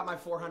 400. What about my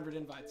 400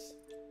 invites?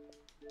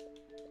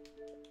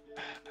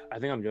 I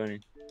think I'm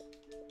joining.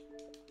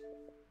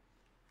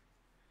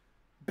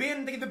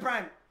 Ben, thank you for the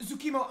prime.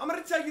 Zukimo, I'm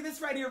going to tell you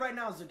this right here, right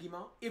now,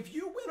 Zukimo. If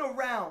you win a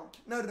round...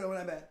 No,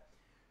 not bad.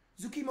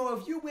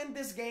 Zukimo, if you win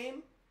this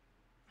game,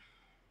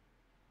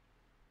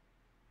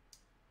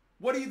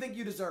 what do you think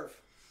you deserve?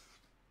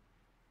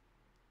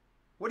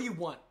 What do you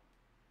want?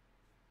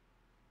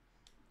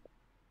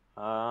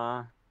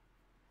 I'm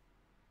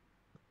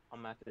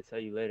gonna have to tell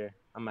you later.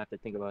 I'm gonna have to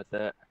think about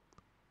that.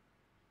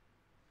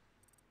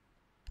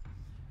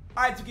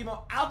 All right,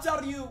 Zukimo, I'll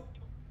tell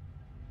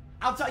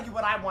you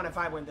what I want if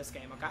I win this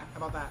game, okay? How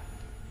about that?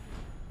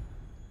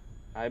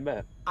 I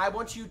bet. I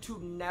want you to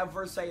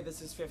never say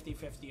this is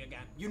 50-50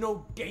 again. You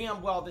know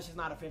damn well this is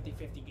not a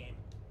 50-50 game.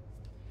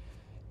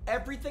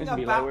 Everything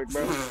about work,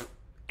 bro.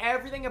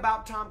 everything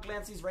about Tom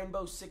Clancy's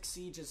Rainbow Six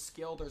Siege is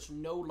skill. There's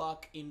no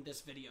luck in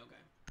this video game.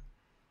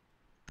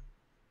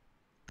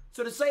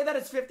 So to say that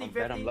it's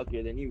 50-50... I'm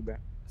luckier than you, bro.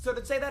 So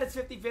to say that it's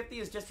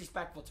 50-50 is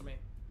disrespectful to me.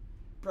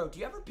 Bro, do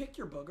you ever pick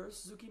your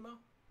boogers, Zukimo?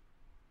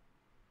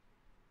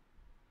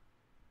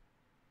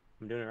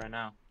 I'm doing it right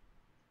now.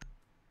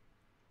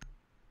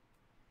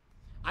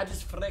 I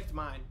just flicked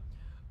mine.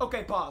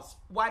 Okay, pause.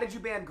 Why did you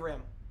ban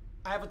Grim?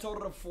 I have a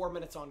total of 4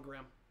 minutes on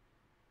Grim.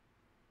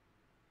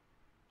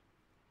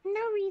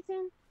 No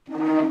reason.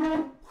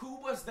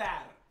 Who was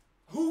that?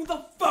 Who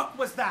the fuck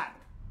was that?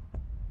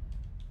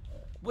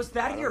 Was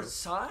that your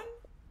son?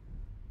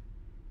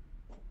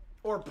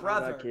 Or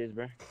brother? I got kids,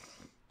 bro.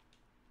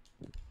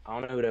 I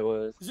don't know who that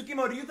was.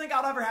 Zukimo, do you think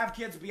I'll ever have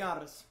kids? Be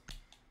honest.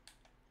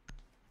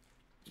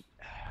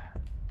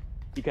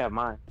 You can have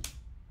mine.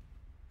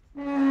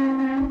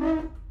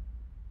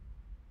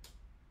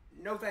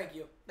 No, thank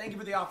you. Thank you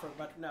for the offer,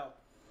 but no.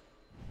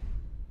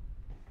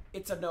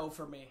 It's a no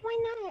for me. Why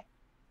not?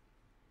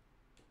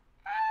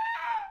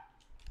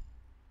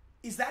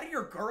 Is that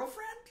your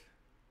girlfriend?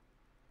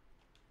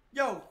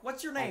 Yo,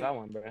 what's your I name? got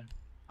one, bro.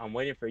 I'm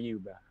waiting for you,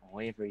 bro. I'm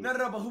waiting for you. No,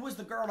 but who was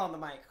the girl on the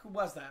mic? Who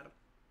was that?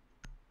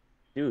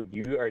 Dude,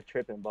 you are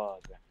tripping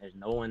balls, bro. There's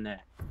no one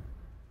there.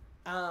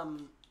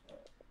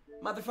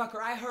 Motherfucker,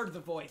 I heard the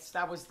voice.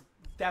 That was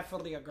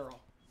definitely a girl.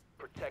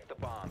 Protect the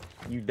bombs.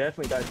 You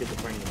definitely got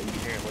schizophrenia.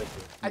 You're hearing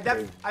voices. I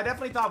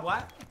definitely thought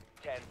what?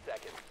 10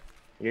 seconds.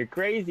 You're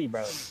crazy,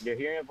 bro. You're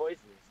hearing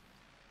voices.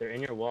 They're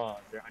in your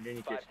walls. They're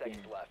underneath 5 your skin.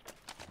 seconds left.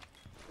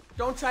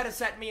 Don't try to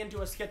set me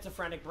into a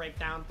schizophrenic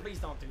breakdown. Please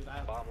don't do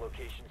that. Bomb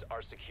locations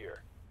are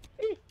secure.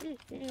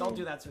 Don't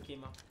do that,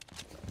 Tsukimo.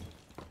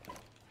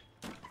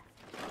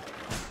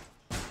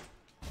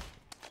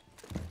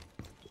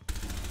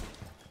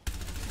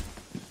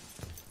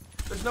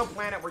 There's no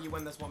planet where you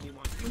win this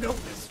 1v1. You know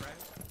this, right?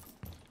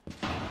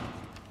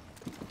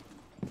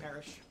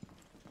 Perish.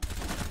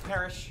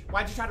 Perish.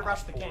 Why'd you try to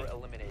rush the king?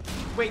 Eliminated.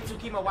 Wait,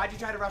 Tsukimo, why'd you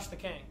try to rush the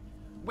king?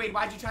 Wait,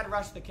 why'd you try to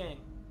rush the king?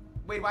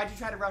 Wait, why'd you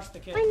try to rush the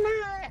king?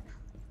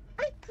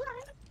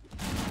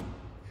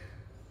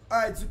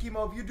 Alright,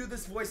 Tsukimo, if you do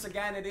this voice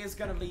again, it is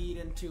gonna lead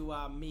into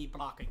me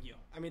blocking you.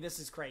 I mean, this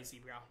is crazy,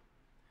 bro.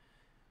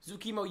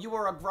 Tsukimo, you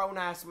are a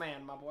grown-ass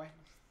man, my boy.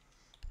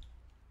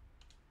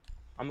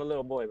 I'm a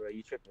little boy, bro.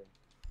 You tripping.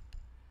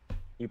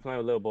 You playing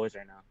with little boys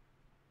right now.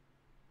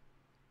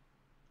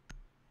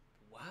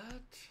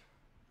 What?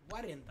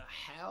 What in the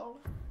hell?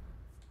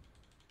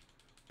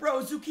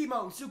 Bro,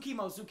 Tsukimo. You need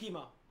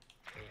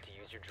to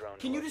use your drone.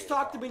 Can you just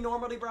talk to me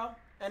normally, bro?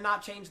 And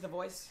not change the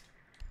voice?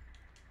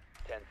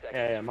 10 seconds.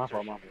 Yeah, my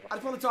fault, my I fault.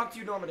 just want to talk to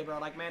you normally, bro,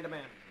 like man to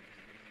man.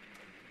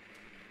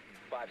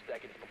 5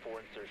 seconds before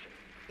insertion.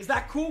 Is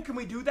that cool? Can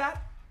we do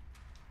that?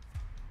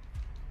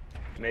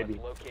 Maybe.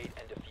 Must locate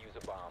and defuse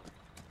a bomb.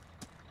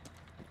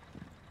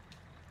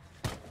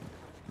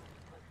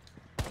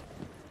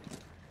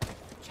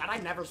 Chat, I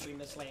never stream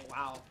this late.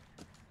 Wow.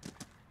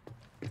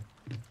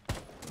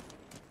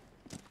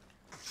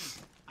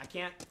 I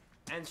can't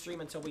end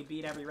stream until we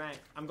beat every rank.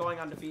 I'm going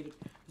undefeated.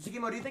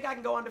 Tsukimo, do you think I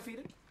can go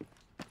undefeated?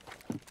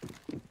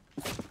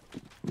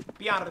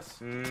 Be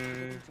honest. I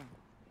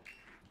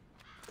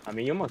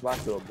mean, you almost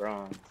lost to a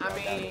bronze.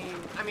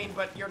 I mean,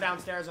 but you're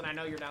downstairs and I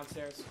know you're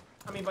downstairs.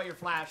 I mean, but you're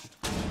flashed.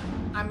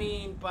 I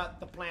mean, but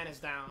the plant is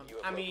down.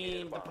 I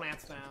mean, the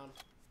plant's down.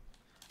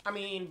 I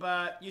mean,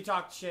 but you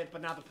talked shit,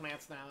 but now the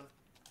plant's down.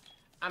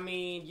 I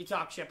mean, you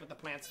talk shit, but the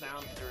plant's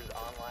down. User is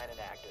online and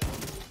active.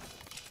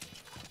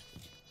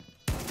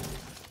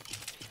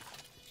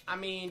 I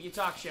mean, you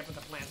talk shit, but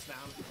the plant's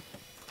down.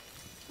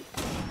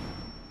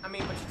 I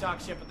mean, but you talk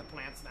shit, but the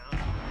plant's down.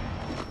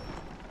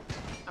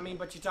 I mean,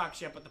 but you talk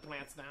shit, but the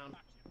plant's down.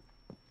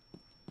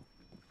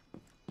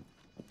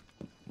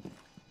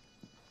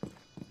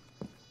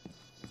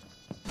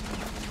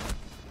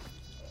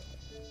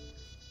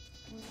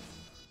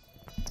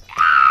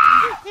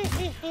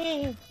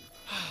 Okay.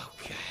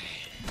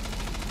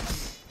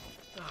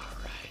 Alright.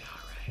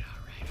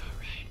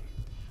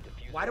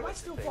 Why do I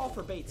still fall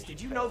for baits? Did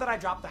you know that I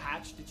dropped the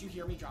hatch? Did you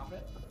hear me drop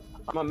it?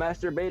 I'm a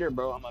masturbator,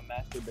 bro. I'm a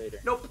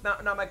masturbator. Nope,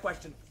 not my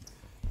question.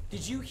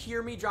 Did you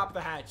hear me drop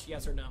the hatch?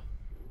 Yes or no?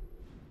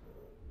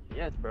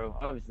 Yes, bro.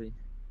 Obviously.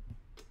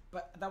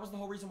 But that was the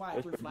whole reason why I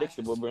It's threw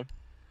predictable, flashes.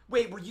 bro.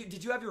 Wait,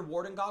 did you have your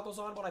warden goggles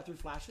on when I threw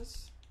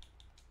flashes?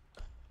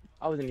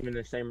 I wasn't even in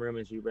the same room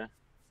as you, bro.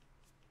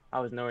 I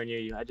was nowhere near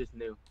you. I just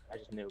knew,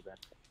 bro.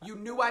 You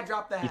knew I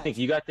dropped the hatch. You think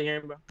you got the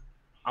hearing, bro?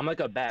 I'm like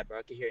a bat, bro.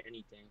 I can hear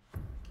anything.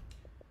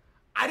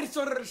 I just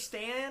don't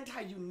understand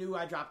how you knew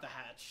I dropped the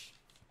hatch.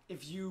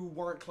 If you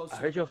weren't close to I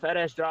heard your fat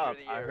ass drop.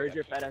 Clear the I area. heard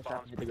your fat Keep ass drop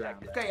bombs hit the ground.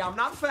 protected. Okay, I'm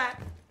not fat.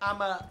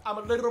 I'm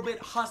a little bit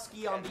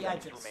husky on the 10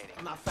 seconds edges. remaining.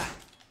 I'm not fat.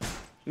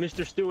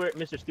 Mr. Stewart,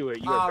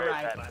 you All are very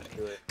right, fat, buddy. Mr.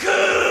 Stewart.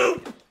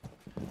 Coop!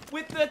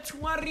 With the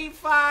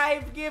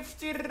 25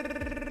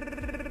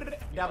 gifted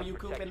W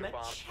Coop Protect in your the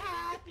bombs chat,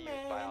 from being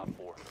defused by man. Op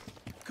 4.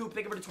 Coop,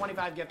 thank you for the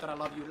 25 gift that I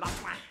love you.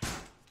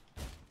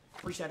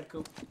 Appreciate it,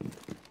 Coop.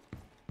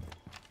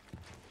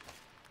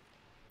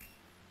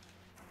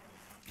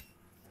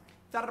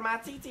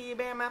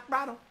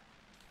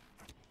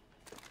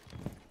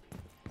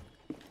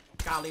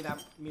 Golly,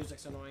 that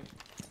music's annoying.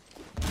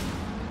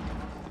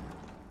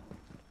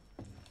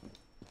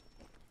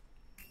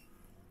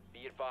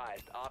 Be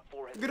advised, Op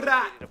 4 has Gra.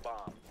 located a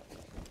bomb.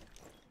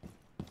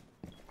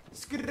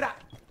 Skra.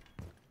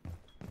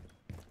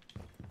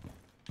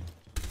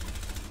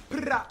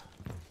 Pra.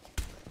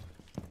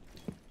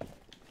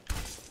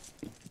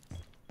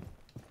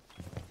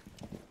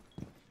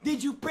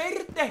 Did you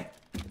perde?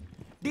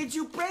 Did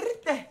you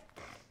perde?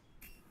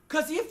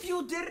 Cause if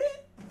you didn't,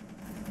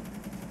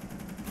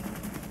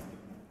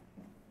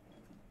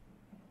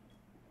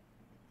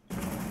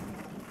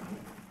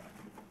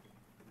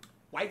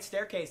 White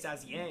Staircase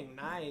as Yang,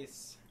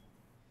 nice.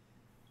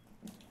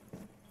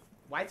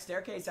 White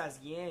Staircase as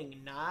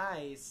Yang,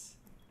 nice.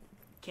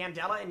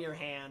 Candela in your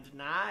hand.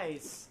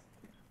 Nice.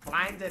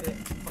 Blinded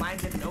it.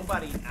 Blinded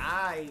nobody.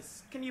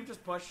 Nice. Can you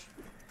just push?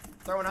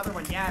 Throw another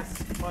one.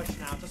 Yes. Push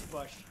now. Just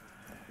push.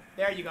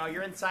 There you go.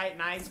 You're in sight.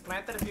 Nice.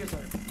 Plant the diffuser.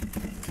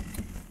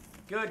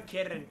 Good,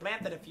 kitten.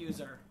 Plant the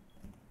diffuser.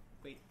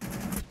 Wait.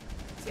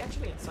 Is he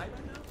actually in sight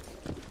right now?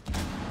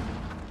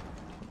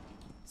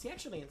 Is he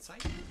actually in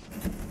sight?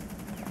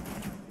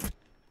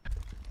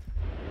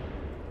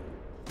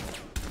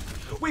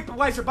 Wait, but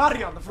why is your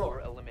body on the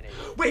floor?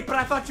 Wait, but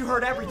I thought you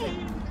heard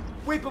everything.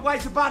 Wait, but why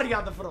is your body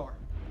on the floor?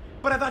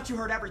 But I thought you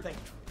heard everything.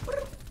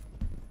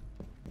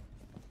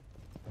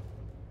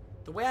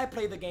 The way I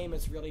play the game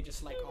is really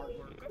just like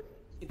artwork.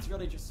 It's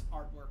really just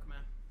artwork,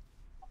 man.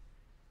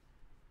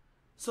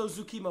 So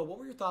Zukimo, what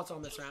were your thoughts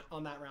on this round?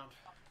 On that round?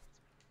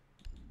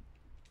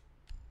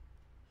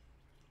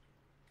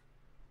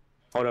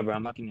 Hold up, bro.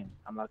 I'm locking in.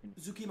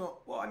 Zukimo,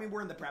 well, I mean,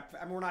 we're in the prep.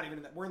 I mean, we're not even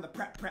in that. We're in the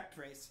prep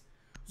phase.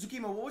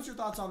 Zukimo, what was your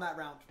thoughts on that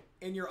round,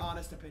 in your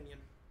honest opinion?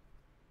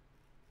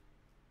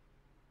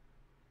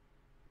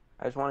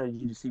 I just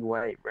wanted you to see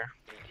white, bro.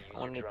 I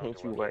wanted to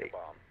paint you white.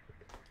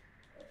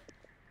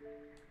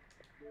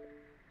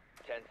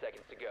 10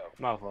 seconds to go.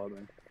 My fault,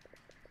 man.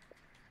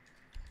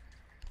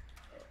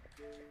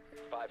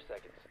 5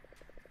 seconds.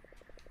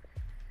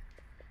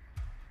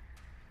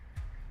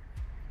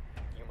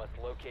 You must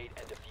locate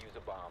and defuse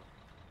a bomb.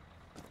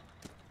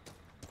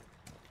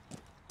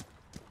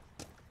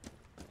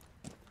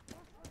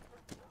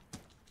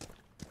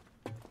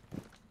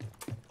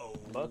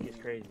 Buck is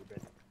crazy, bro.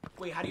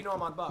 Wait, how do you know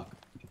I'm on Buck?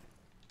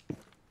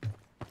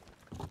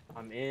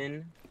 I'm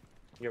in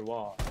your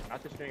wall.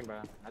 Not the stream, bro.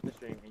 Not the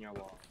stream, in your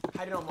wall.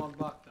 How do you know I'm on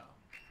Buck,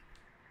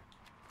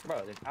 though?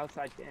 Bro, there's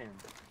outside cam.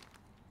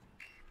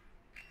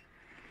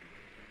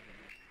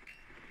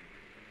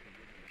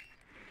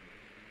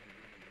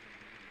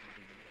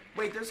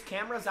 Wait, there's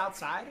cameras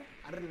outside?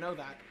 I didn't know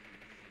that.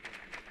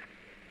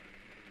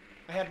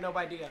 I had no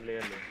idea.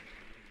 Clearly.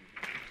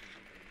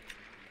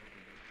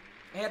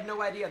 I had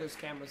no idea there's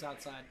cameras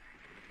outside.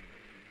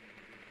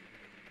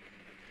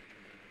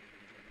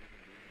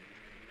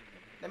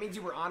 That means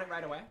you were on it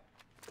right away?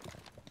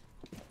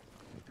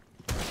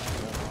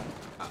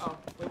 Uh-oh.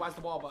 Wait, why's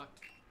the wall bucked?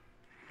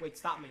 Wait,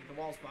 stop me. The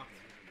wall's bucked.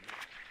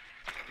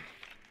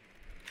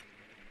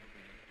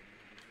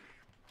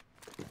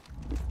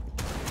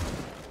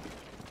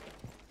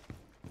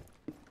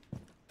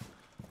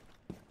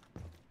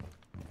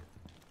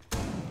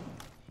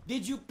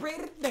 Did you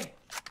perde?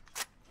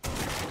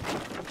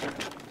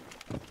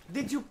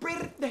 Did you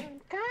perde?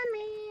 I'm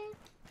coming.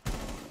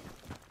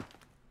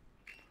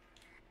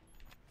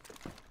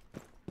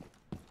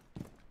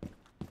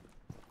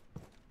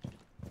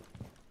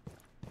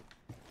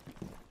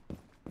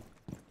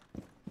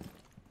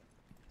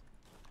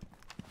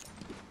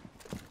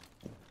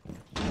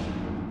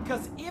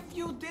 Because if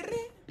you did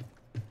it...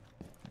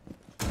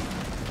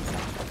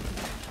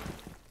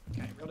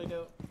 Okay, really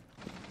do.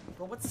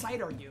 Bro, what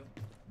side are you?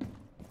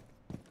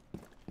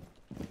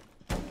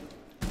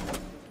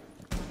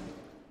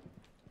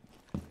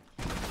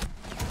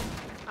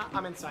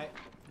 I'm in sight,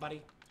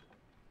 buddy.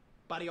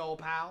 Buddy, old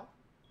pal.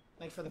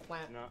 Thanks for the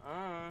plant.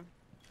 Nuh-uh.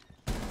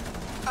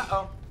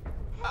 Uh-oh.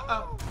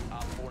 Uh-oh.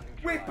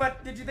 Wait,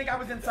 but did you think I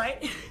was in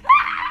sight?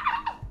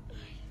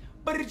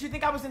 But did you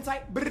think I was in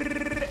sight?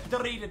 Brrr,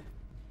 deleted.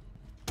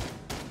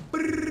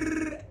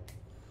 Brrr.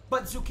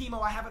 But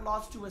Zukimo, I haven't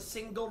lost to a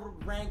single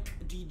rank.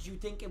 Did you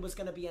think it was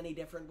going to be any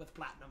different with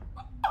Platinum?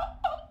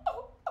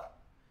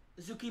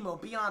 Zukimo,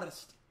 be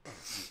honest.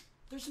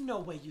 There's no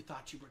way you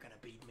thought you were going to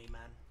beat me,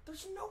 man.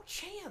 There's no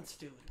chance,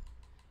 dude.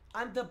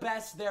 I'm the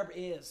best there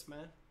is,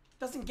 man.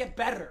 Doesn't get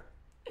better.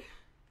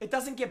 It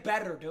doesn't get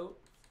better, dude.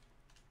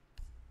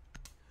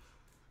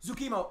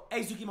 Zukimo,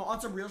 hey Zukimo,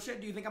 on some real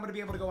shit, do you think I'm gonna be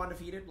able to go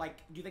undefeated? Like,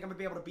 do you think I'm gonna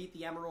be able to beat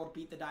the Emerald,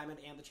 beat the Diamond,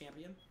 and the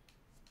Champion?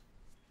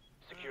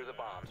 Secure the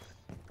bombs.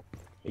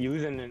 You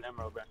losing an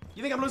Emerald, bro.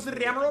 You think I'm losing to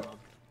the Emerald?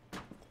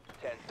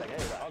 10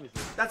 seconds. Yeah,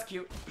 obviously. That's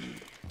cute.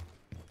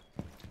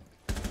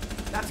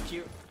 That's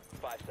cute.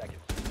 5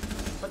 seconds.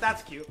 But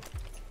that's cute.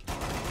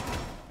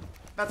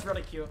 That's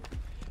really cute.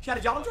 Chad,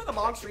 did y'all enjoy the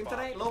long stream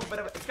today? A little bit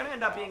of it. It's gonna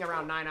end up being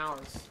around 9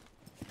 hours.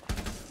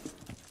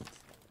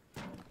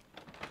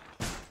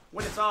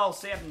 When it's all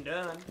said and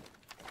done.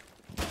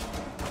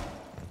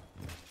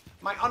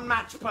 My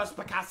unmatched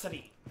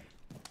perspicacity.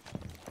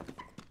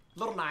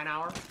 Little 9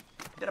 hour.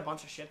 Did a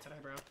bunch of shit today,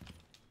 bro.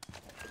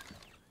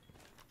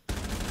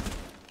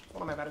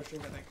 One of my better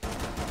streams, I think.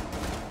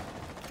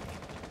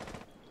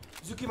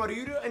 Zukimo, do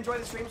you enjoy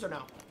the streams or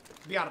no?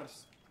 Be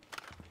honest.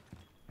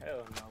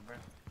 Hell no, bro.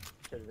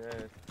 Shit is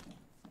ass.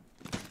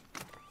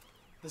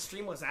 The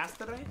stream was ass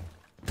today?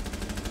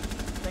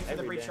 Thanks for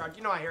the Every day. recharge.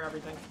 You know I hear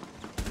everything.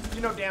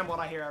 You know damn well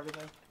I hear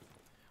everything.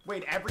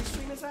 Wait, every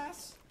stream is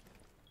ass?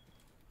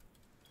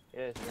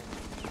 Yes, bro.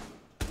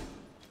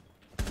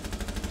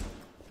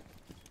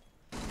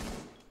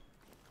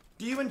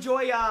 Do you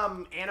enjoy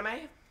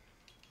anime?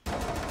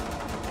 Yeah.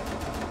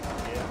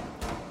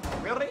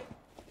 Really?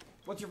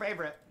 What's your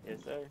favorite?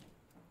 Yes, sir.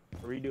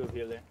 Redo of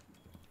healer.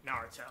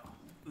 Naruto.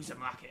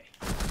 Uzumaki.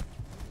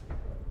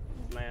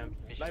 ma'am.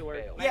 Light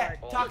work. failed. Yeah,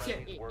 All talk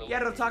friendlies shit. were Yeah,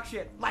 no, talk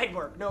shit. Light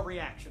work, no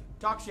reaction.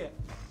 Talk shit.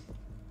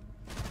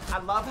 I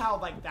love how,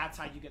 like, that's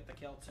how you get the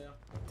kill, too.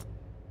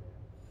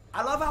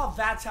 I love how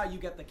that's how you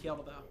get the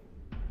kill, though.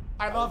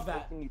 I love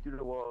that. Sniffing you through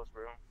the walls,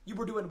 bro. You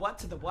were doing what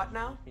to the what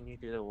now? Sniffing you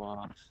through the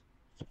walls.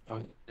 I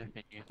was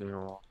sniffing you through the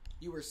walls.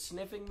 You were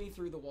sniffing me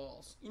through the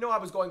walls. You know I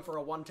was going for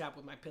a one-tap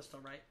with my pistol,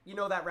 right? You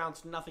know that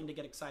round's nothing to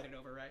get excited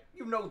over, right?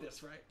 You know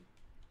this, right?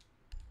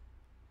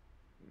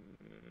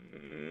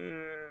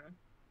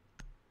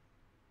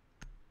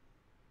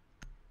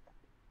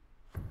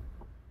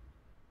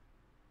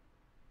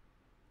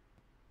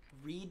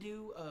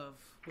 Redo of...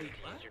 Wait,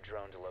 what? Use your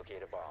drone to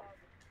locate a bomb.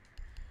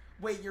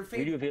 Wait, your Redo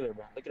favorite... of healer,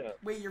 bro. Look it up.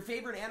 Wait, your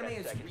favorite anime 10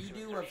 is seconds to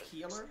Redo of insertion.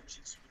 Healer?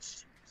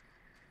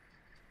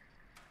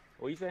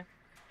 What you say?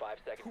 5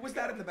 seconds. Who was to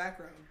go. that in the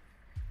background?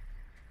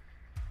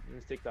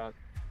 It's TikTok.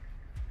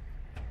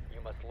 You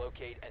must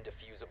locate and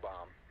defuse a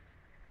bomb.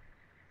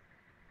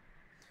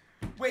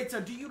 Wait, so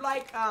do you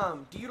like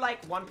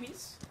One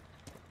Piece?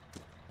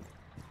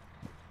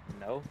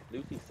 No,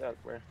 Luffy sucks,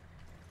 bro.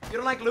 You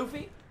don't like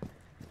Luffy?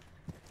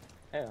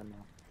 Hell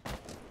no.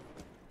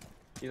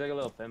 He's like a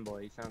little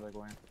femboy. He sounds like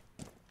one.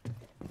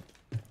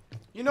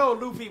 You know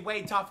Luffy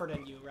way tougher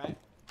than you, right?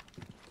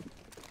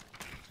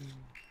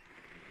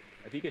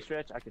 If he could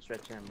stretch, I could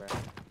stretch him, bro.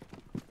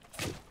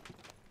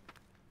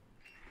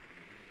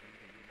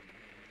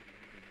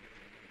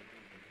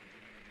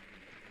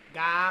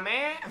 Got me?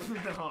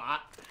 No,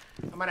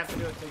 I might have to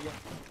do it to you.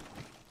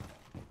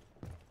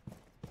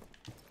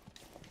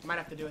 I might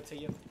have to do it to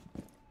you.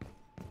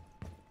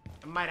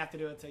 I might have to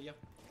do it to you.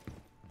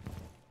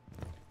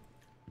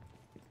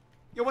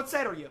 Yo, what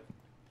side are you?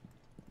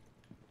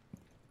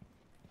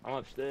 I'm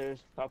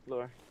upstairs, top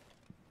floor.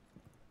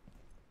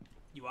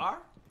 You are?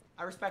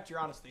 I respect your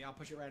honesty. I'll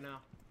push it right now.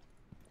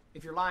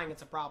 If you're lying,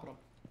 it's a problem.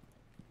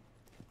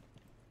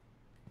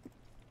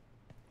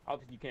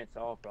 Obviously, you can't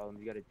solve problems.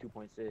 You got a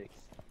 2.6.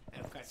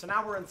 Okay, so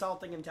now we're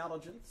insulting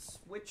intelligence,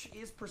 which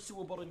is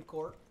pursuable in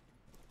court.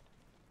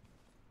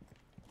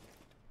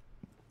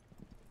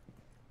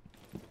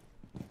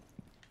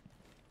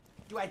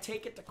 Do I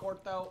take it to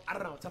court, though? I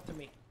don't know. It's up to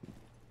me.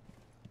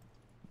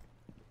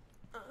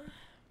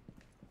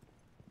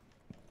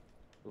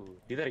 Ooh,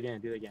 do that again.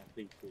 Do that again,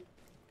 please, please.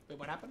 Wait,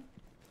 what happened?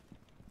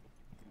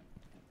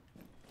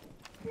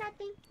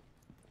 Nothing.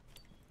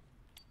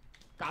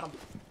 Got him.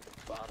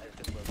 Bomb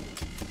has been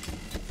located.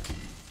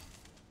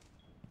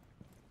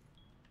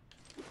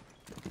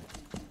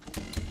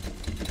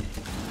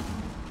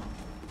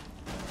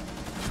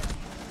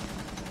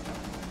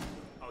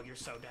 Oh, you're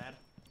so dead.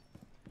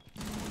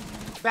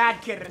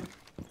 Bad kidding.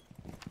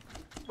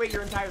 Wait,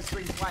 your entire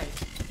screen's white.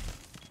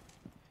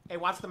 Hey,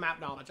 watch the map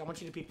knowledge. I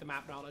want you to peek the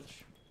map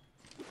knowledge.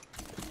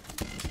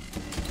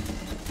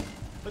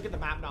 Look at the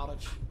map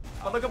knowledge.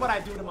 But look at what I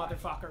do to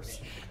motherfuckers.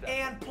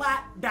 And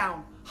plat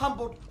down.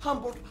 Humbled,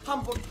 humbled,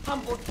 humbled,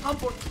 humbled,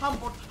 humbled,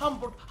 humbled,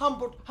 humbled,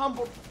 humbled,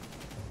 humbled.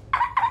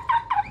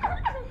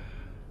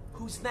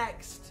 Who's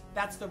next?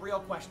 That's the real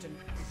question.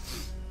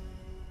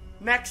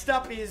 Next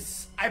up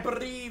is, I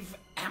believe,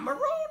 Emerald?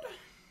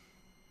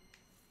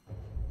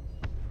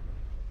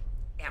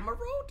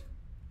 Emerald?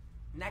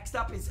 Next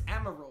up is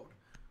Emerald.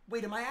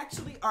 Wait, am I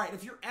actually... Alright,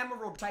 if you're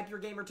Emerald, type your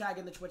gamer tag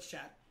in the Twitch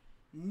chat.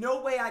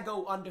 No way I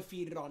go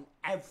undefeated on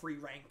every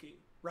ranking,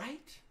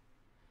 right?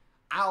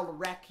 I'll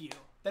wreck you.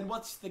 Then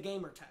what's the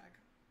gamer tag?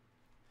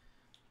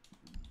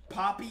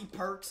 Poppy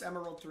Perks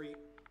Emerald 3.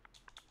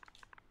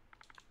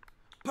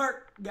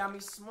 Perk got me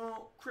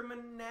smoke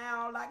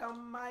criminal like a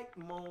Mike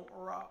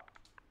Monroe.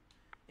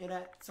 In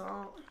that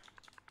song.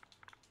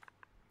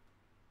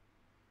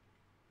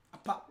 I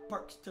pop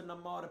perks to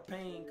numb all the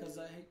pain cause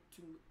I hate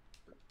too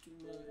much.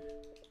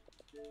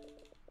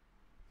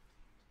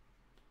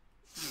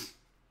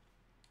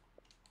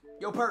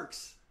 Yo,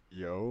 Perks.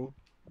 Yo,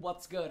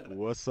 What's good?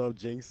 what's up,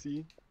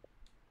 Jynxzi?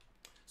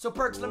 So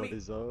Perks, What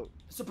is up?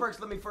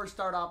 let me first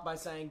start off by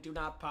saying do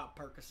not pop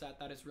Percocet.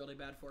 That is really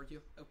bad for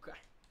you. Okay.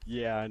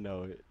 Yeah, I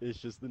know. It's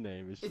just the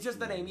name. It's just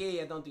the name.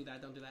 Yeah, don't do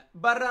that. Don't do that.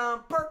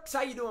 But Perks,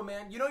 how you doing,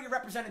 man? You know you're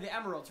representing the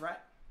Emeralds, right?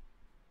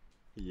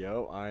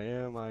 Yo, I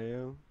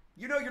am.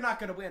 You know you're not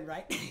gonna win,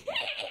 right?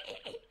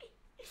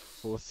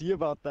 We'll see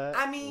about that.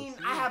 I mean,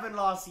 We'll I see. haven't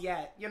lost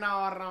yet. You know,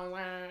 I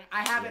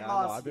haven't Yeah, I know,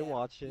 lost. I've been yet.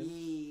 watching.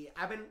 Yeah,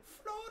 I've been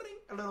floating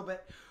a little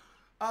bit.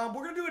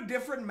 We're gonna do a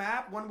different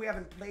map, one we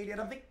haven't played yet.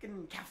 I'm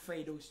thinking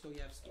Cafe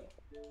Dostoyevsky.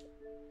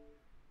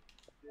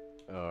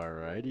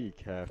 Alrighty,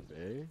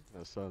 cafe.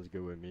 That sounds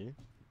good with me.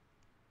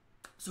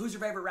 So who's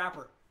your favorite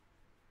rapper?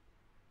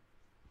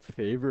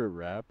 Favorite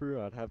rapper?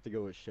 I'd have to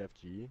go with Chef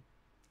G.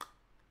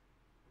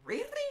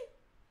 Really?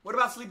 What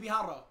about Sleepy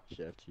Hollow?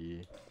 Chef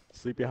G.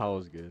 Sleepy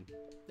Hollow's good.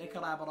 They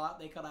collab a lot.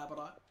 They collab a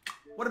lot.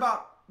 What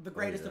about the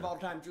greatest yeah. of all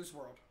time, Juice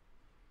WRLD?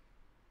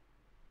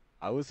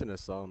 I listen to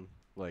some,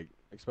 like,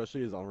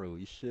 especially his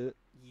unreleased shit.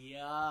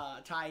 Yeah,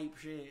 type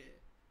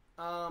shit.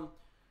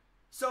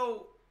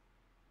 So,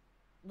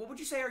 what would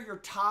you say are your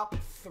top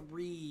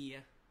three?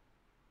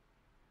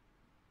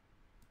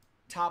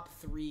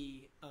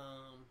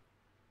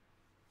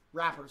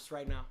 Rappers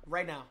right now.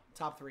 Right now.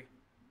 Top 3.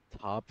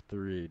 Top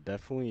 3,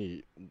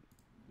 definitely,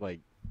 like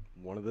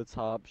one of the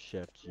top.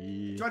 Chef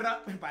G. Join it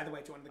up. By the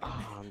way, join the game.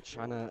 I'm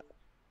trying to.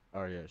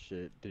 Oh yeah,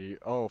 shit. Did you?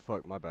 Oh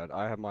fuck, my bad.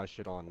 I have my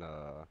shit on. Do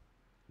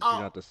Oh,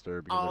 not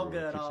disturb because all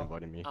everyone good. keeps All,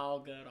 inviting me. all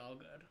good. All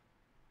good.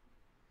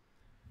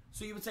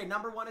 So you would say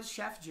number 1 is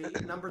Chef G.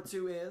 Number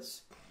 2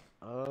 is.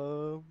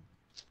 Trying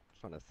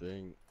to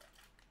think.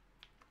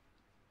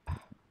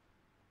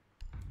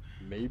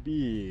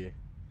 Maybe.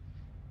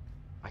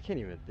 I can't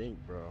even think,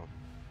 bro.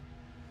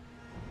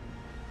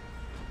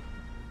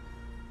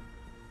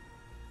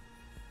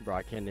 Bro,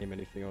 I can't name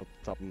anything off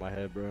the top of my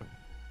head, bro.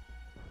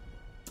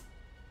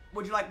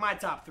 Would you like my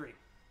top 3?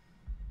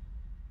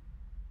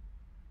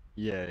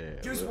 Yeah.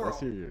 Juice Let's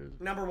hear WRLD. yours.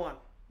 Number 1.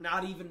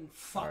 Not even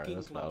fucking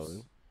that's close.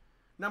 valid.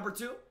 Number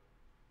 2.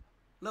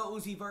 Lil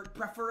Uzi Vert.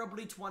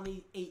 Preferably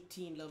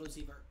 2018 Lil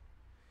Uzi Vert.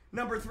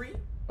 Number 3.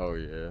 Oh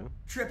yeah.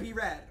 Trippie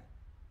Redd.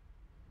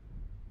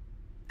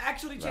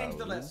 Actually, change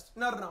the Valid. list.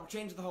 No.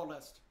 Change the whole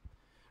list.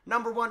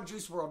 Number 1,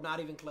 Juice WRLD. Not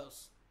even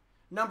close.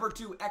 Number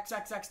 2,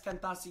 XXX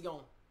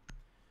Tentacion.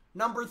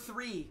 Number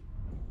 3,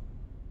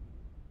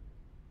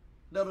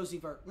 Lil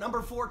Uzi Vert.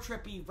 Number 4,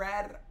 Trippie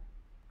Redd.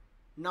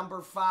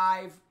 Number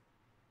 5,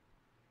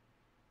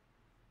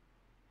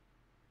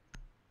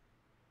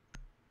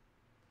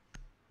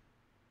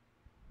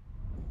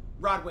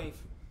 Rod Wave.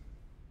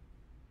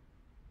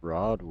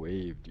 Rod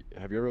Wave.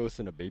 Have you ever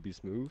listened to Baby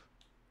Smooth?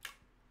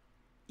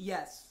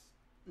 Yes,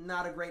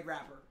 not a great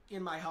rapper,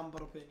 in my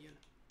humble opinion.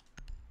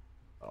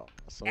 Oh,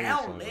 some of his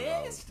songs are valid.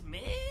 L-list,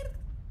 man.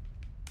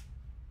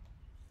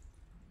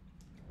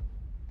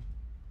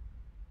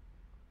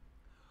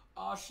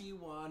 All she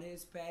want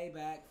is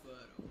payback for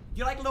the...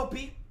 You like Lil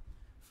Peep?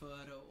 For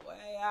the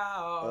way I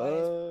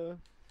always...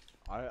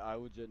 I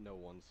legit know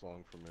one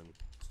song from him.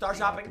 Star Not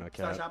Shopping? gonna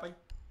Star cap. Shopping?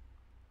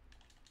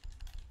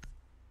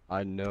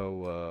 I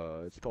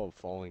know, it's called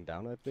Falling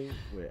Down, I think,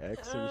 with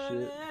X and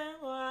shit.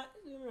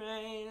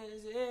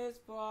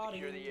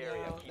 Secure the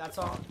area. Keep That's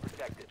the all. bombs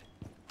protected.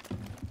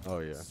 Oh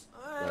yeah.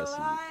 That's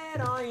Light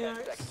on your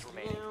 10 seconds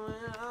remaining. skin when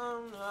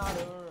I'm not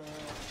around.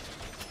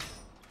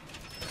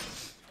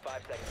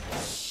 5 seconds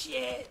left.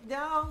 Shit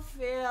don't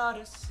feel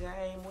the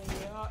same when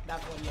you're...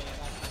 That's one, yeah,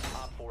 that's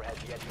one. Op 4 has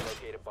yet to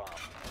locate a bomb.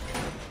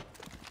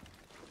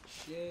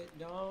 Shit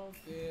don't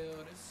feel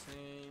the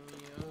same when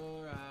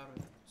you're out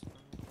of town.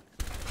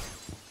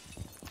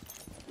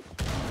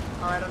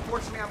 Alright,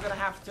 unfortunately I'm gonna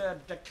have to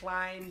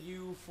decline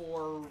you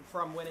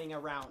from winning a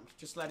round.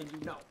 Just letting you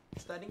know.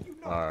 Just letting you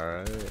know.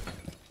 Alright.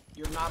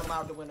 You're not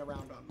allowed to win a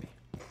round on me.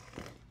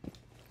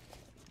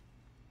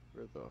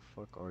 Where the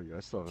fuck are you?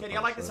 I still haven't Okay, do you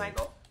found like this seven.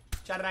 angle?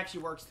 Chat, it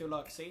actually works too.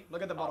 Look, see?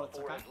 Look at the Op bullets,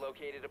 4 okay? has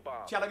located a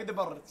bomb. Chat, look at the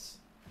bullets.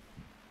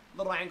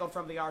 Little angle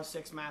from the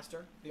R6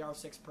 Master, the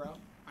R6 Pro.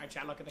 Alright,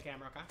 chat, look at the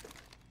camera, okay?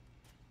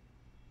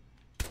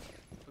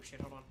 Oh shit,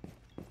 hold on.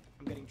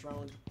 I'm getting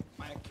droned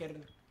by a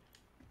kitten.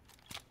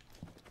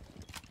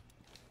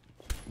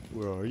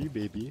 Where are you,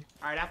 baby?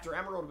 Alright, after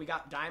Emerald, we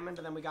got Diamond,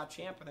 and then we got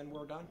Champ, and then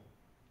we're done.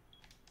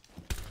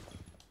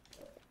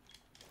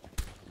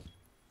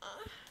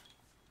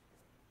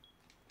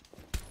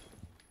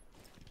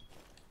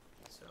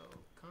 So,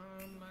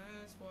 come,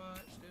 let's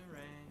watch the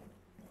rain.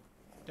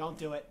 Don't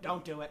do it.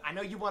 Don't do it. I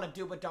know you want to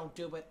do it. Don't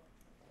do it.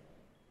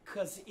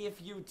 Because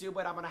if you do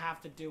it, I'm going to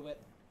have to do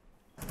it.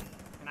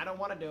 And I don't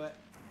want to do it.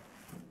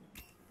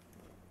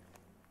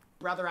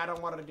 Brother, I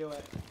don't want to do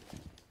it.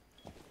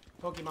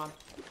 Pokemon.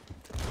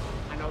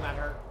 I know that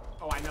hurt.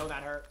 Oh, I know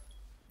that hurt.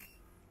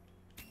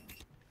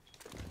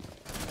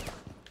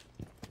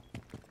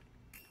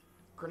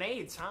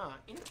 Grenades, huh?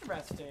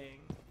 Interesting.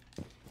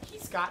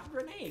 He's got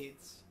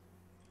grenades.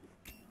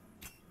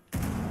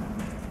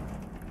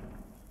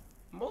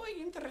 Muy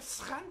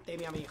interesante,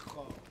 mi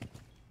amigo.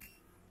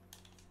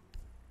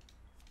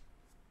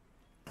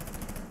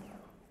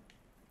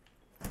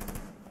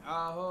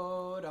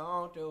 Oh,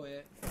 don't do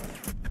it.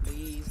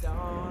 Please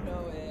don't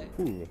do it.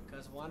 Ooh.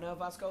 Cause one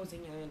of us goes in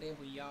and then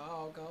we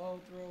all go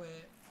through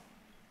it.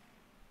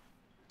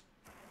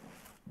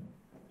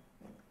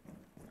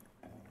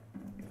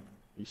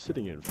 You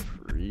sitting in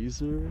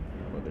freezer?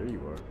 Oh, there you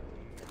are.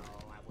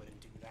 No, I wouldn't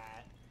do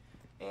that.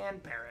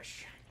 And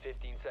perish.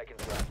 15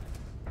 seconds left.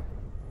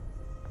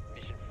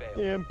 Mission failed.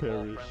 And All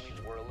perish.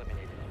 friendlies were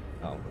eliminated.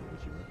 I don't know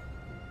what you mean.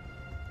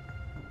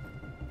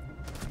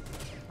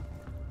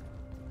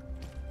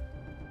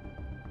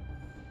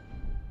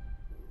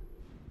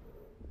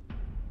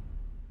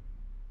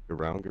 Good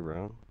round, good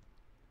round.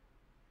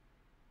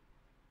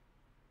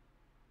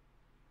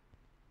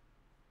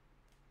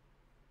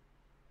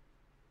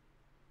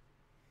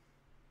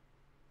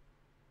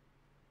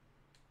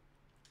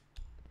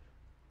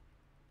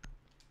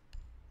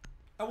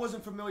 I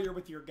wasn't familiar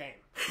with your game.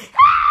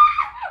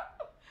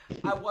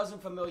 I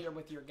wasn't familiar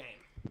with your game.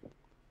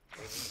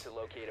 We need to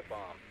locate a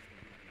bomb.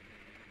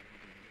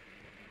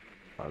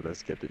 Oh,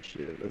 let's get this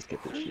shit. Let's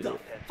get this Who shit. the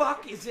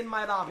fuck is in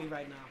my lobby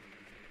right now?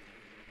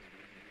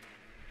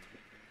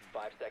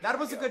 5 seconds. That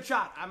was to a go. good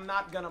shot. I'm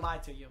not gonna lie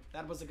to you.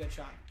 That was a good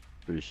shot.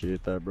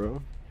 Appreciate that,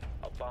 bro.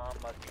 A bomb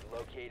must be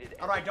located.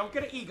 All right, don't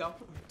get an ego.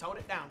 Tone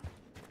it down.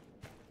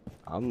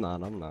 I'm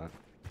not.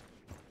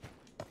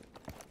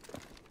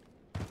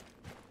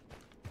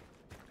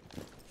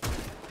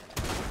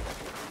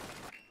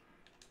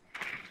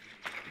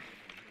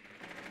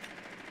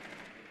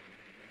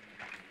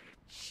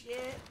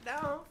 Shit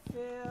don't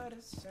feel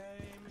the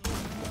same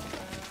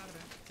without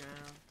a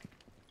down.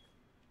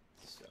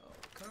 So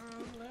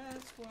come,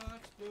 let's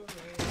watch the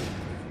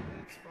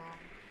rain fall.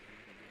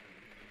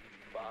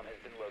 Bomb has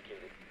been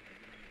located.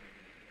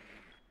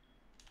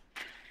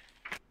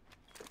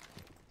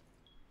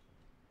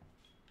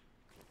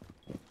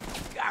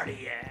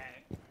 Guardian.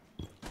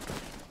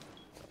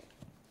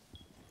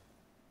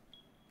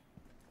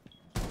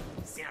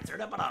 Censor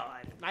the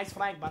blood. Nice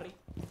flank, buddy.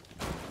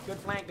 Good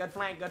flank, good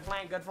flank, good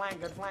flank, good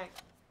flank, good flank.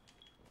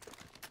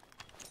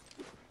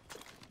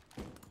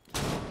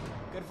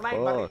 Good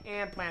flank, buddy.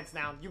 And plant's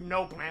down. You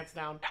know plant's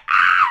down.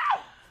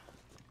 Ah!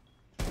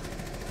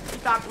 He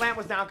thought plant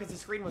was down because the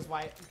screen was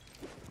white.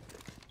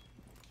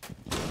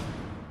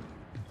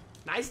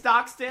 Nice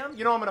dox, Tim.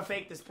 You know I'm gonna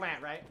fake this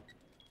plant, right?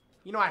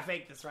 You know I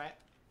faked this, right?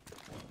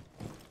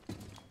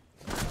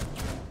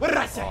 What did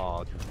I say?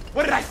 Oh,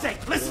 What did I say?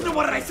 Listen to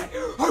what did I say?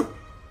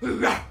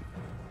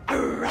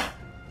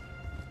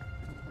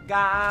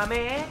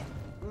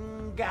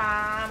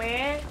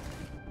 Game.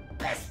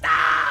 Pistol!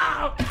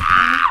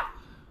 Ah!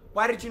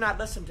 Why did you not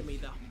listen to me,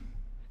 though?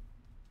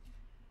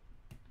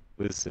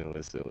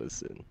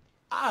 listen.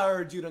 I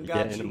heard you done You're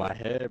got getting you. in my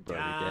head, bro.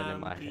 You're getting in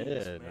my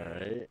Piece, head, man.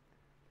 alright?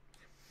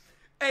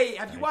 Hey,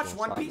 have you Ain't watched gonna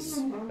One stop Piece?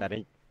 me. That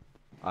ain't.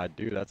 I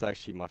do. That's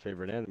actually my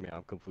favorite anime.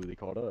 I'm completely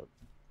caught up.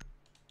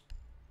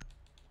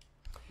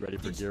 Ready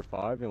for Did you- Gear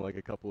 5 in like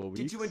a couple of weeks.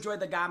 Did you enjoy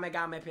the Game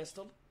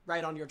pistol?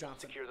 Right on your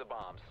Johnson. Secure the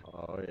bombs.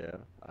 Oh yeah,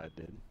 I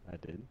did.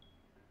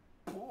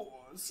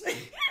 Pause.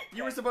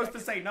 You were supposed to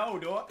say no,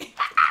 dog.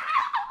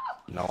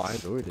 No, I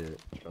enjoyed it.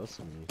 Trust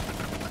me.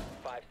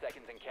 5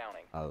 seconds and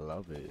counting. I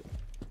love it.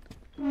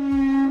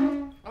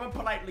 I'm gonna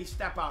politely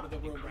step out of the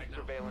room right now.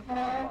 Surveillance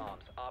on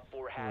bombs. Op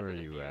 4 has Where are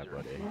the you at, diffuser.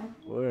 buddy?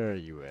 Where are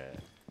you at?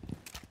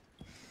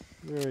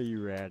 Where are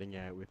you ratting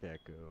at with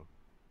Echo?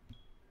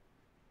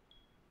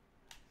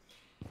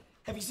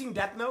 Have you seen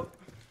Death Note?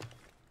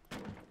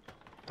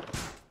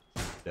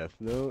 Death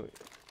Note?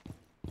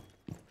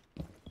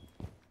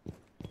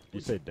 You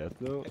say Death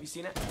Note? Have you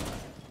seen it?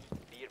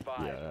 Be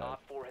advised, Yeah.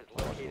 Op 4 has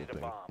located a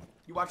thing. bomb.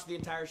 You watched the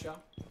entire show?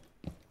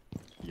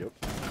 Yep.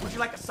 Would you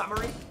like a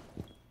summary?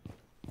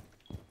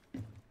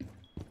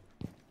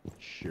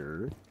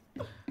 Sure.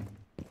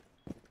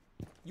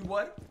 You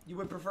would? You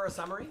would prefer a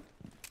summary?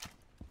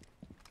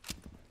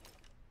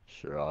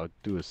 Sure, I'll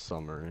do a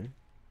summary.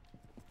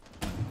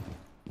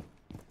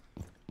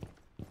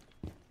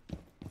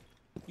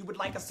 You would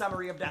like a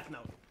summary of Death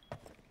Note?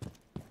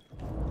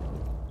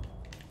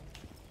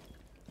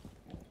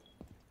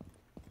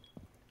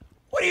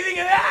 What do you think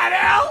of that,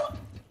 Al?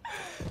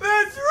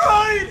 That's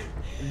right!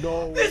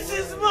 No. This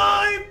is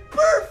my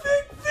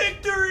perfect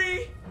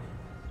victory!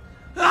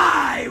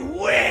 I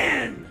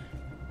win!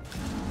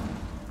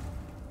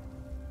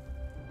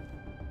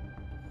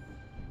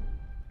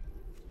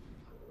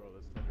 Bro,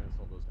 let's turn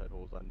all those head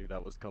holes. I knew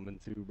that was coming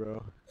too,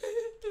 bro.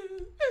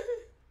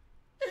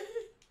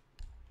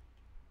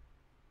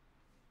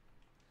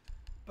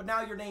 But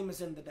now your name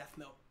is in the Death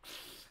Note.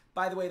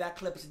 By the way, that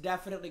clip's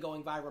definitely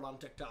going viral on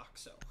TikTok,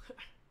 so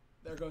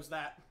there goes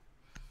that.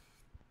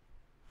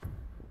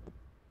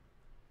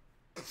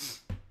 You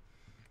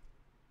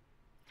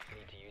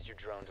need to use your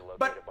drone to locate a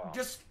But bomb.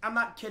 just, I'm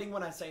not kidding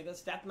when I say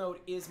this. Death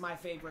Note is my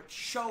favorite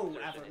show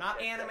ever.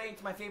 Not anime,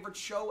 it's my favorite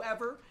show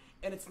ever,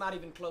 and it's not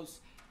even close.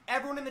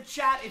 Everyone in the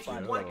chat, if you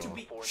want to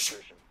be, For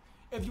insertion.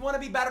 if you want to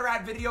be better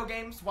at video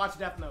games, watch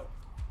Death Note.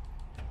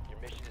 Your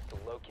mission is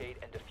to locate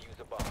and defuse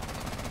a bomb.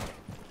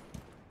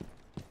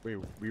 Wait,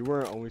 we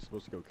weren't only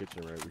supposed to go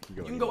kitchen, right? We can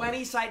go. You can go anywhere.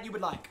 any site you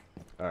would like.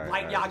 Alright,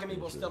 Light alright, just Yagami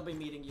making will sure. still be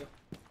meeting you.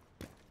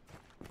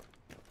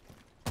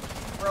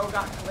 Bro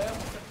got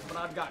clipped,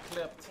 Blood got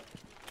clipped.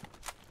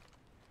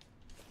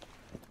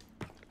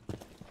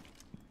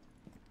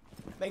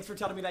 Thanks for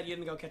telling me that you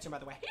didn't go kitchen, by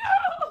the way.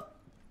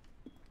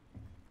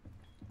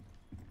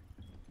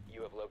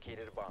 You have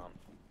located a bomb.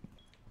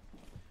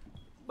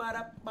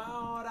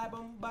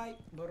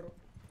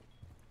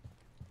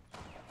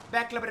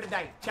 Back clip of the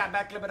day. Chat,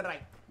 back clip of the day.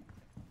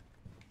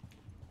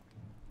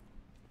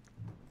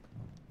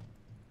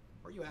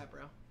 Where you at,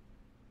 bro?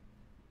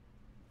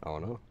 I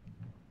don't know.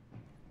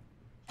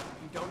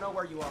 You don't know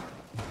where you are.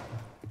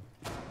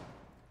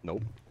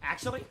 Nope.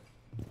 Actually?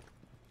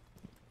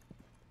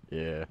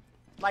 Yeah.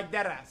 Like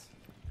deadass.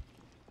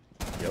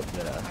 Yep.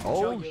 Yeah. can show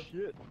Oh you.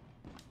 shit.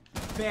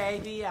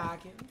 Baby, I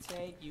can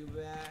take you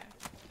back.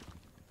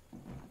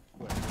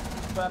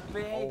 But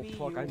baby,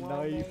 fuck, you I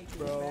won't knifed, make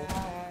bro. me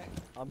back.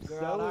 I'm Girl,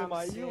 selling I'm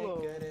my sick elo.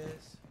 of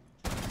this.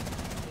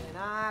 And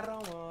I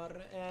don't want to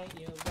take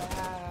you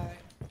back.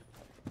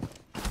 Oh,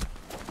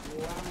 I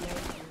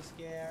make you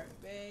scared,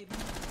 baby.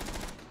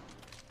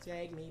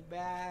 Take me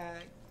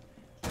back.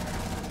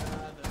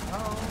 Another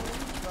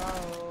home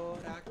road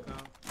I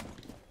come.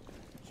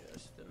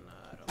 Just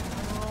another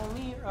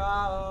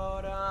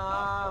Hold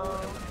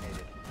on.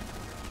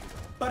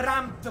 But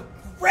I'm the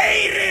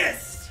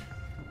greatest!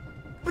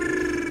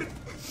 Brrr.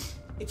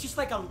 It's just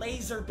like a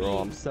laser beam. Bro,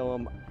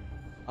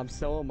 I'm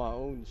selling my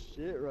own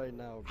shit right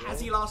now, bro. Has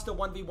he lost a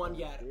 1v1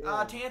 yet?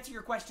 Yeah. To answer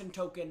your question,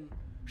 Token,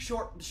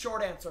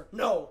 short answer,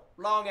 no.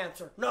 Long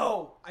answer,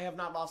 no. I have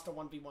not lost a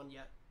 1v1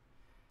 yet.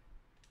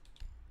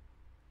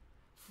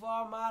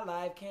 For my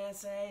life, can't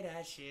say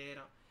that shit.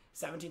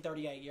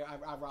 1738, yeah,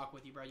 I rock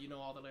with you, bro. You know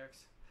all the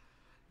lyrics.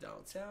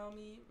 Don't tell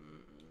me.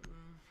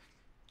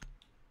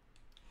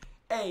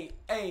 Hey,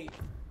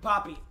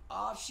 Poppy.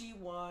 All she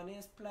want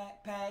is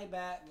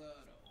payback.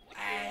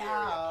 I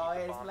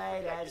always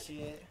play that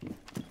shit.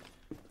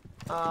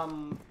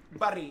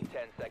 Buddy. 10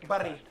 seconds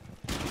Buddy. left.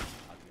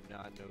 I do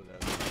not know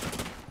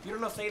that. You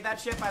don't know Save That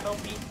Shit by Lil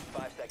Peep?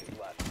 5 seconds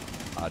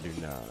left. I do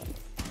not.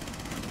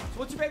 So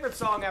what's your favorite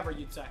song ever,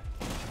 you'd say?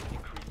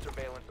 Increased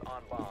surveillance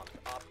on bombs.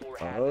 Op 4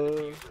 has the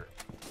diffuser.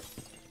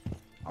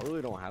 I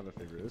really don't have a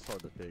favorite. It's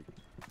hard to pick.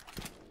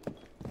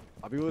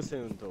 I'll be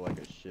listening to like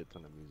a shit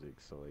ton of music,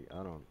 so like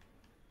I don't.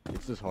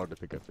 It's just hard to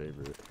pick a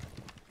favorite.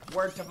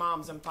 Word to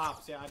moms and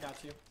pops. Yeah, I got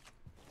you.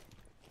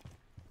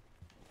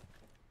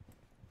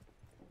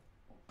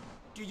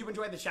 Do you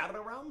enjoy the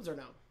Shadow Realms or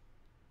no?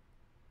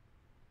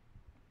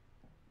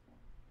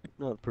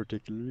 Not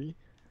particularly.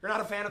 You're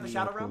not a fan of the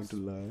Shadow Not going Realms? to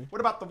lie.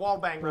 What about the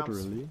Wallbang Not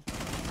Realms? really.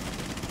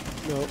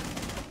 No.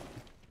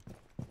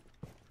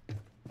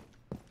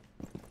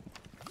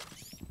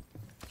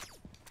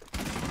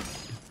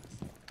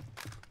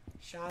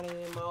 Shining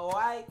in my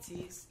white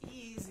tees,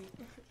 easy.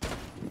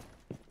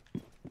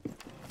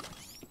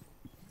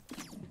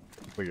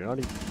 Wait, you're not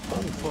even.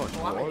 Oh fuck!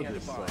 Oh, I'm you in are here.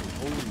 this like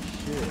holy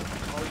shit.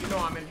 Oh, you know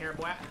I'm in here,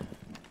 boy.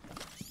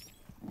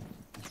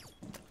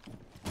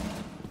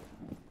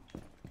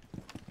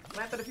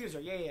 Plant the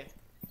diffuser, yeah.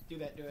 Do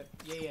it.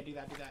 Yeah, do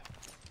that.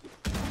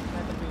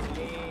 Plant the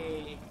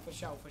diffuser, yeah. For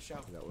sure.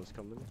 That was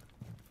coming.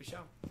 For sure.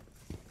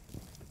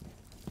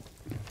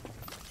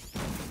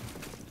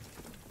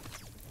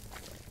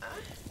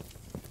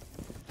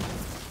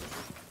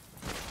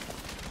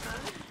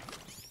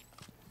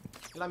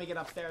 Let me get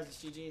upstairs,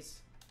 it's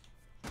GG's.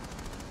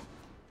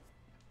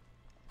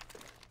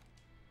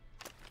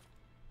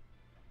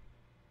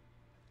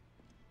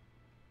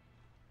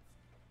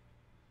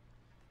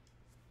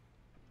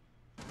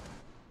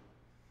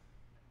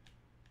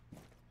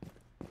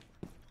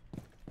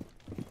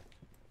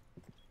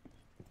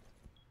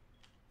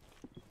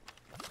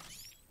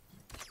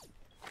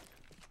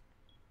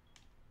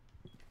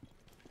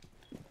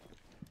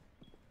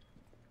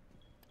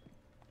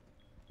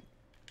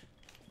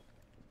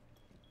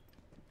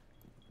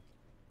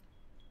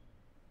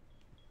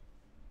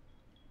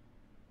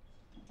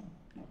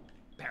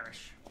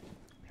 Perish.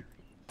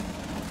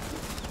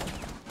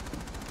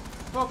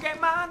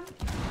 Pokemon,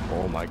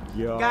 Oh my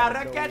god.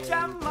 gotta no catch way.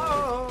 'em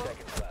all.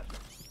 Seconds left.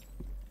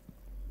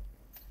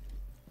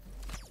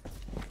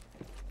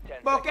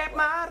 10 seconds left.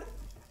 Pokemon.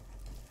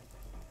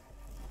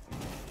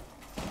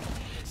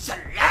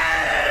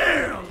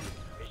 Salam!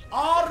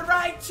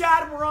 Alright,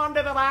 Chad, we're on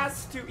to the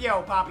last two.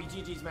 Yo, Poppy,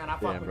 GG's, man. I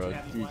fuck Damn, with bro. you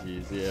heavy, boy.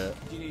 GG's, yeah.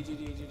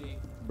 GG.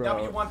 Bro.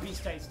 W One Piece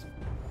taste.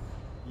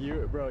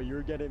 You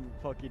were getting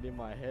fucking in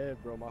my head,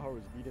 bro. My heart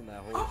was beating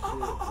that whole shit,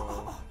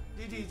 bro.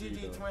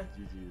 GG, bro. twin.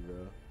 GG,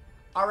 bro.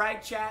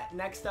 Alright, chat.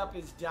 Next up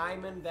is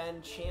Diamond,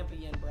 then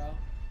Champion, bro.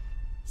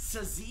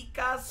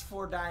 Sazikas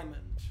for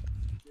Diamond.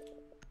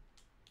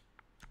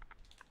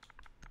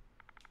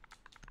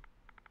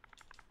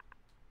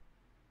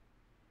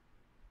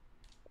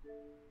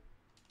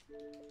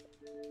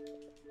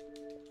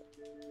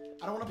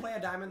 I don't want to play a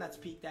diamond that's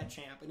peaked at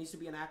champ. It needs to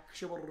be an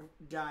actual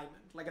diamond,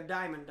 like a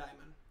diamond,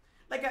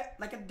 like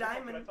a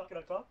diamond. Can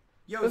I talk?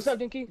 Yo, What's up,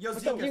 Jynxzi? Yo,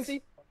 What's up, Zekas.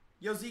 Jynxzi?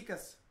 Yo,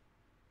 Zekas.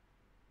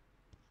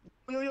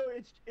 Yo,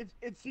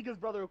 it's Sika's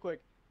brother real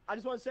quick. I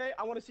just want to say,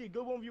 I want to see a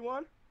good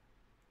 1v1.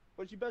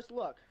 Wish you best of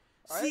luck.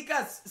 All right?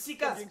 Zekas,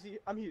 Jynxzi,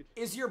 I'm huge.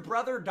 is your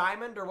brother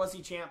diamond or was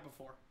he champ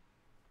before?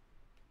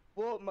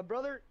 Well, my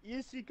brother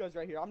is Sika's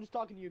right here. I'm just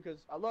talking to you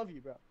because I love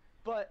you, bro.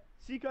 But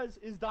Sika's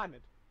is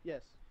diamond.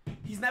 Yes.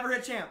 He's never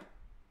hit champ.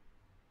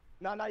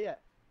 Nah, not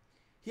yet.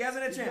 He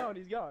hasn't hit He's champ.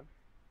 gone.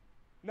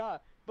 Nah,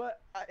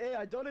 but hey,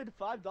 I donated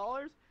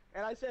 $5,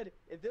 and I said,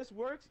 if this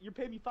works, you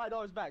pay me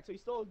 $5 back. So he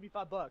still owes me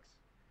 $5. All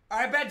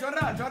right, bet. Join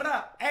it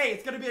up. Hey,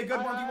 it's gonna be a good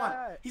 1v1.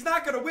 Alright. He's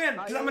not gonna win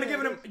because I'm gonna Yeah, give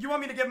him. it is. You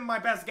want me to give him my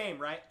best game,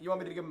 right? You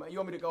want me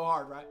to go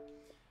hard, right?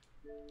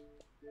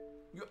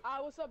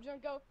 What's up,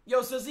 Junko?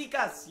 Yo, so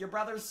Zekas, your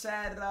brother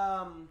said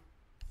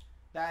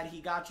that he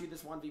got you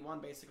this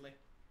 1v1 basically.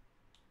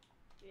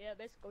 Yeah,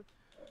 basically.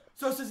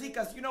 So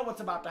Zekas, you know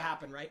what's about to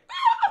happen, right?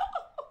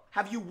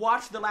 Have you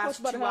watched the What's last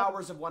about 2 to happen?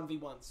 hours of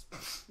 1v1s?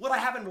 Well, I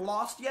haven't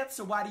lost yet,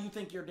 so why do you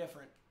think you're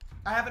different?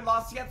 I haven't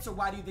lost yet, so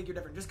why do you think you're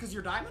different? Just because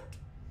you're diamond?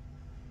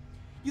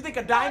 You think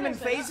a diamond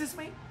say that. phases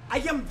me? I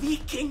am the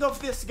king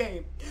of this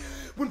game.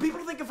 When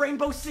people think of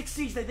Rainbow Six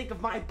Siege, they think of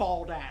my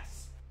bald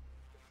ass.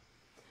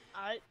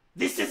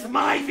 This is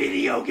my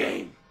video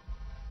game.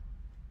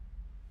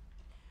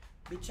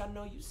 Bitch, I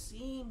know you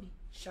see me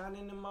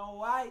shining in my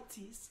white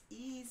tees,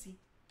 easy.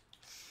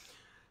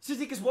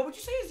 Suzikas, what would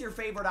you say is your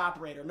favorite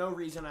operator? No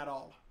reason at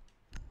all.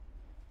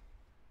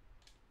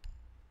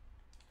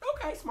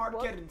 Okay, smart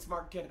kitten,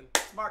 smart kitten,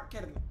 smart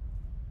kitten.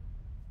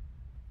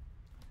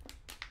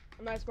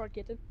 I'm not a smart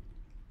kitten.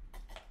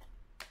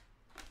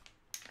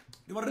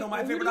 You want to know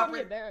my Who favorite do you want me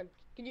to operator? ban?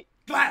 Can you?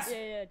 Glass!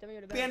 Yeah, tell me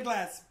what to Ban ban.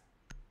 Glass.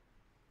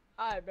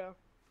 Alright, bro.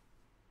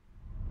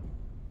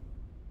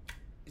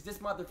 Is this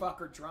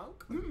motherfucker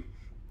drunk?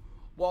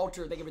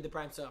 Walter, thank you for the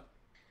prime sub.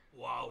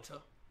 Walter.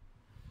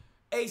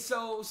 Hey,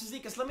 so,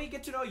 Suzikas, let me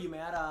get to know you,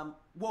 man.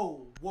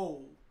 Whoa.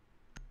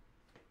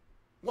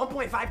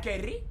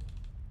 1.5k.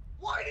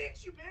 Why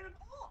didn't you ban it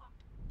off?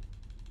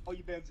 Oh,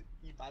 you banned it.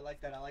 I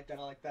like that. I like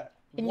that.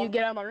 Can you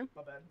get out of my room?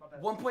 My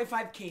bad.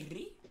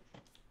 1.5k.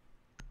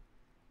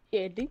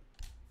 Yeah, D.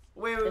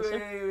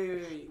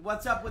 Wait.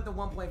 What's up with the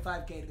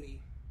 1.5k?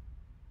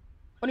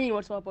 What do you mean,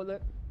 what's up with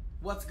it?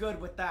 What's good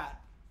with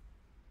that?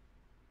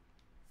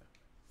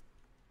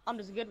 I'm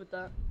just good with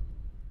that.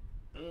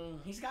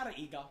 He's got an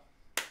ego.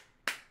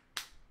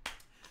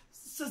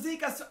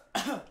 Suzikas,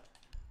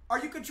 are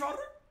you controller?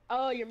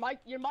 Oh, your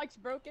mic's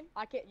broken.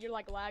 I can't. You're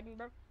like lagging,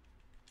 bro.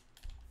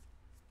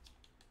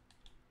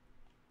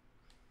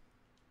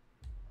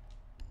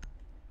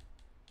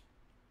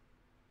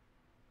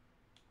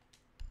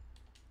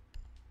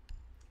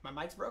 My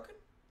mic's broken?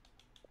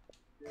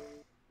 You're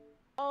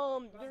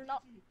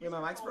not. Yeah,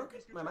 my mic's broken?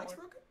 My mic's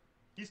broken?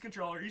 He's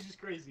controller. He's just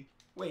crazy.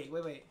 Wait.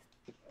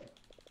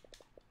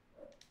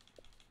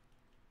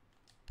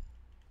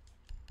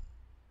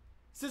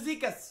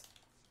 Suzikas,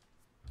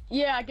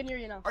 Yeah, I can hear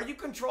you now. are you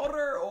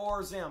controller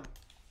or Zim?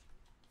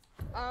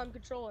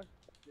 Controller.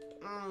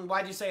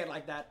 Why'd you say it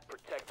like that?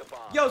 Protect the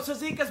bomb. Yo,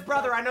 Suzikas'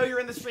 brother, I know you're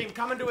in the stream.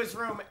 Come into his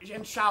room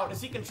and shout.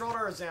 Is he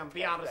controller or Zim?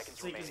 Be 10 honest, seconds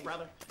Suzikas' remaining.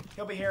 brother.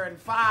 He'll be here in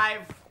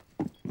 5,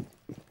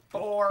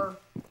 4,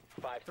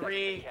 5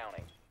 3, seconds and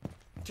counting.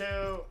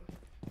 2,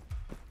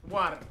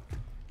 1.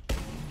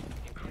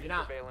 Increase You're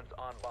not. surveillance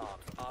on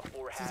bombs. Op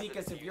 4 has Suzikas,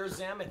 it. if you're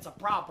Zim, it's a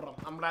problem.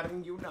 I'm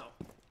letting you know.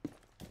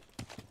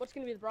 What's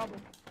gonna be the problem?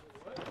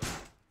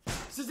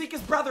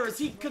 Suzikas' brother, is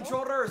he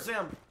controller or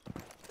Zim?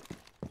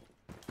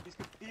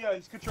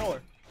 He's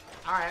controller.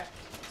 Alright.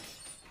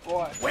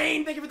 What?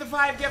 Wayne, thank you for the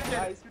 5 gifted.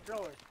 Yeah, he's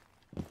controller.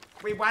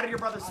 Wait, why did your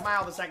brother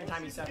smile the second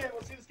time you said it?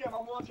 Let's see this game.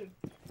 I'm watching.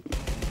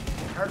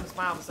 I heard him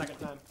smile the second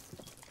time.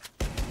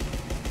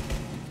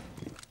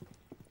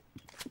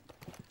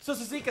 So,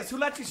 Suzikas, who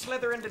let you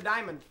slither into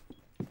Diamond?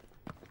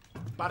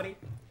 Buddy?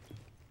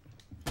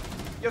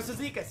 Yo,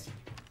 Suzikas.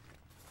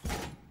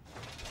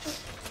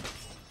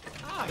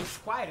 Ah, he's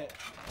quiet.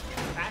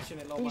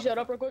 Passionate little Can you motherfucker. shut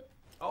up real quick?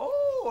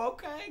 Oh,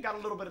 okay. Got a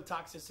little bit of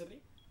toxicity.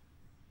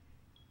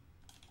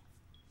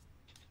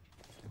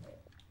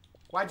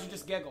 Why'd you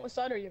just giggle? What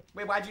side are you?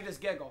 Wait, why'd you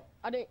just giggle?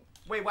 I didn't.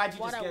 Wait, why'd you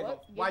Why'd just I giggle?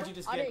 what? Why'd you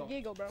just I giggle? didn't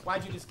giggle, bro.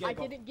 Why'd you just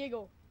giggle? I didn't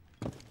giggle.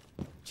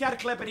 Chat,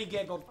 clip it, he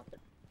giggled.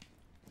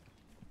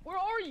 Where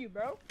are you,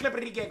 bro? Clip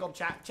it, he giggled,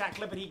 chat. Chat,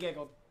 clip it, he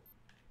giggled.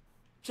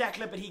 Chat,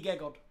 clip it, he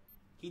giggled.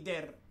 He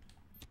did.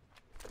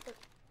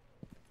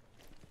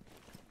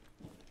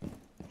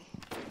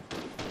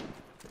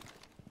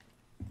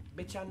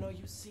 Bitch, I know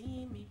you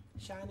see me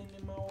shining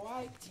in my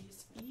white tee.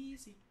 It's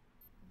easy.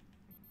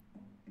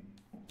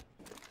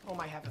 Oh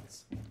my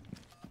heavens.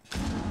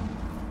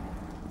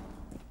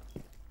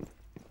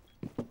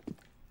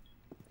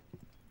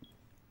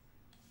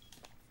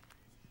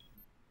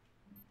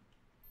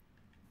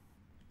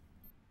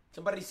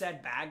 Somebody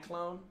said bag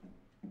clone.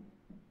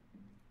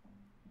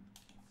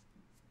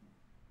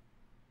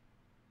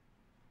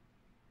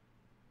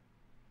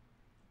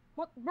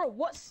 What, bro?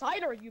 What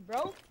side are you,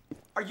 bro?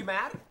 Are you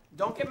mad?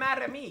 Don't get mad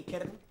at me,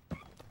 kitten.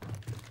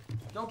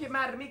 Don't get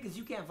mad at me because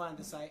you can't find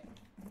the site.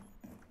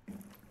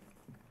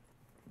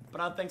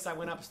 But I thinks I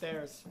went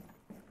upstairs.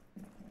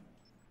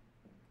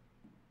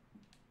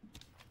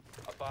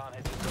 A bomb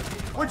has been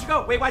located. Where'd you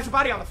go? Wait, why's your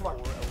body on the floor?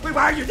 Wait,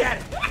 why are you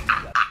dead?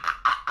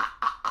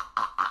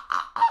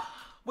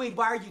 Wait,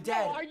 why are you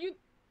dead? Bro, are you?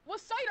 What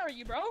side are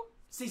you, bro?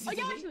 CCTV? Like,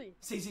 actually.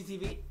 CCTV?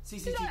 Dude,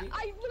 CCTV?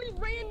 I literally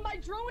ran my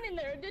drone in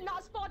there and did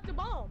not spot the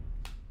bomb.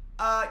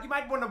 You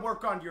might want to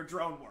work on your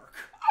drone work.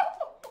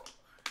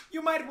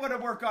 You might want to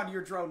work on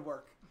your drone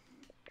work.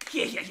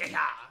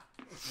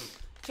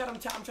 Chat, I'm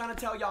trying to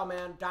tell y'all,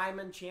 man.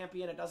 Diamond,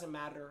 champion, it doesn't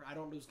matter. I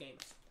don't lose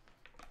games.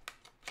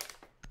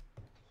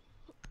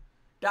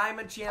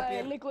 Diamond,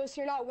 champion. Nicholas,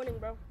 you're not winning,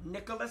 bro.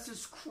 Nicholas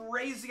is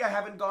crazy. I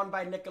haven't gone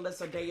by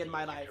Nicholas a day in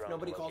my life.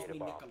 Nobody calls me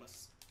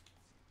Nicholas.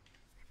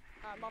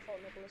 My fault,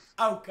 Nicholas.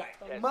 Okay.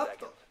 10 What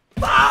seconds.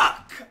 the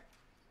fuck?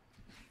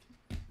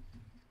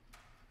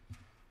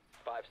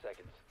 5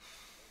 seconds.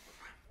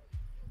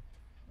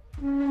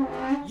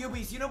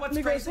 Ubies, you know what's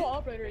Nicholas, crazy? what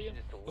operator are you?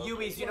 Mission is to locate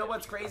Ubies, you know and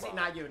what's defuse the crazy? bomb.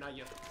 Not you, not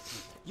you.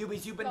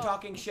 Ubies, you've been No,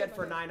 talking I'm shit good,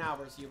 for man. 9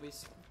 hours,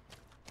 Ubies.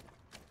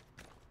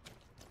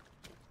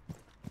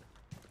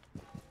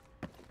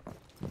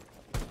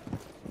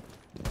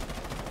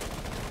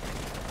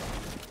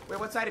 Wait,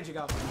 what side did you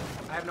go?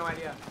 I have no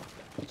idea.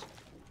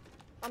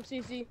 I'm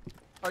CC.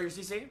 Oh, you're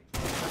CC?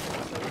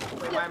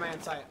 Wait, why am I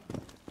in sight?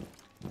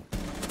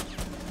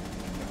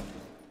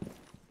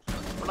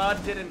 Hold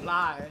blood didn't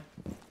lie.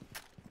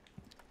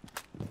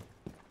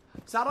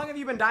 So how long have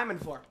you been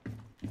diamond for?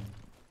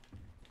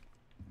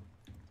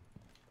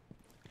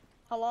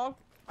 How long?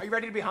 Are you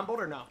ready to be humbled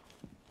or no?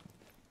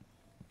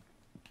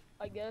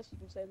 I guess you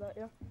can say that,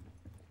 yeah.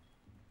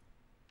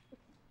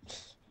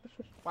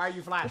 Why are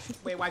you flash?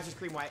 Wait, why is your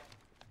screen white?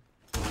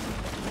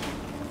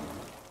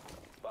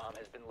 Bomb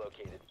has been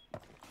located.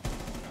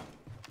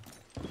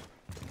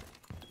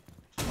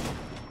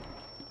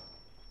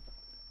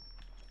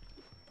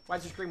 Why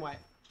is your screen white?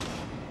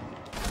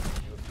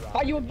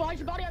 Why your body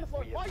on the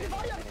floor? Why your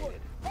body on the floor?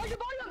 Why your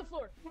body on the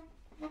floor?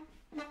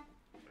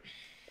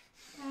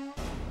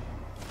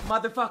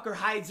 Motherfucker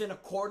hides in a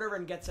corner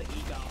and gets an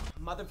ego.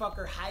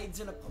 Motherfucker hides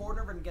in a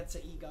corner and gets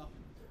an ego.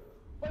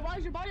 Wait, why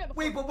is your body on the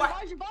floor? Wait, but why?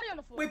 Why is your body on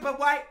the floor? Wait, but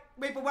why?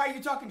 Wait, but why are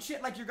you talking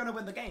shit like you're gonna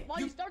win the game? Why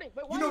are you starting?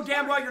 Wait, why you are know you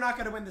damn well starting? you're not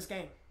gonna win this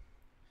game.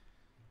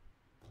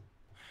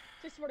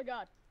 Just swear to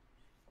God.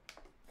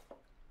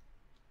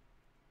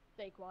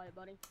 Stay quiet,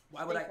 buddy.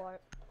 Why would Stay I?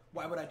 quiet.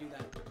 Why would I do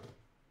that?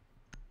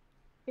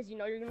 Because you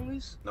know you're gonna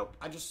lose. Nope.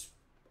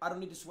 I don't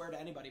need to swear to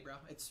anybody, bro.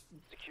 It's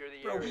Secure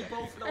the bro. We area.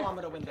 both know I'm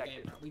gonna win the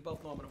game, bro. We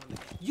both know I'm gonna win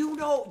the game. You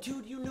know,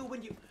 dude. You knew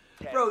when you,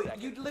 bro.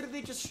 You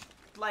literally just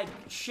like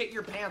shit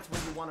your pants when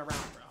you won a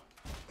round, bro.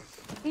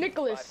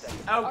 Nicholas,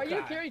 Oh, are you a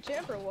God. carry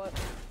champ or what?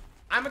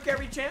 I'm a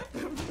carry champ.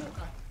 You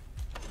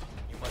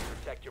must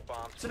protect your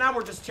bombs. So now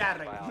we're just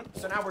chatting.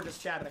 So now we're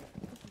just chatting.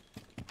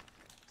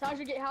 So how's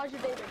your day been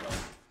going?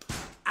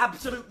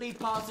 Absolutely,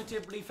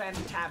 positively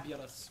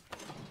fantabulous.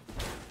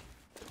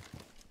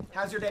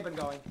 How's your day been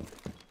going?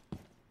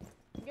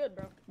 Good,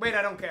 bro. Wait,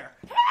 I don't care.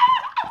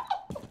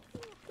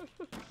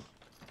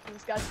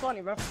 This guy's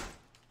funny, bro.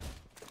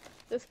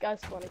 This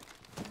guy's funny.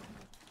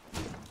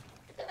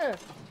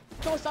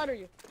 So what side are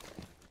you?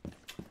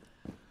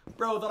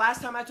 Bro, the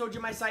last time I told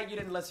you my site, you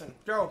didn't listen.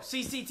 Bro,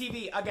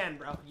 CCTV again,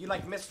 bro. You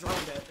like misdroned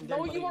it. And No,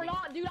 didn't you believe are me.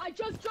 not, dude. I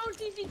just drone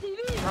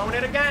CCTV. Throwing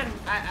it again.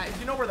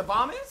 You know where the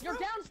bomb is? You're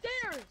bro?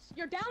 downstairs.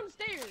 You're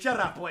downstairs. Shut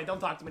up, boy. Don't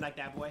talk to me like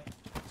that, boy.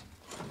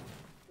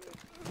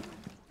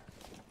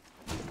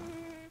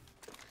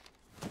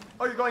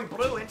 Oh, you're going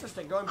blue.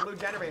 Interesting. Going blue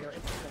generator.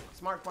 Interesting.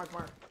 Smart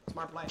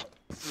play.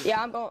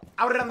 Yeah, I'm going.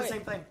 I would have done the Wait.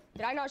 same thing.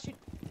 Did I not shoot?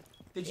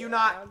 Did you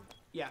not?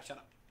 Yeah, shut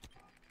up.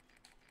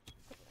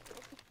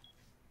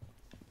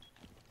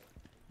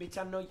 Bitch,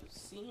 I know you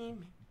see me.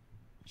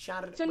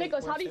 Shout it. So, Wait,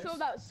 Nicholas, how what's do you this? feel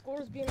about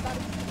scores being about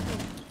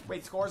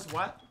Wait, scores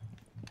what?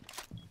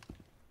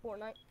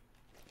 Fortnite?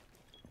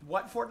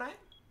 What Fortnite?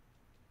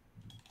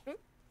 Hmm?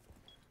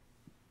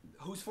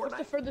 Who's What's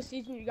the Fortnite? furthest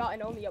season you got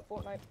in only up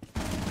Fortnite?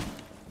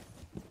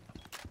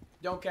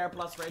 Don't care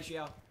plus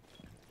ratio.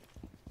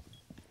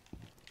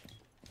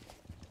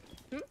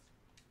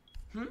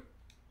 Hmm?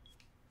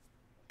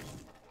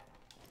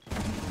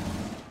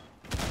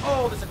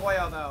 Oh, the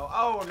Sequoia though.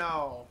 Oh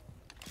no.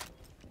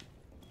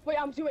 Wait,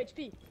 I'm 2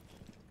 HP.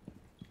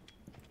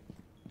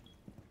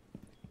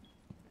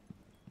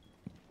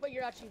 Wait,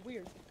 you're actually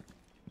weird.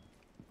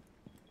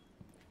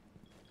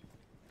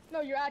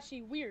 No, you're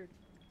actually weird.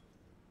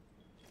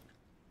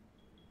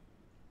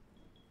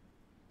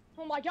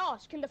 Oh my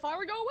gosh, can the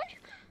fire go away?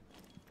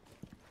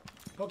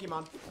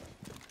 Pokemon.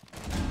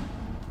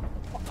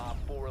 Op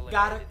 4 eliminated.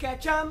 Gotta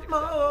catch 'em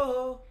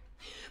all.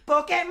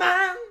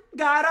 Pokemon,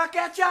 gotta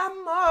catch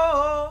 'em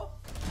all.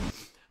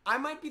 I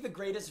might be the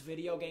greatest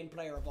video game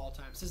player of all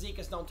time.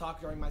 Sazikas, don't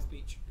talk during my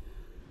speech.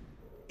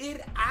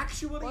 It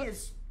actually What?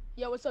 is.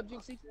 Yeah, what's up,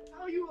 Jynxzi?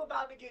 How are you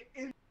about to get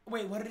in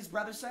Wait, what did his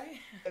brother say?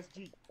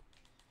 SG?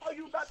 How are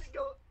you about to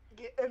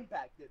get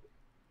impacted?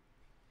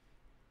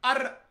 I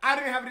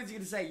don't have anything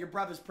to say. Your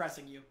brother's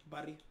pressing you,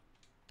 buddy.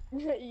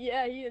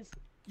 Yeah, he is.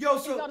 Yo,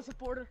 He's not a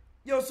supporter.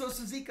 so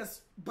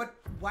Sazikas, but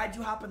why'd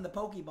you hop in the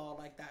Pokeball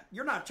like that?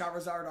 You're not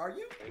Charizard, are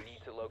you? We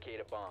need to locate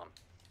a bomb.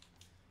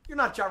 You're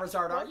not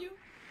Charizard, are you?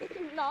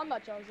 No, I'm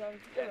not Charizard.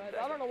 You're right.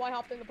 I don't know why I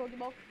hopped in the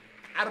Pokeball.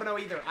 I don't know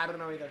either.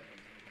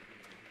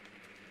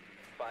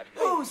 5 seconds.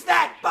 Who's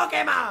that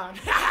Pokemon?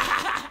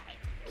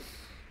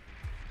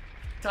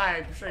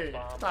 Type shit.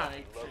 Bomb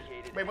Type.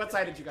 located. Wait, what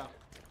side did you go?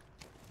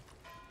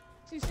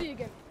 CC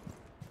again.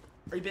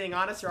 Are you being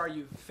honest or are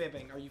you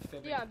fibbing? Are you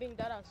fibbing? Yeah, I'm being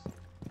deadass.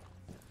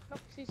 No,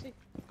 CC.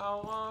 I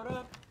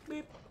wanna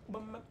be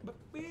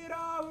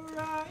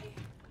alright.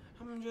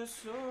 I'm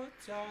just so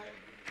tired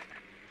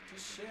to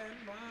share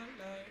my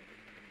life.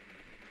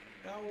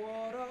 I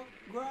wanna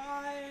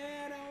cry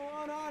and I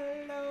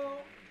wanna love,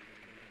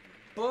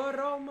 but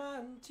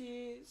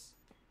romantics.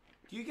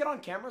 Do you get on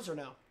cameras or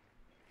no?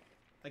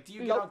 Like, do you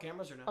get Nope. on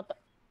cameras or no? Not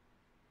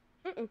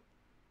Mm-mm.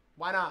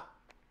 Why not?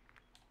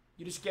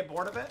 You just get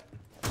bored of it?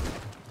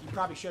 You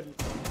probably shouldn't.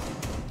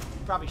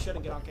 You probably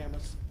shouldn't get on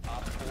cameras.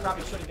 You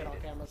probably shouldn't get on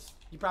cameras.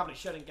 You probably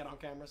shouldn't get on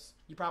cameras.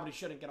 You probably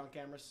shouldn't get on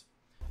cameras.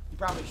 You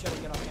probably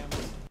shouldn't get on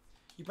cameras.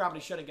 You probably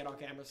shouldn't get on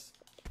cameras.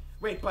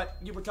 Wait, but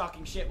you were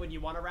talking shit when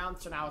you won a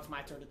round, so now it's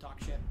my turn to talk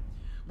shit.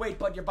 Wait,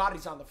 but your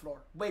body's on the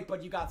floor. Wait,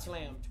 but you got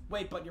slammed.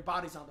 Wait, but your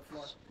body's on the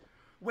floor.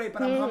 Wait,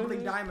 but I'm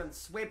humbling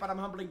diamonds. Wait, but I'm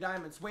humbling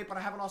diamonds. Wait, but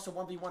I haven't lost a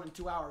 1v1 in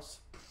 2 hours.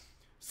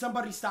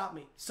 Somebody stop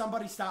me.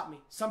 Somebody stop me.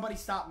 Somebody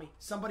stop me.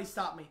 Somebody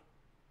stop me.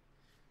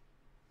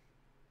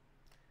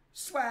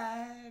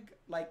 Swag.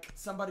 Like,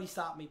 somebody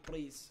stop me,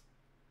 please.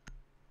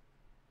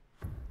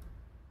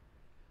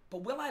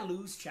 But will I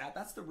lose, chat?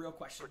 That's the real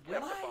question.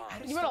 Will I?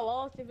 You would have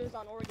lost if it was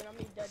on Oregon. I'm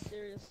being dead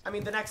serious. I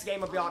mean, the next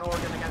game will be on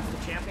Oregon against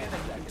the champion,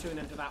 and you can tune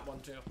into that one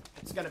too.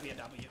 It's gonna be a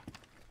W.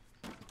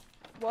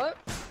 What?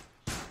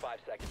 5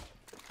 seconds.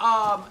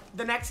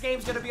 The next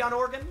game's gonna be on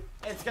Oregon.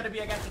 It's gonna be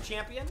against the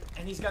champion,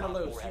 and he's gonna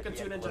lose. You can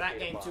tune into that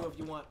game too if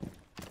you want.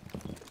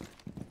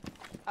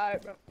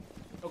 Alright, bro.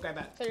 Okay,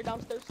 bet. So you're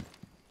downstairs.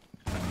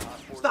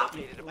 Stop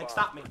me. Like,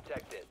 stop me.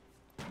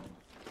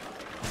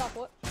 Stop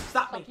what?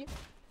 Stop me. Stop you?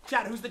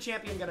 Chat, who's the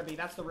champion gonna be?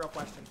 That's the real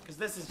question. Because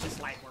this is just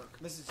light work.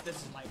 This is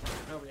light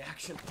work. No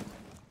reaction.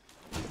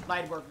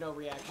 Light work, no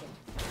reaction.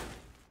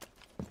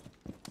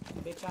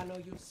 Bitch, I know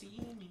you see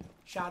me.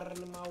 Shout out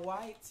to my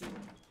white team.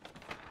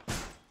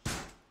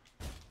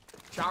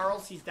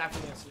 Charles, he's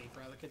definitely asleep,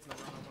 bro. The kid's not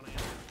running when I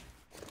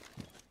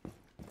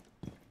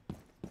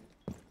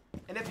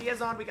am. And if he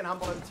is on, we can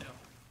humble him too.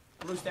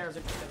 Blue stairs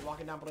interested.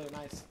 Walking down blue,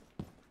 nice.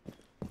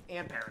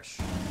 And perish.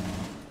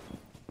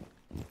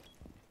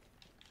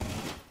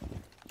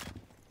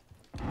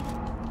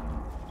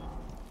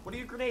 What are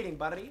you grenading,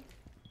 buddy?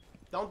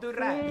 Don't do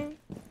that.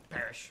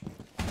 Perish.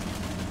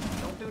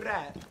 Don't do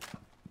that.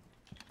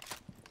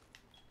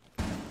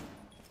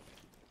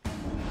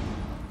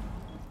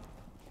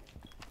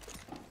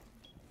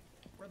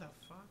 Where the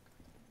fuck?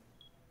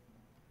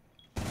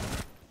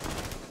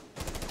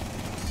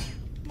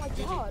 Oh my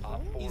god,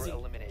 bro. Easy.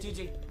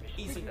 GG.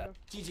 Easy.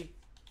 GG.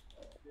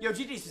 Yo,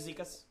 GG,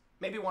 Suzikas.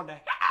 Maybe one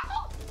day.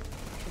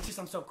 It's just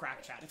I'm so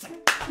cracked, chat. It's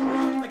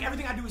like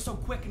everything I do is so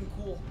quick and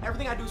cool.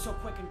 Everything I do is so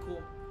quick and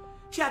cool.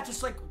 Chat,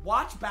 just like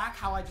watch back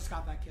how I just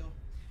got that kill.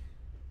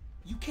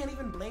 You can't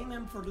even blame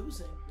him for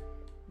losing.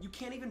 You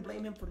can't even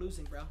blame him for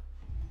losing, bro.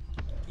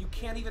 You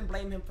can't even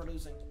blame him for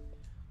losing.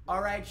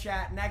 All right,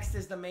 chat. Next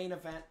is the main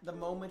event, the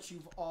moment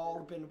you've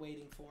all been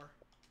waiting for.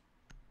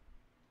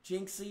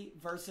 Jynxzi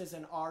versus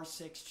an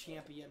R6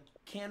 champion.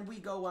 Can we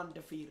go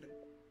undefeated?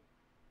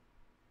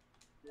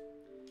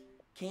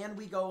 Can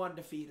we go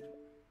undefeated?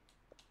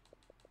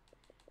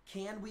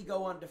 Can we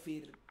go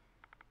undefeated?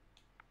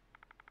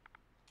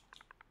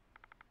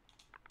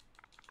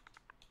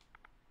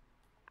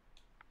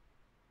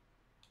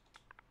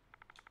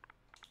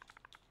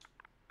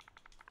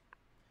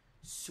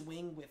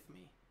 Swing with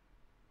me.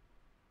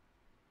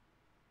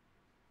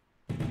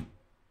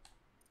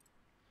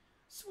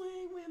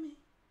 Swing with me.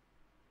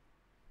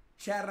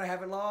 Chat, I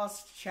haven't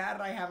lost. Chat,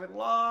 I haven't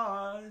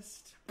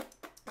lost.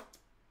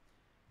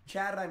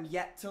 Chat, I'm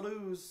yet to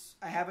lose.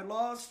 I haven't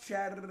lost,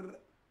 chat.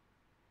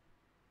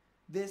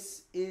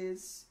 This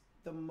is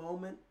the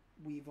moment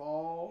we've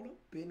all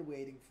been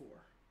waiting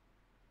for.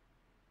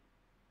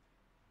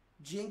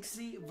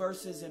 Jynxzi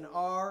versus an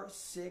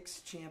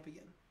R6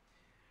 champion.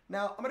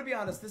 Now, I'm going to be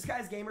honest. This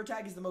guy's gamer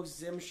tag is the most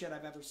Zim shit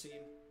I've ever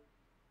seen.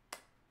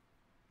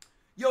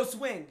 Yo,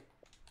 swing.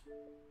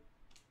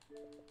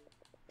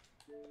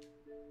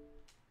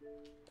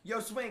 Yo,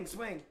 swing,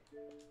 swing.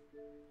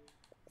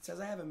 It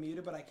says I have him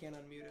muted, but I can't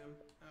unmute him.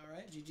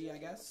 Alright, GG, I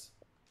guess.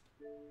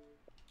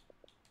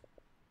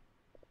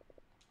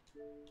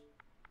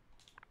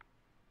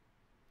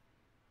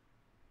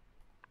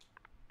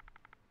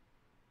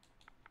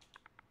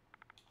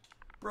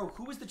 Bro,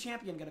 who is the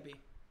champion gonna be?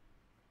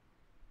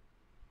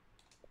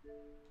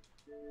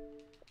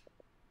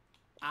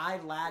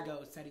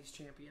 Lago said he's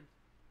champion.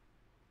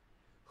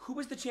 Who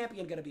is the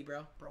champion gonna be,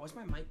 bro? Bro, why's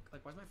my mic,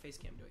 like, why's my face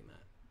cam doing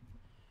that?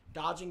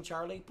 Dodging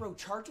Charlie? Bro,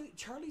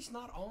 Charlie's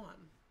not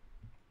on.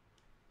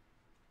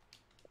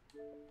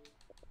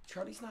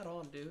 Charlie's not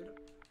on, dude.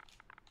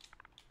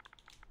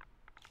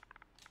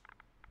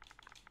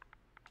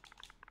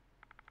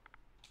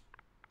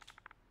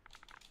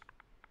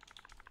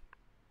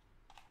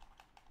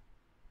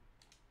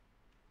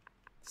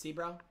 See,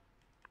 bro?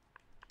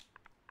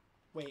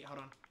 Wait, hold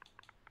on.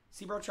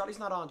 See, bro, Charlie's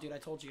not on, dude. I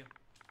told you.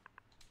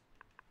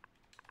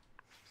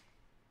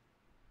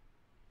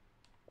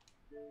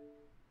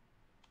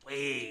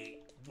 Wait.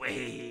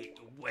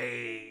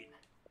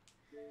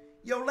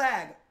 Yo,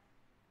 lag.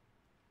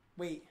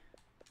 Wait.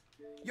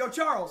 Yo,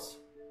 Charles.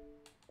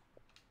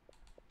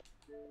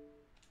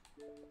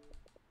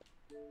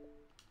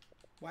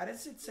 Why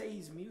does it say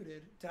he's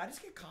muted? Did I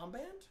just get comm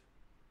banned?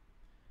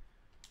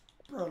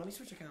 Bro, let me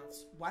switch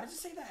accounts. Why does it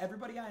say that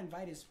everybody I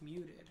invite is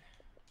muted?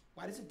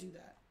 Why does it do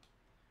that?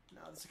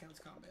 No, this account's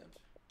comm banned.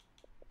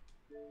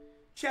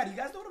 Chad, you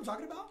guys know what I'm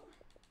talking about?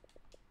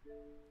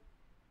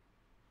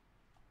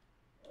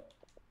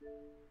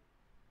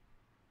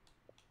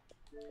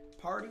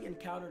 Party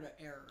encountered an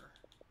error.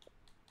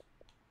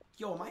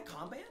 Yo, am I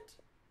comm banned?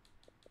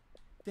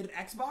 Did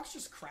Xbox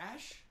just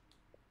crash?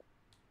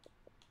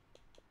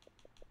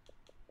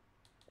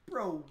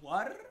 Bro,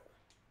 what?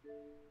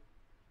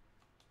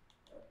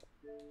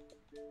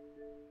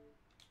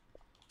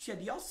 Shit,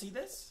 do y'all see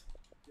this?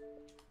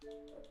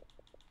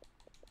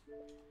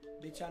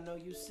 Bitch, I know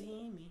you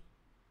see me.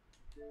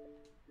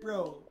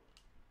 Bro.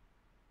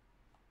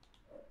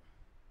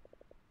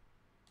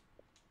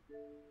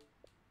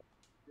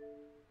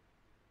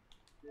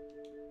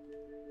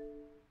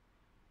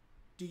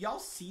 Do y'all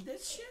see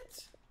this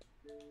shit?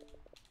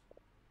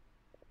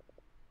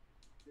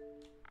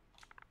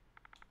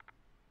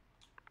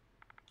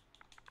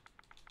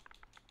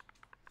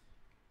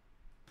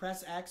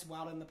 Press X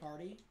while in the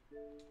party.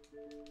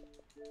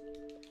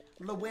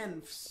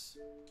 Lewinfs.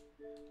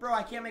 Bro,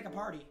 I can't make a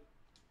party.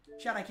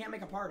 Chat, I can't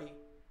make a party.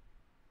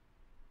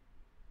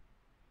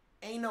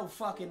 Ain't no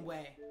fucking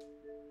way.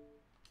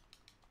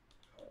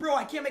 Bro,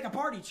 I can't make a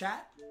party,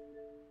 chat.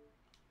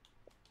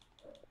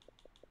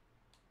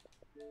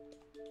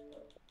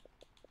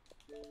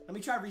 Let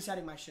me try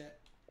resetting my shit.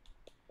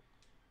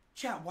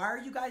 Chat, why are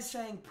you guys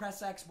saying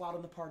press X while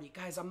in the party?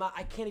 Guys,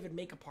 I can't even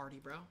make a party,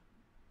 bro.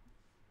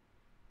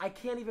 I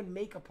can't even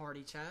make a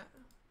party, chat.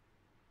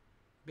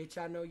 Bitch,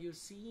 I know you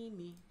see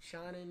me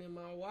shining in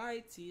my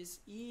white tee. It's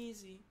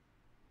easy.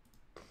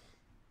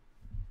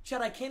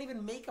 Chat, I can't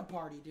even make a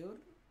party,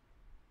 dude.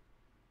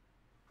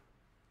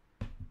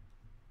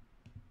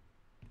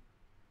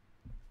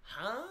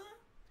 Huh?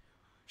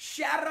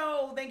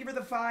 Shadow, thank you for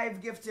the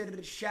 5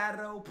 gifted.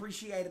 Shadow,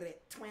 appreciated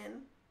it.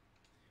 Twin.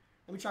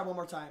 Let me try one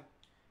more time.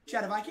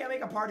 Chat, if I can't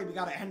make a party, we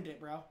gotta end it,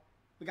 bro.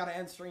 We gotta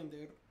end stream,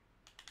 dude.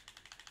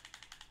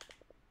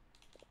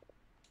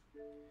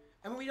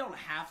 I mean, we don't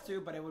have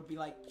to, but it would be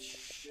like,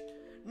 shh.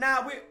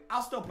 Nah,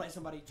 I'll still play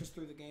somebody just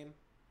through the game.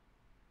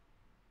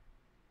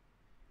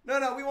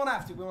 No, we won't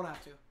have to. We won't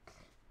have to.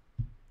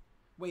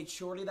 Wait,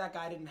 surely that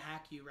guy didn't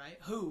hack you, right?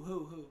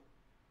 Who?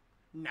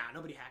 Nah,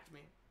 nobody hacked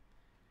me.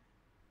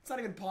 It's not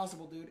even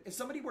possible, dude. If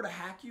somebody were to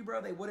hack you,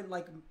 bro, they wouldn't,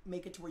 like,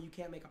 make it to where you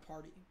can't make a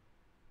party.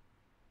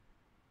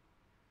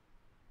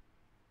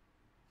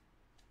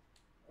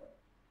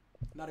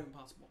 Not even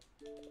possible.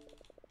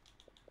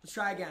 Let's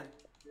try again.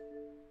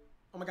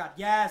 Oh my god.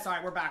 Yes,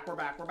 alright, we're back.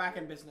 We're back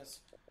in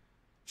business.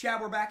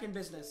 Chat, we're back in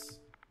business.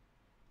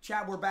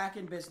 Chat, we're back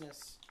in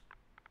business.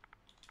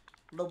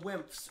 The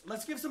Wimps.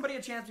 Let's give somebody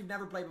a chance we've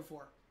never played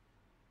before.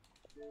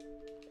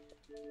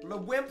 The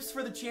Wimps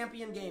for the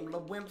champion game. The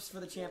Wimps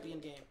for the champion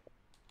game.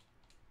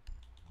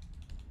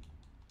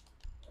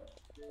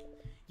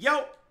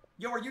 Yo!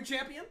 Yo, are you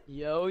champion?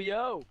 Yo.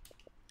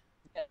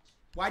 Yes.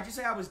 Why'd you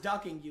say I was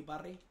ducking you,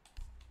 buddy?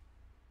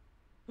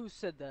 Who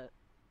said that?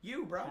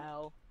 You, bro.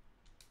 Al.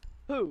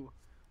 Who?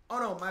 Oh,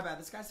 no, my bad.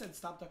 This guy said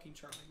stop ducking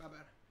Charlie. My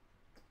bad.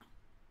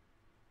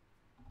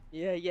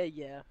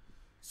 Yeah.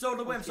 So,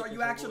 the Wimps, are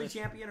you actually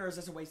champion, or is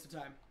this a waste of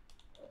time?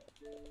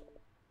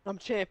 I'm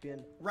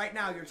champion. Right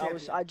now, you're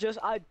champion. I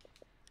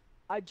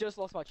just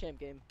lost my champ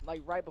game,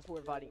 like right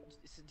before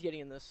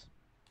getting in this.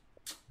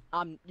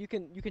 You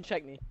can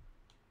check me.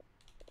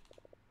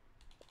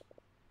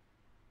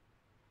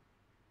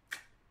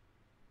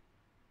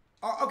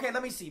 Oh, okay,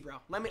 let me see, bro.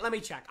 Let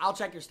me check. I'll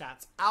check your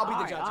stats. I'll be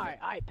the judge of it.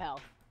 Alright,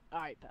 pal.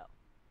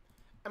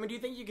 I mean, do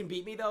you think you can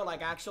beat me, though,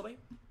 like, actually?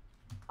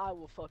 I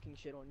will fucking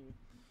shit on you.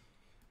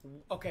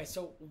 Okay,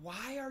 so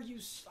why are you...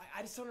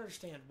 I just don't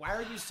understand. Why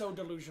are you so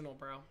delusional,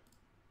 bro?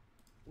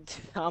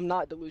 I'm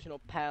not delusional,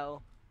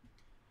 pal.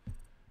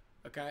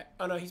 Okay.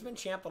 Oh, no, he's been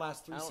champ the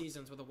last 3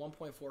 seasons with a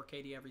 1.4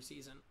 KD every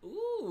season.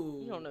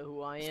 Ooh. You don't know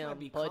who I am,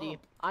 buddy.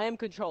 Comp. I am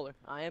controller.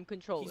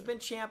 He's been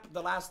champ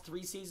the last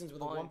 3 seasons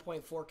with a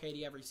 1.4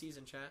 KD every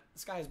season, chat.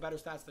 This guy has better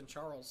stats than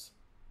Charles.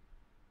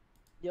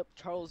 Yep,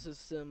 Charles is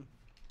Sim.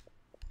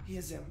 He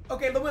is him.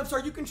 Okay, Lewimps, are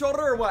you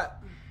controller or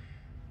what?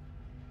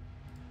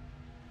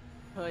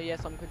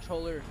 Yes, I'm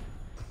controller.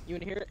 You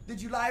wanna hear it?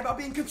 Did you lie about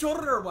being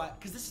controller or what?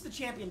 Because this is the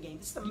champion game.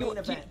 This is the main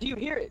event. Do you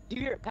hear it? Do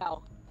you hear it,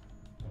 pal?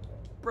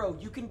 Bro,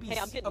 you can be... Hey,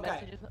 I'm getting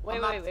messages.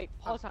 Wait.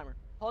 Pause timer.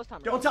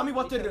 Don't tell me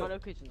what to do.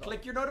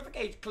 Click your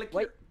notification.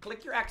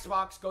 Click your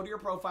Xbox. Go to your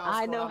profile.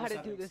 I know how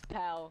to do this,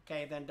 pal.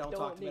 Okay, then don't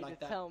talk to me like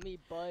that. Tell me,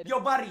 bud. Yo,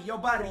 buddy.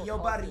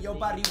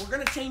 We're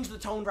gonna change the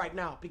tone right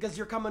now because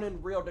you're coming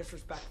in real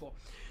disrespectful.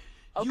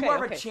 You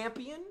are a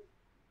champion,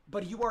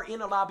 but you are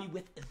in a lobby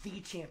with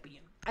the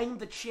champion. I am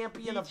the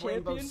champion of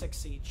Rainbow Six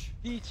Siege.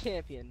 The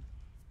champion.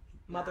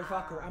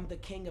 Motherfucker, I'm the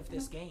king of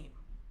this game.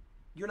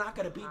 You're not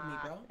gonna beat me,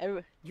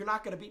 bro. You're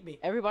not gonna beat me.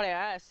 Everybody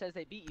I ask says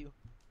they beat you.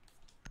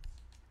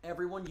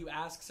 Everyone you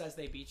ask says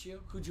they beat you?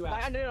 Who'd you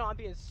ask? No, I'm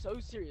being so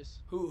serious.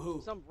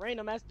 Who? Some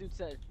random ass dude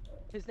said.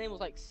 His name was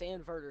like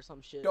Sandvert or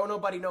some shit. Don't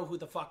nobody know who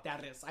the fuck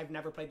that is. I've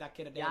never played that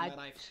kid a day in my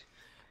life.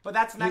 But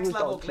that's next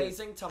level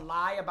glazing. To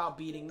lie about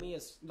beating me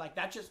is like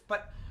that just...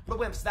 But,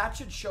 Wimps, that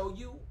should show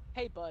you...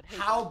 Hey, bud.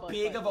 How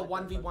big of a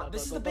 1v1.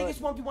 This is the biggest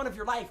 1v1 of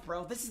your life,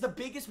 bro. This is the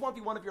biggest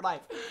 1v1 of your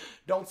life.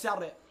 Don't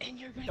sell it. And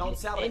you're gonna Don't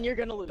sell it. And you're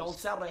gonna lose. Don't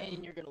sell it.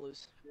 And you're gonna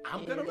lose.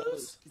 I'm gonna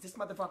lose? Is this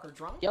motherfucker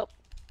drunk? Yep.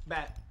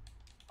 Bet.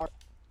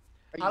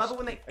 I love it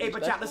when they... Hey,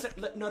 but chat, listen...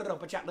 No.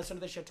 But chat, listen to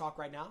this shit talk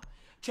right now.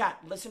 Chat,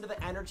 listen to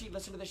the energy.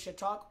 Listen to this shit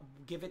talk.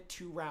 Give it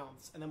 2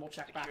 rounds, and then we'll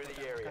check back.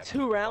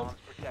 2 rounds?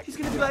 He's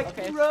gonna be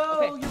like,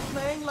 bro, you're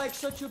playing like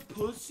such a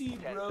pussy,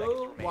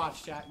 bro.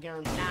 Watch, chat,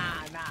 guaranteed.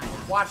 Nah.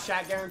 Watch,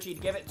 chat,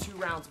 guaranteed. Give it 2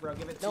 rounds, bro.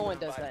 Give it 2 rounds.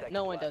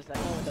 No one does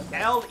that.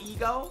 El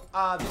Ego,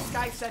 this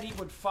guy said he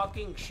would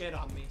fucking shit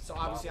on me, so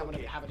obviously I'm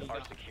gonna have an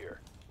ego.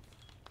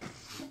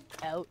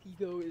 El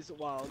Ego is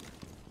wild.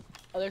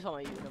 Oh, they're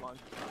talking about you. Come on.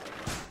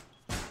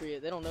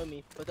 They don't know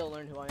me, but they'll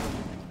learn who I am.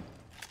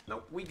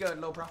 Nope, we good,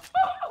 low pro.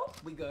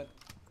 We good.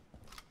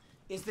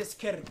 Is this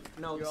Kirk?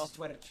 No, this is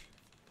Twitch.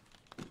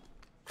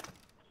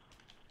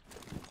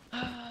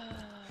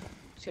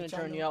 Just gonna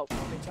drone you out.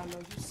 Bitch, I know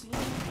you see me.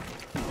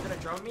 You're gonna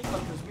drone me?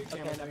 But there's mute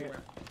chambers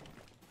everywhere.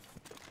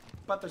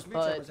 But there's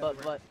mute chambers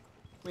everywhere.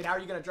 Wait, how are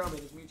you gonna drone me?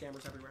 There's mute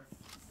chambers everywhere.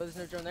 But there's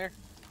no drone there.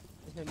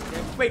 There's no mute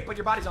there. Wait, but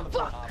your body's on the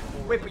floor.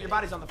 Wait, but your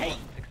body's on the floor.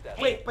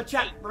 Wait, but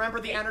chat, remember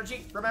the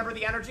energy? Remember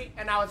the energy?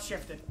 And now it's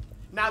shifted.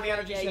 Now the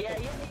energy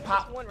shifted.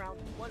 Pop. One round.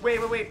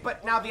 Wait,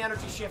 but now the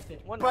energy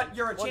shifted. But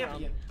you're a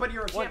champion. But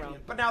you're a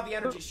champion. But now the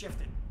energy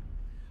shifted.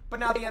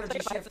 But now the energy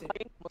shifted.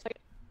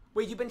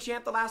 Wait, you've been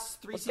champ the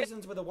last 3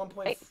 seasons with a 1.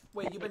 Wait,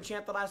 you've been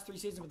champ the last 3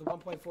 seasons with a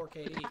 1.4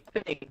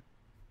 KD.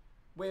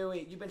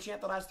 Wait, you've been champ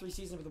the last 3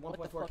 seasons with a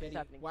 1.4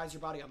 KD. Why is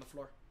your body on the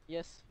floor?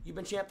 Yes. You've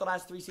been champ the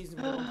last 3 seasons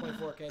with a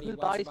 1.4 KD. Whose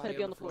body's gonna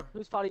be on the floor?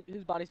 Whose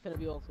body's gonna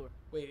be on the floor?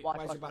 Wait, why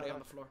is your body on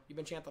the floor? You've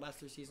been champ the last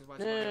 3 seasons. Why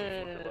is your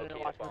body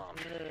on the floor?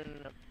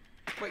 No.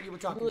 But you were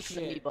talking Listen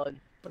to me, shit. bud.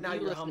 But now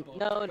you're humble.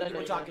 No. You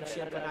were talking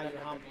shit, but now you're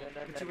humble.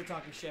 But you were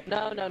talking shit.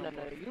 No.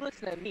 You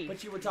listen to me.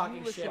 But you were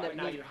talking shit, but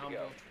now you're humble.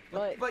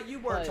 But you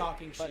were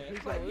talking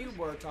shit. But you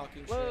were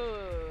talking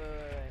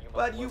shit.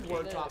 But you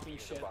were talking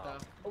shit, though.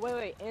 Oh,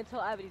 wait. And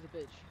tell Avity's a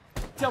bitch.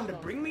 Tell him to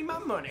bring me my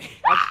money.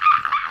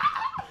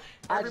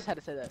 I just had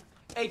to say that.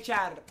 Hey,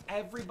 Chad,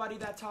 everybody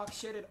that talks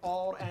shit, it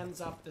all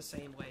ends up the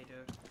same way,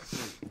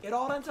 dude. It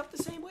all ends up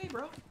the same way,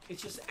 bro.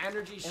 It's just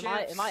energy shifts.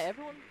 Am I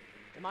everyone?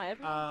 Am I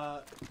everyone?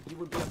 You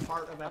would be a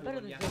part of everyone, I'm better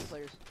than yes. Sim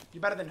players. You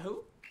better than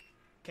who?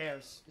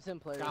 Cares. Sim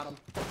players. Got him.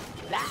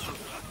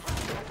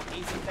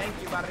 Easy,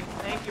 thank you, buddy.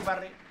 Thank you,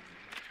 buddy.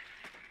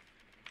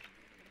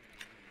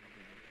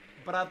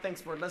 But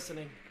thanks for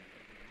listening.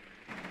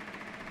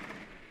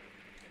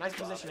 Nice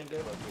positioning,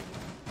 dude.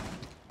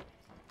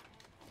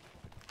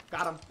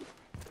 Got him.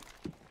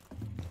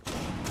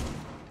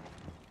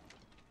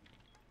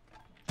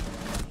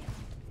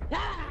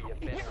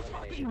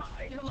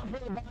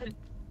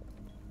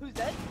 Who's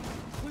dead?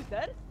 Who's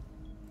dead?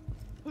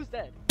 Who's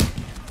dead?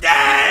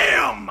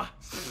 Damn!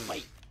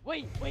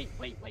 Wait.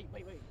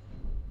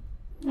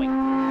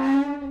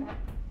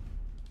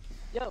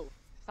 Yo,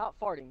 stop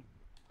farting.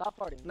 Stop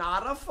farting.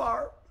 Not a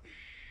fart.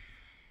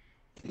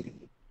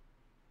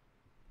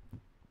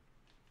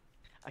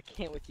 I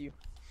can't with you.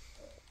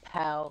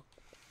 Pal.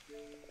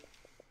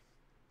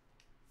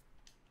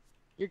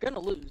 You're gonna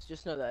lose,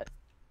 just know that.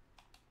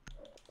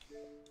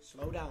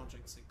 Slow down,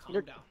 Jynxzi.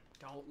 Calm down.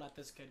 Don't let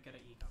this kid get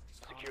an ego.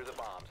 Just calm Secure the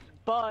bombs.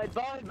 Bud,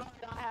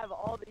 I have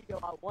all the ego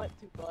I want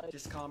to, bud.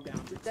 Just calm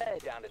down. You're dead.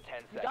 Down to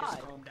 10 You seconds.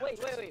 died. Calm down. Wait.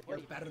 You're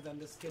better than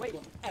this kid Wait,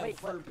 will wait,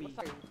 ever what be. side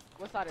are you?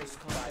 What side are you? Just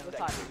calm down. What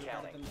side are you? You're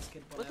better than this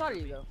kid will What side are ever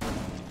you, be. though?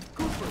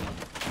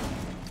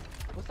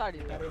 What side are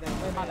you? Better than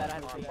Wait, my me. bad, I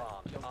haven't On seen that.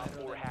 bombs. You're Op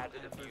better 4 than has a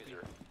I'll ever be.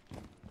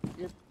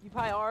 diffuser. You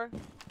probably are,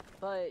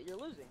 but you're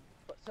losing.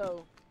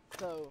 So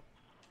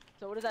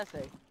what does that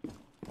say?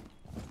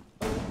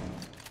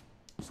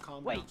 Just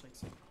calm Wait. down,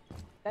 Jynxzi.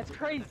 That's You're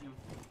better crazy.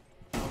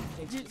 than him.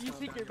 You Jynxzi, just calm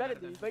think down. you're better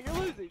than me, but you're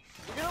losing.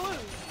 You're gonna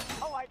lose.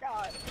 Oh my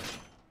god.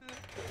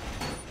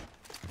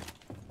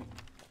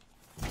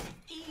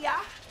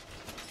 Yeah.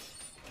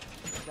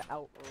 This is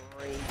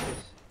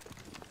outrageous.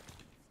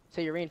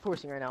 So you're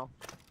reinforcing right now.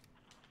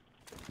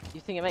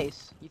 You think I'm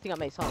ace? You think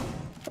I'm ace, huh?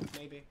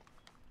 Maybe.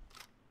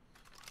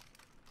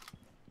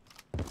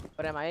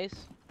 But am I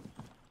ace?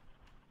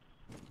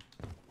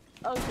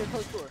 Oh, it's your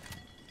closed door.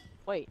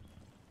 Wait.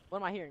 What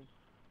am I hearing?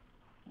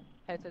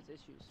 Headsets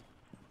issues.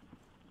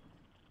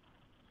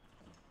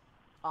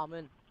 I'm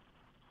in.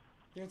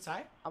 You're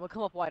inside? I'm gonna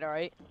come up white,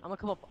 alright? I'm gonna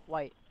come up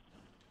white.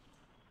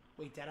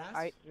 Wait, deadass?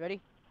 Alright, you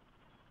ready?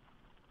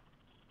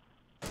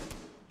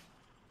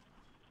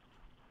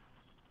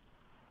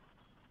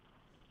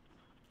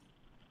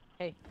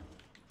 Hey,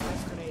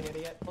 Nice grenade,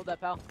 idiot. hold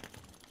that, pal.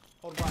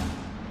 Hold what?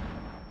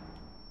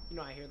 You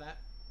know I hear that.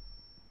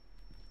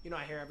 You know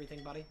I hear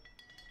everything, buddy.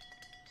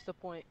 What's the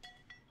point?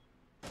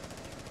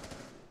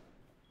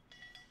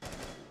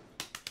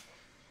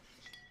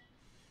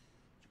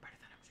 You're better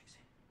than him,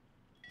 Jynxzi.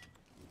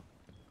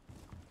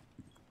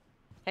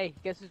 Hey,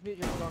 guess who's mute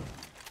is on?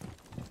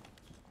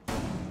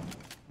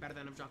 Better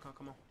than him, John.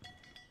 Come on.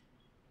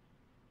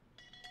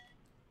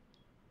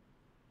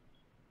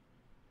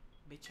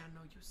 Bitch, I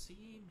know you see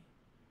me.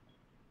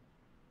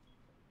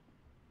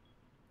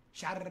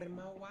 Shatter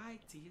my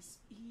whitey, it's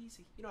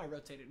easy. You know I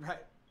rotated,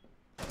 right?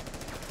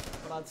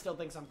 But I'd still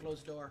thinks I'm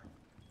closed door.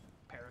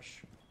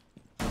 Perish.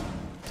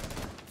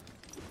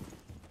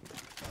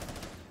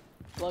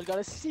 Blood got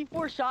a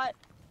C4 shot.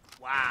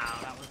 Wow,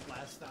 that was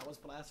blessed. That was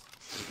blessed.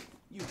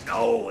 You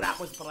know that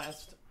was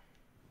blessed.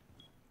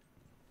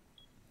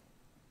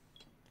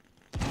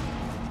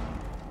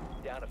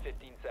 Down to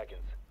 15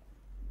 seconds.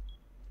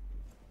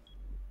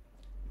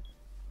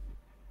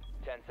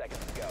 10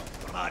 seconds to go.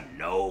 Blood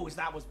knows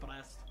that was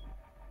blessed.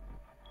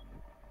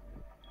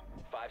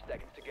 5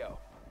 seconds to go.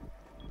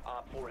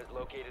 Op 4 has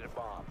located a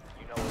bomb.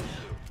 You know what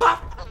to do.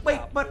 Pop! Wait,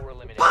 but Op 4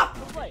 eliminated. pop!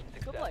 Good play.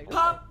 Good play.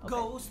 Pop Okay.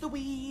 goes the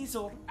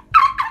weasel.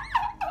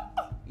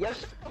 Yes,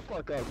 shut the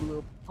fuck up, you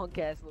little punk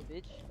ass little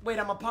bitch. Wait,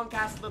 I'm a punk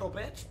ass little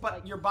bitch,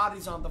 but your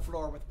body's on the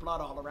floor with blood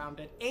all around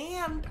it.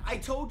 And I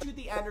told you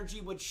the energy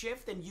would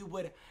shift, and you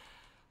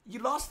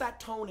lost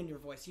that tone in your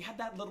voice. You had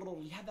that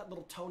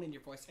little tone in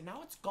your voice, and now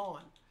it's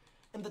gone.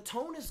 And the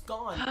tone is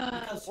gone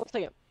because 1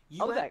 second.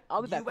 I'll be back.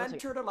 I'll be back. You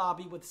entered a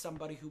lobby with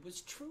somebody who was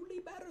truly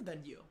better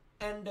than you.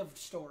 End of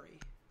story.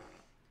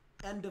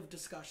 End of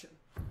discussion.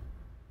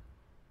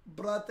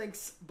 Blood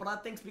thinks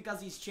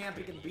because he's champ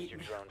he can beat Use your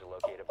me. drone to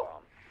locate a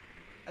bomb.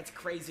 That's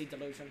crazy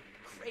delusion.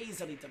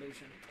 Crazily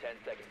delusion. 10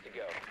 seconds to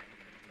go.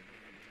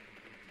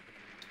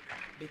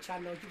 Bitch, I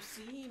know you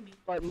see me.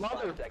 My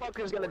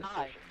motherfucker's gonna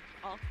die.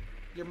 Huh?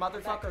 Your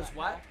motherfucker's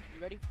what?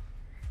 You ready?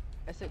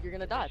 I said you're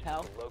gonna die,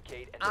 pal.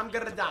 Locate and I'm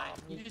gonna die.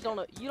 You just don't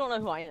know. You don't know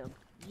who I am.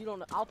 You don't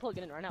know. I'll plug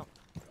it in right now.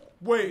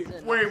 Wait.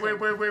 Zim,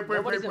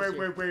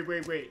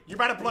 You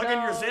better plug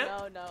in your zip?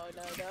 No.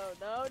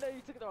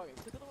 You took it the wrong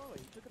way.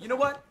 You know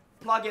what?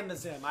 Plug in the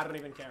Zim. I don't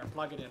even care.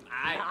 Plug it in.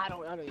 I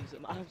don't use it.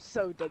 I'm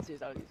so dead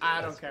serious. I don't use it.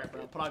 I don't care,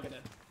 bro. Plug it in.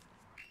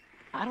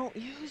 I don't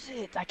use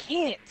it. I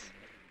can't.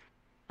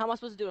 How am I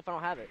supposed to do it if I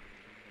don't have it?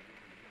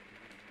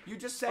 You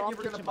just said you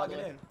were gonna plug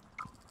it in.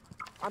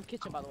 I'm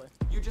kitchen, by the way.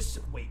 You just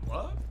wait.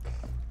 What?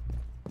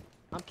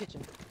 I'm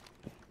kitchen.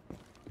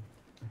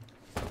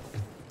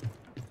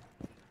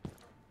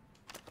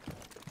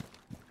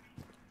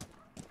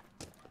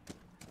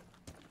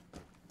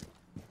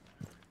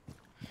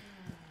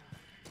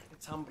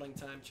 It's humbling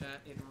time,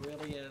 chat. It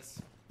really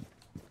is.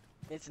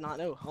 It's not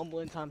no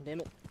humbling time, damn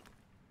it.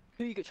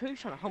 Who you trying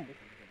to humble?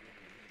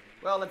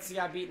 Well, let's see.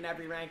 I've beaten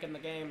every rank in the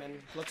game,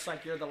 and looks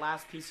like you're the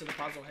last piece of the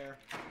puzzle here.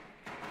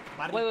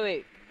 Buddy.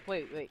 Wait.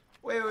 Wait.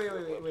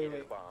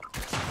 Located a bomb.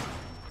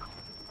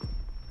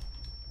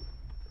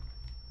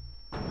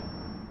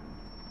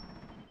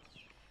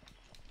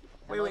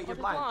 Wait, you're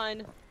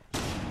blind.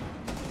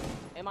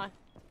 Am I?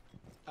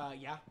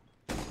 Yeah.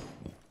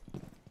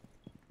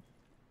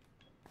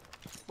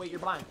 Wait, you're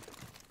blind.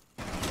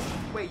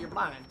 Wait, you're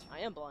blind. I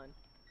am blind.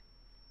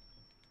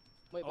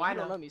 Wait, Oh, but I you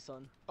don't know. know me,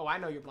 son. Oh, I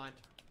know you're blind.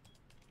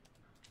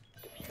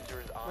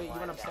 Diffuser is online. Wait, you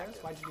went and upstairs?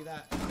 active. Why'd you do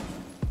that?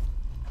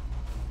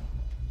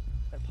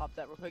 Better pop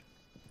that real quick.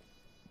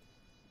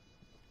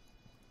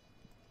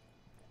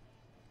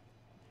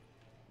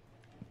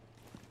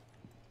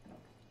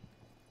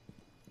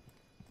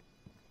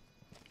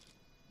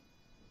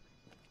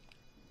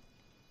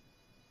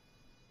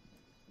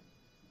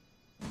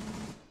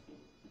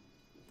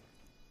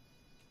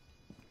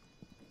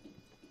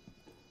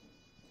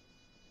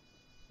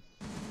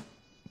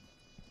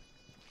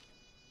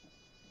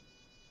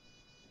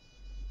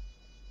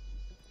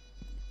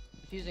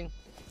 Fusing.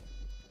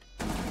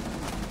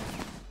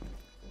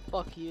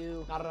 Fuck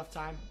you. Not enough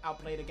time.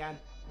 Outplayed again.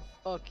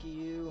 Fuck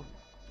you.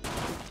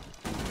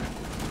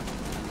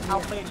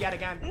 Outplayed yet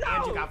again. No!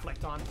 And you got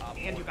flicked on.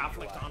 And you got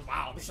flicked on.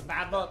 Wow, this is a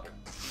bad look.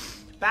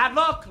 Bad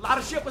look. A lot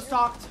of shit was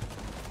talked.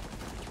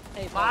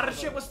 Hey, A lot of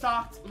shit was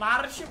talked. A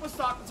lot of shit was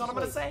talked. That's all I'm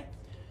gonna say.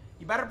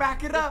 You better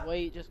back it up.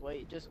 Just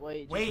wait.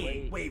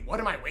 Wait, what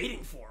am I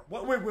waiting for?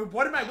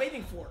 What am I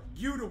waiting for?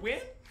 You to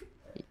win?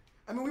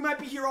 I mean, we might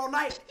be here all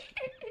night.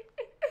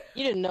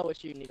 You didn't know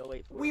what you need to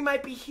wait for. We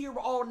might be here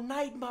all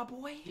night, my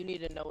boy. You need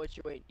to know what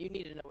you wait. You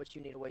need to know what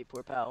you need to wait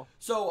for, pal.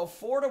 So a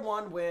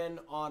 4-1 win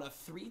on a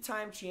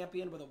 3-time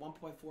champion with a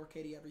 1.4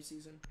 KD every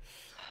season.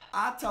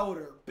 I told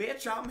her,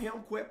 bitch, I'm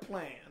him. Quit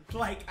playing.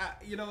 Like,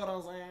 you know what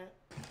I'm saying?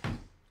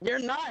 You're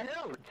not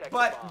him.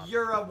 But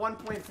you're a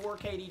 1.4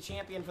 KD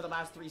champion for the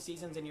last 3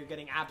 seasons, and you're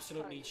getting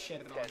absolutely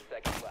shitted 10 on.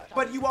 seconds left.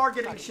 But you are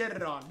getting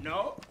shitted on.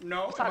 No.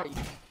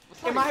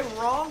 Am I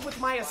wrong with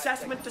my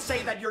assessment to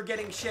say that you're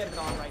getting shitted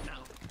on right now?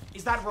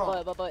 Is that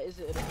wrong? But is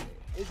it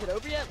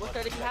over yet? What's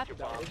that even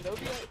happened? Is it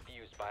over yet?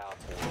 Defused by Op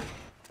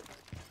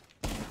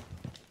 4.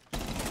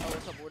 Oh,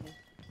 what's up, Warden?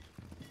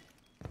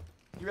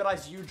 You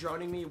realize you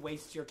droning me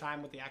wastes your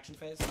time with the action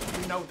phase?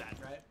 You know that,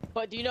 right?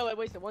 But do you know it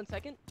wasted 1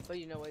 second?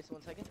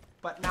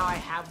 But now I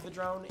have the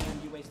drone,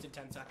 and you wasted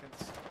 10 seconds.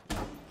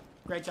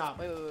 Great job.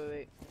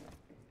 Wait.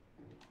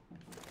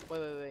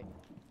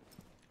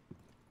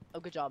 Oh,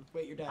 good job.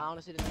 Wait, you're dead. I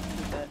honestly didn't think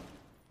you did that.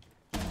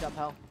 Good job,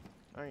 pal.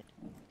 Alright.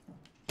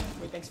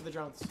 Wait, thanks for the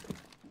drones.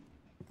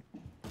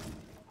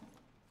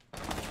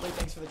 Wait,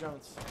 thanks for the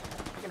drones.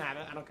 You can have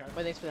it. I don't care.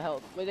 Wait, thanks for the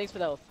health.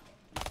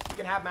 You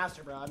can have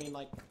master, bro. I mean,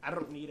 like, I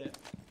don't need it.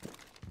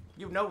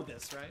 You know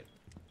this, right?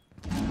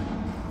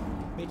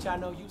 Bitch, I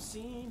know you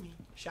see me.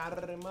 Shot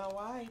it in my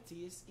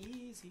whitey. It's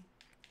easy.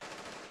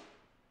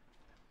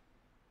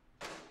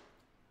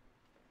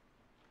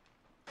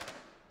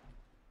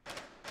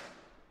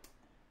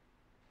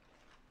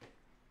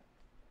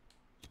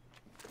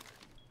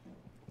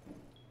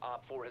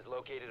 Op 4 has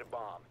located a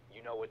bomb.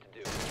 You know what to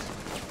do.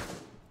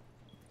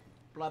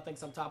 Blood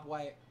thinks I'm top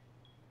white.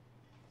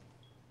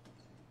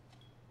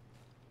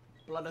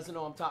 Blood doesn't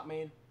know I'm top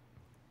main.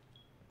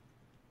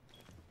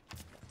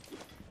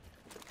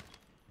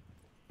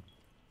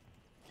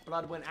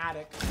 Blood went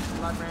attic.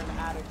 Blood ran to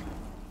attic.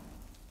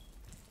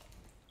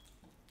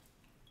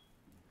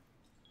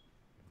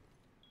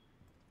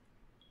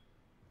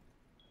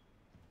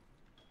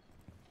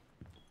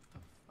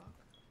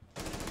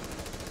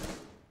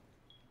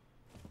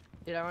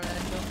 Did I run out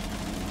of kill?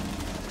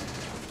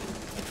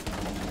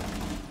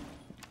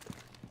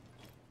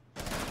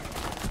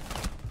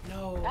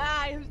 No.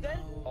 Ah, he was dead.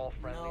 All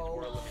friendlies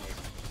were eliminated.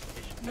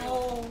 Mission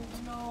failed.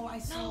 No, I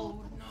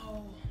sold.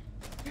 No.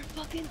 You're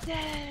fucking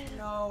dead.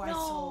 No, I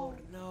sold.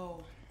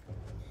 No.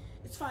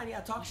 It's fine,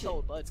 yeah, talk shit.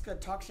 sold, bud. It's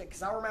good, talk shit,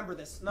 because I'll remember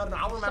this. No,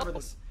 I'll remember sold.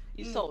 this.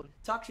 You sold.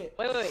 Talk shit.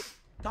 Wait.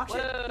 Talk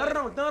Wait, shit.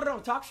 wait, No.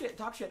 Talk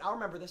shit. I'll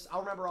remember this.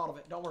 I'll remember all of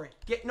it. Don't worry.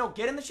 Get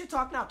in the shit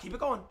talk now. Keep it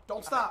going.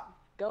 Don't stop.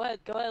 Go ahead.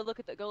 Look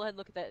at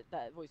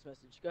that voice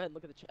message. Go ahead and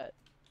look at the chat.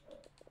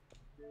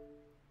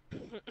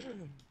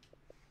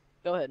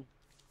 Go ahead.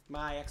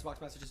 My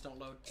Xbox messages don't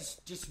load.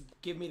 Just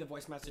give me the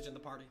voice message in the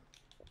party.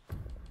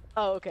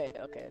 Oh, okay.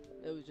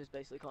 It was just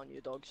basically calling you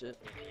a dog shit.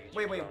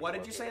 Wait, what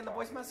did you say in the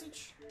voice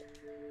message?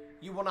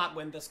 You will not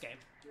win this game.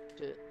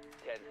 Shit.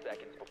 10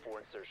 seconds before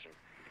insertion.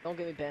 Don't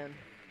get me banned.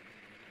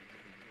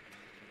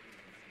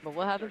 But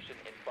what happened?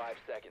 Insertion in 5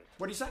 seconds. Oh,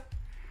 What do you say?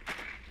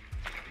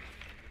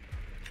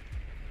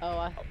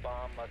 A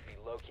bomb must be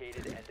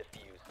located and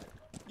defused.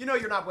 You know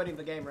you're not winning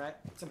the game, right?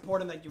 It's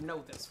important that you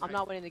know this. Right? I'm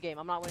not winning the game.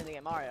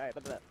 Alright,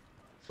 bet.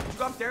 You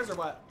go upstairs or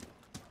what?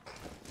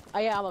 Oh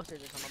yeah, I'm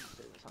upstairs this time.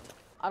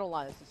 I don't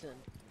lie, it's a sin.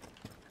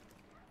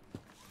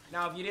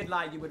 Now, if you did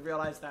lie, you would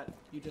realize that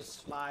you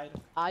just lied.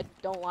 I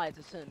don't lie, it's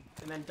a sin.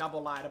 And then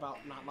double lied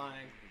about not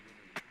lying.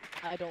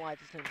 I don't lie,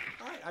 it's a sin.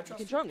 Alright, I trust You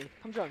can drone me.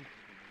 Come drone.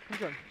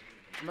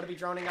 I'm gonna be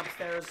droning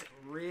upstairs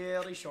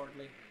really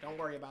shortly. Don't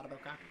worry about it,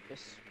 okay?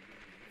 Yes.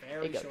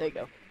 Very shortly. There you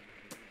go.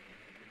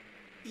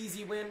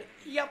 Easy win.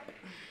 Yep.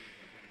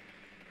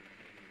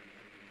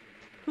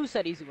 Who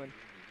said easy win?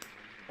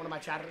 One of my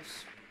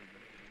chatters.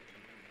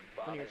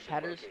 One of your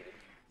chatters?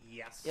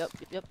 Yes.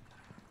 Yep.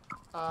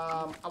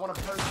 I want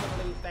to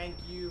personally thank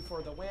you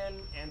for the win,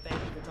 and thank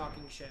you for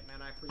talking shit,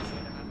 man. I appreciate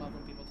it. I love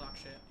when people talk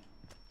shit.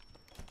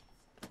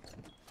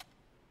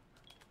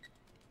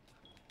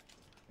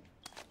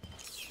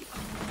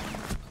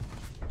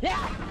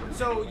 Yeah!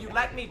 So, you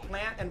let me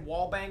plant and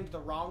wallbanged the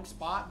wrong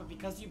spot, but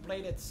because you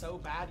played it so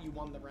bad, you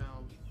won the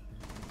round.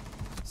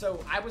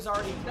 So, I was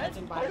already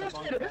planting by the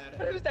bunk bed.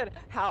 Who's that?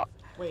 How?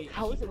 Wait.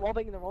 How is it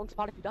wallbanging in the wrong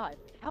spot if you died?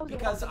 How is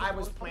Because it I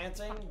was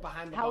planting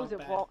behind the how bunk is it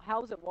bed.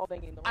 how is it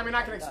wallbanging in the wrong I mean,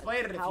 I spot can you died?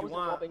 explain it if How you is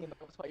want. it wallbanging in the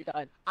wrong spot you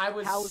died? I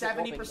was How is it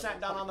 70%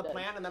 wallbanging done on the dead?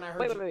 plant, and then I heard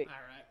Wait.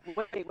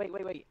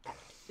 Alright.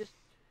 Just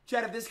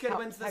Chad, if this kid How-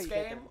 wins how this you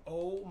did game,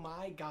 oh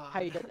my god.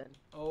 how you did then?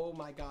 Oh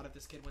my god, if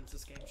this kid wins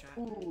this game, Chad.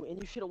 Ooh,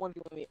 and you should have won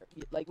me.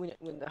 Like when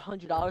the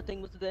 $100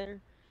 thing was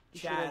there. You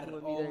should have Chad,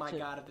 won me oh there my too.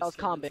 god, if That was this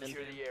kid wins combat. this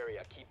Secure the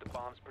area. Keep the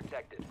bombs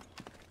protected.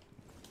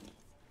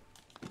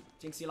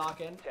 Jynxzi lock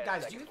in. 10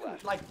 Guys, do you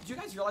seconds left. do you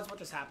guys realize what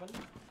just happened?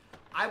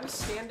 I was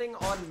standing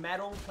on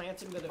metal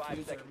planting the 5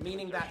 diffuser, seconds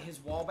meaning that his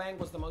wallbang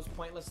was the most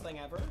pointless thing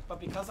ever, but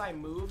because I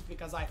moved,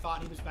 because I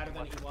thought he was better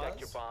than Must he protect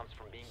your was, bombs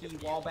from being he defused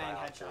wallbang by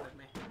Op headshotted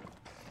me.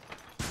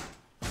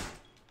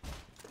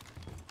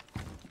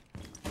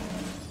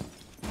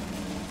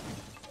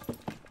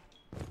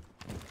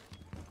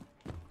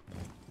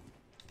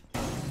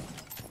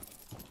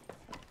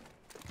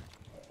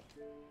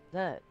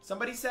 That.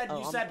 Somebody said, Oh,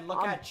 you I'm- said, look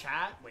I'm- at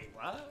chat. Wait,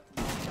 what?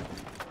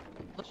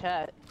 The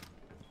chat.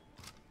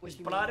 Was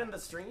blood in the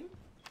stream?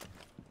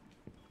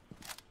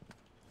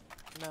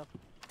 No.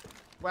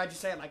 Why'd you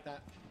say it like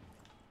that?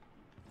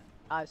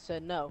 I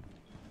said no.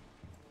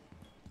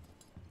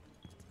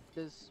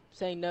 Does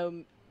saying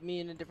no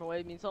mean a different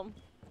way mean something?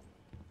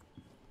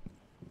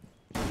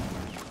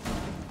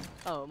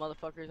 Oh,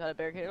 motherfuckers had it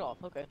barricaded off.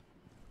 Okay.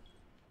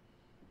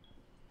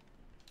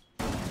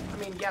 I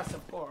mean, yes,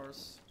 of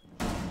course.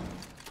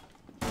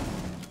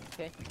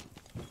 Okay.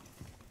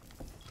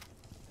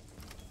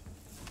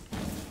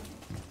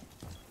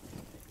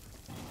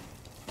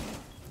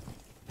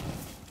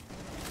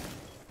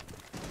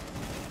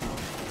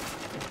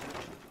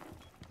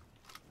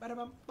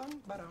 Ba-da-bum,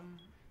 bum, ba-dum.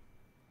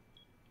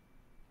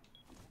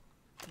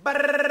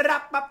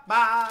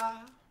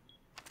 Ba-da-da-da-ba-ba.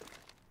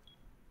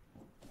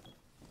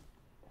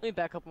 Let me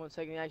back up 1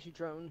 second and actually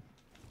drone.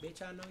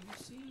 Bitch, I know you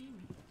see me.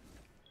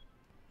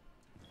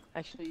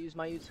 Actually use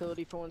my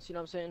utility for once, you know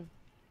what I'm saying?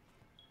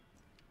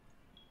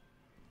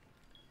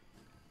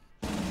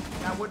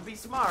 That would be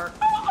smart.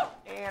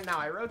 And now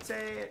I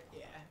rotate.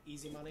 Yeah,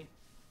 easy money.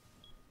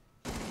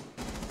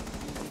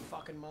 Easy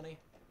fucking money.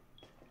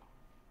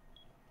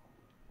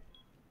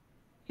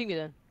 Ping me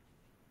then.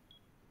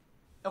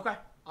 Okay,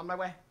 on my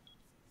way.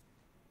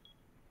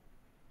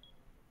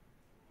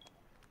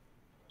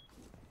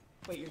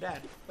 Wait, you're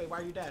dead. Wait, why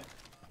are you dead?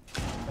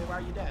 Wait, why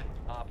are you dead?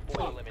 Op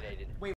 4 eliminated. Wait.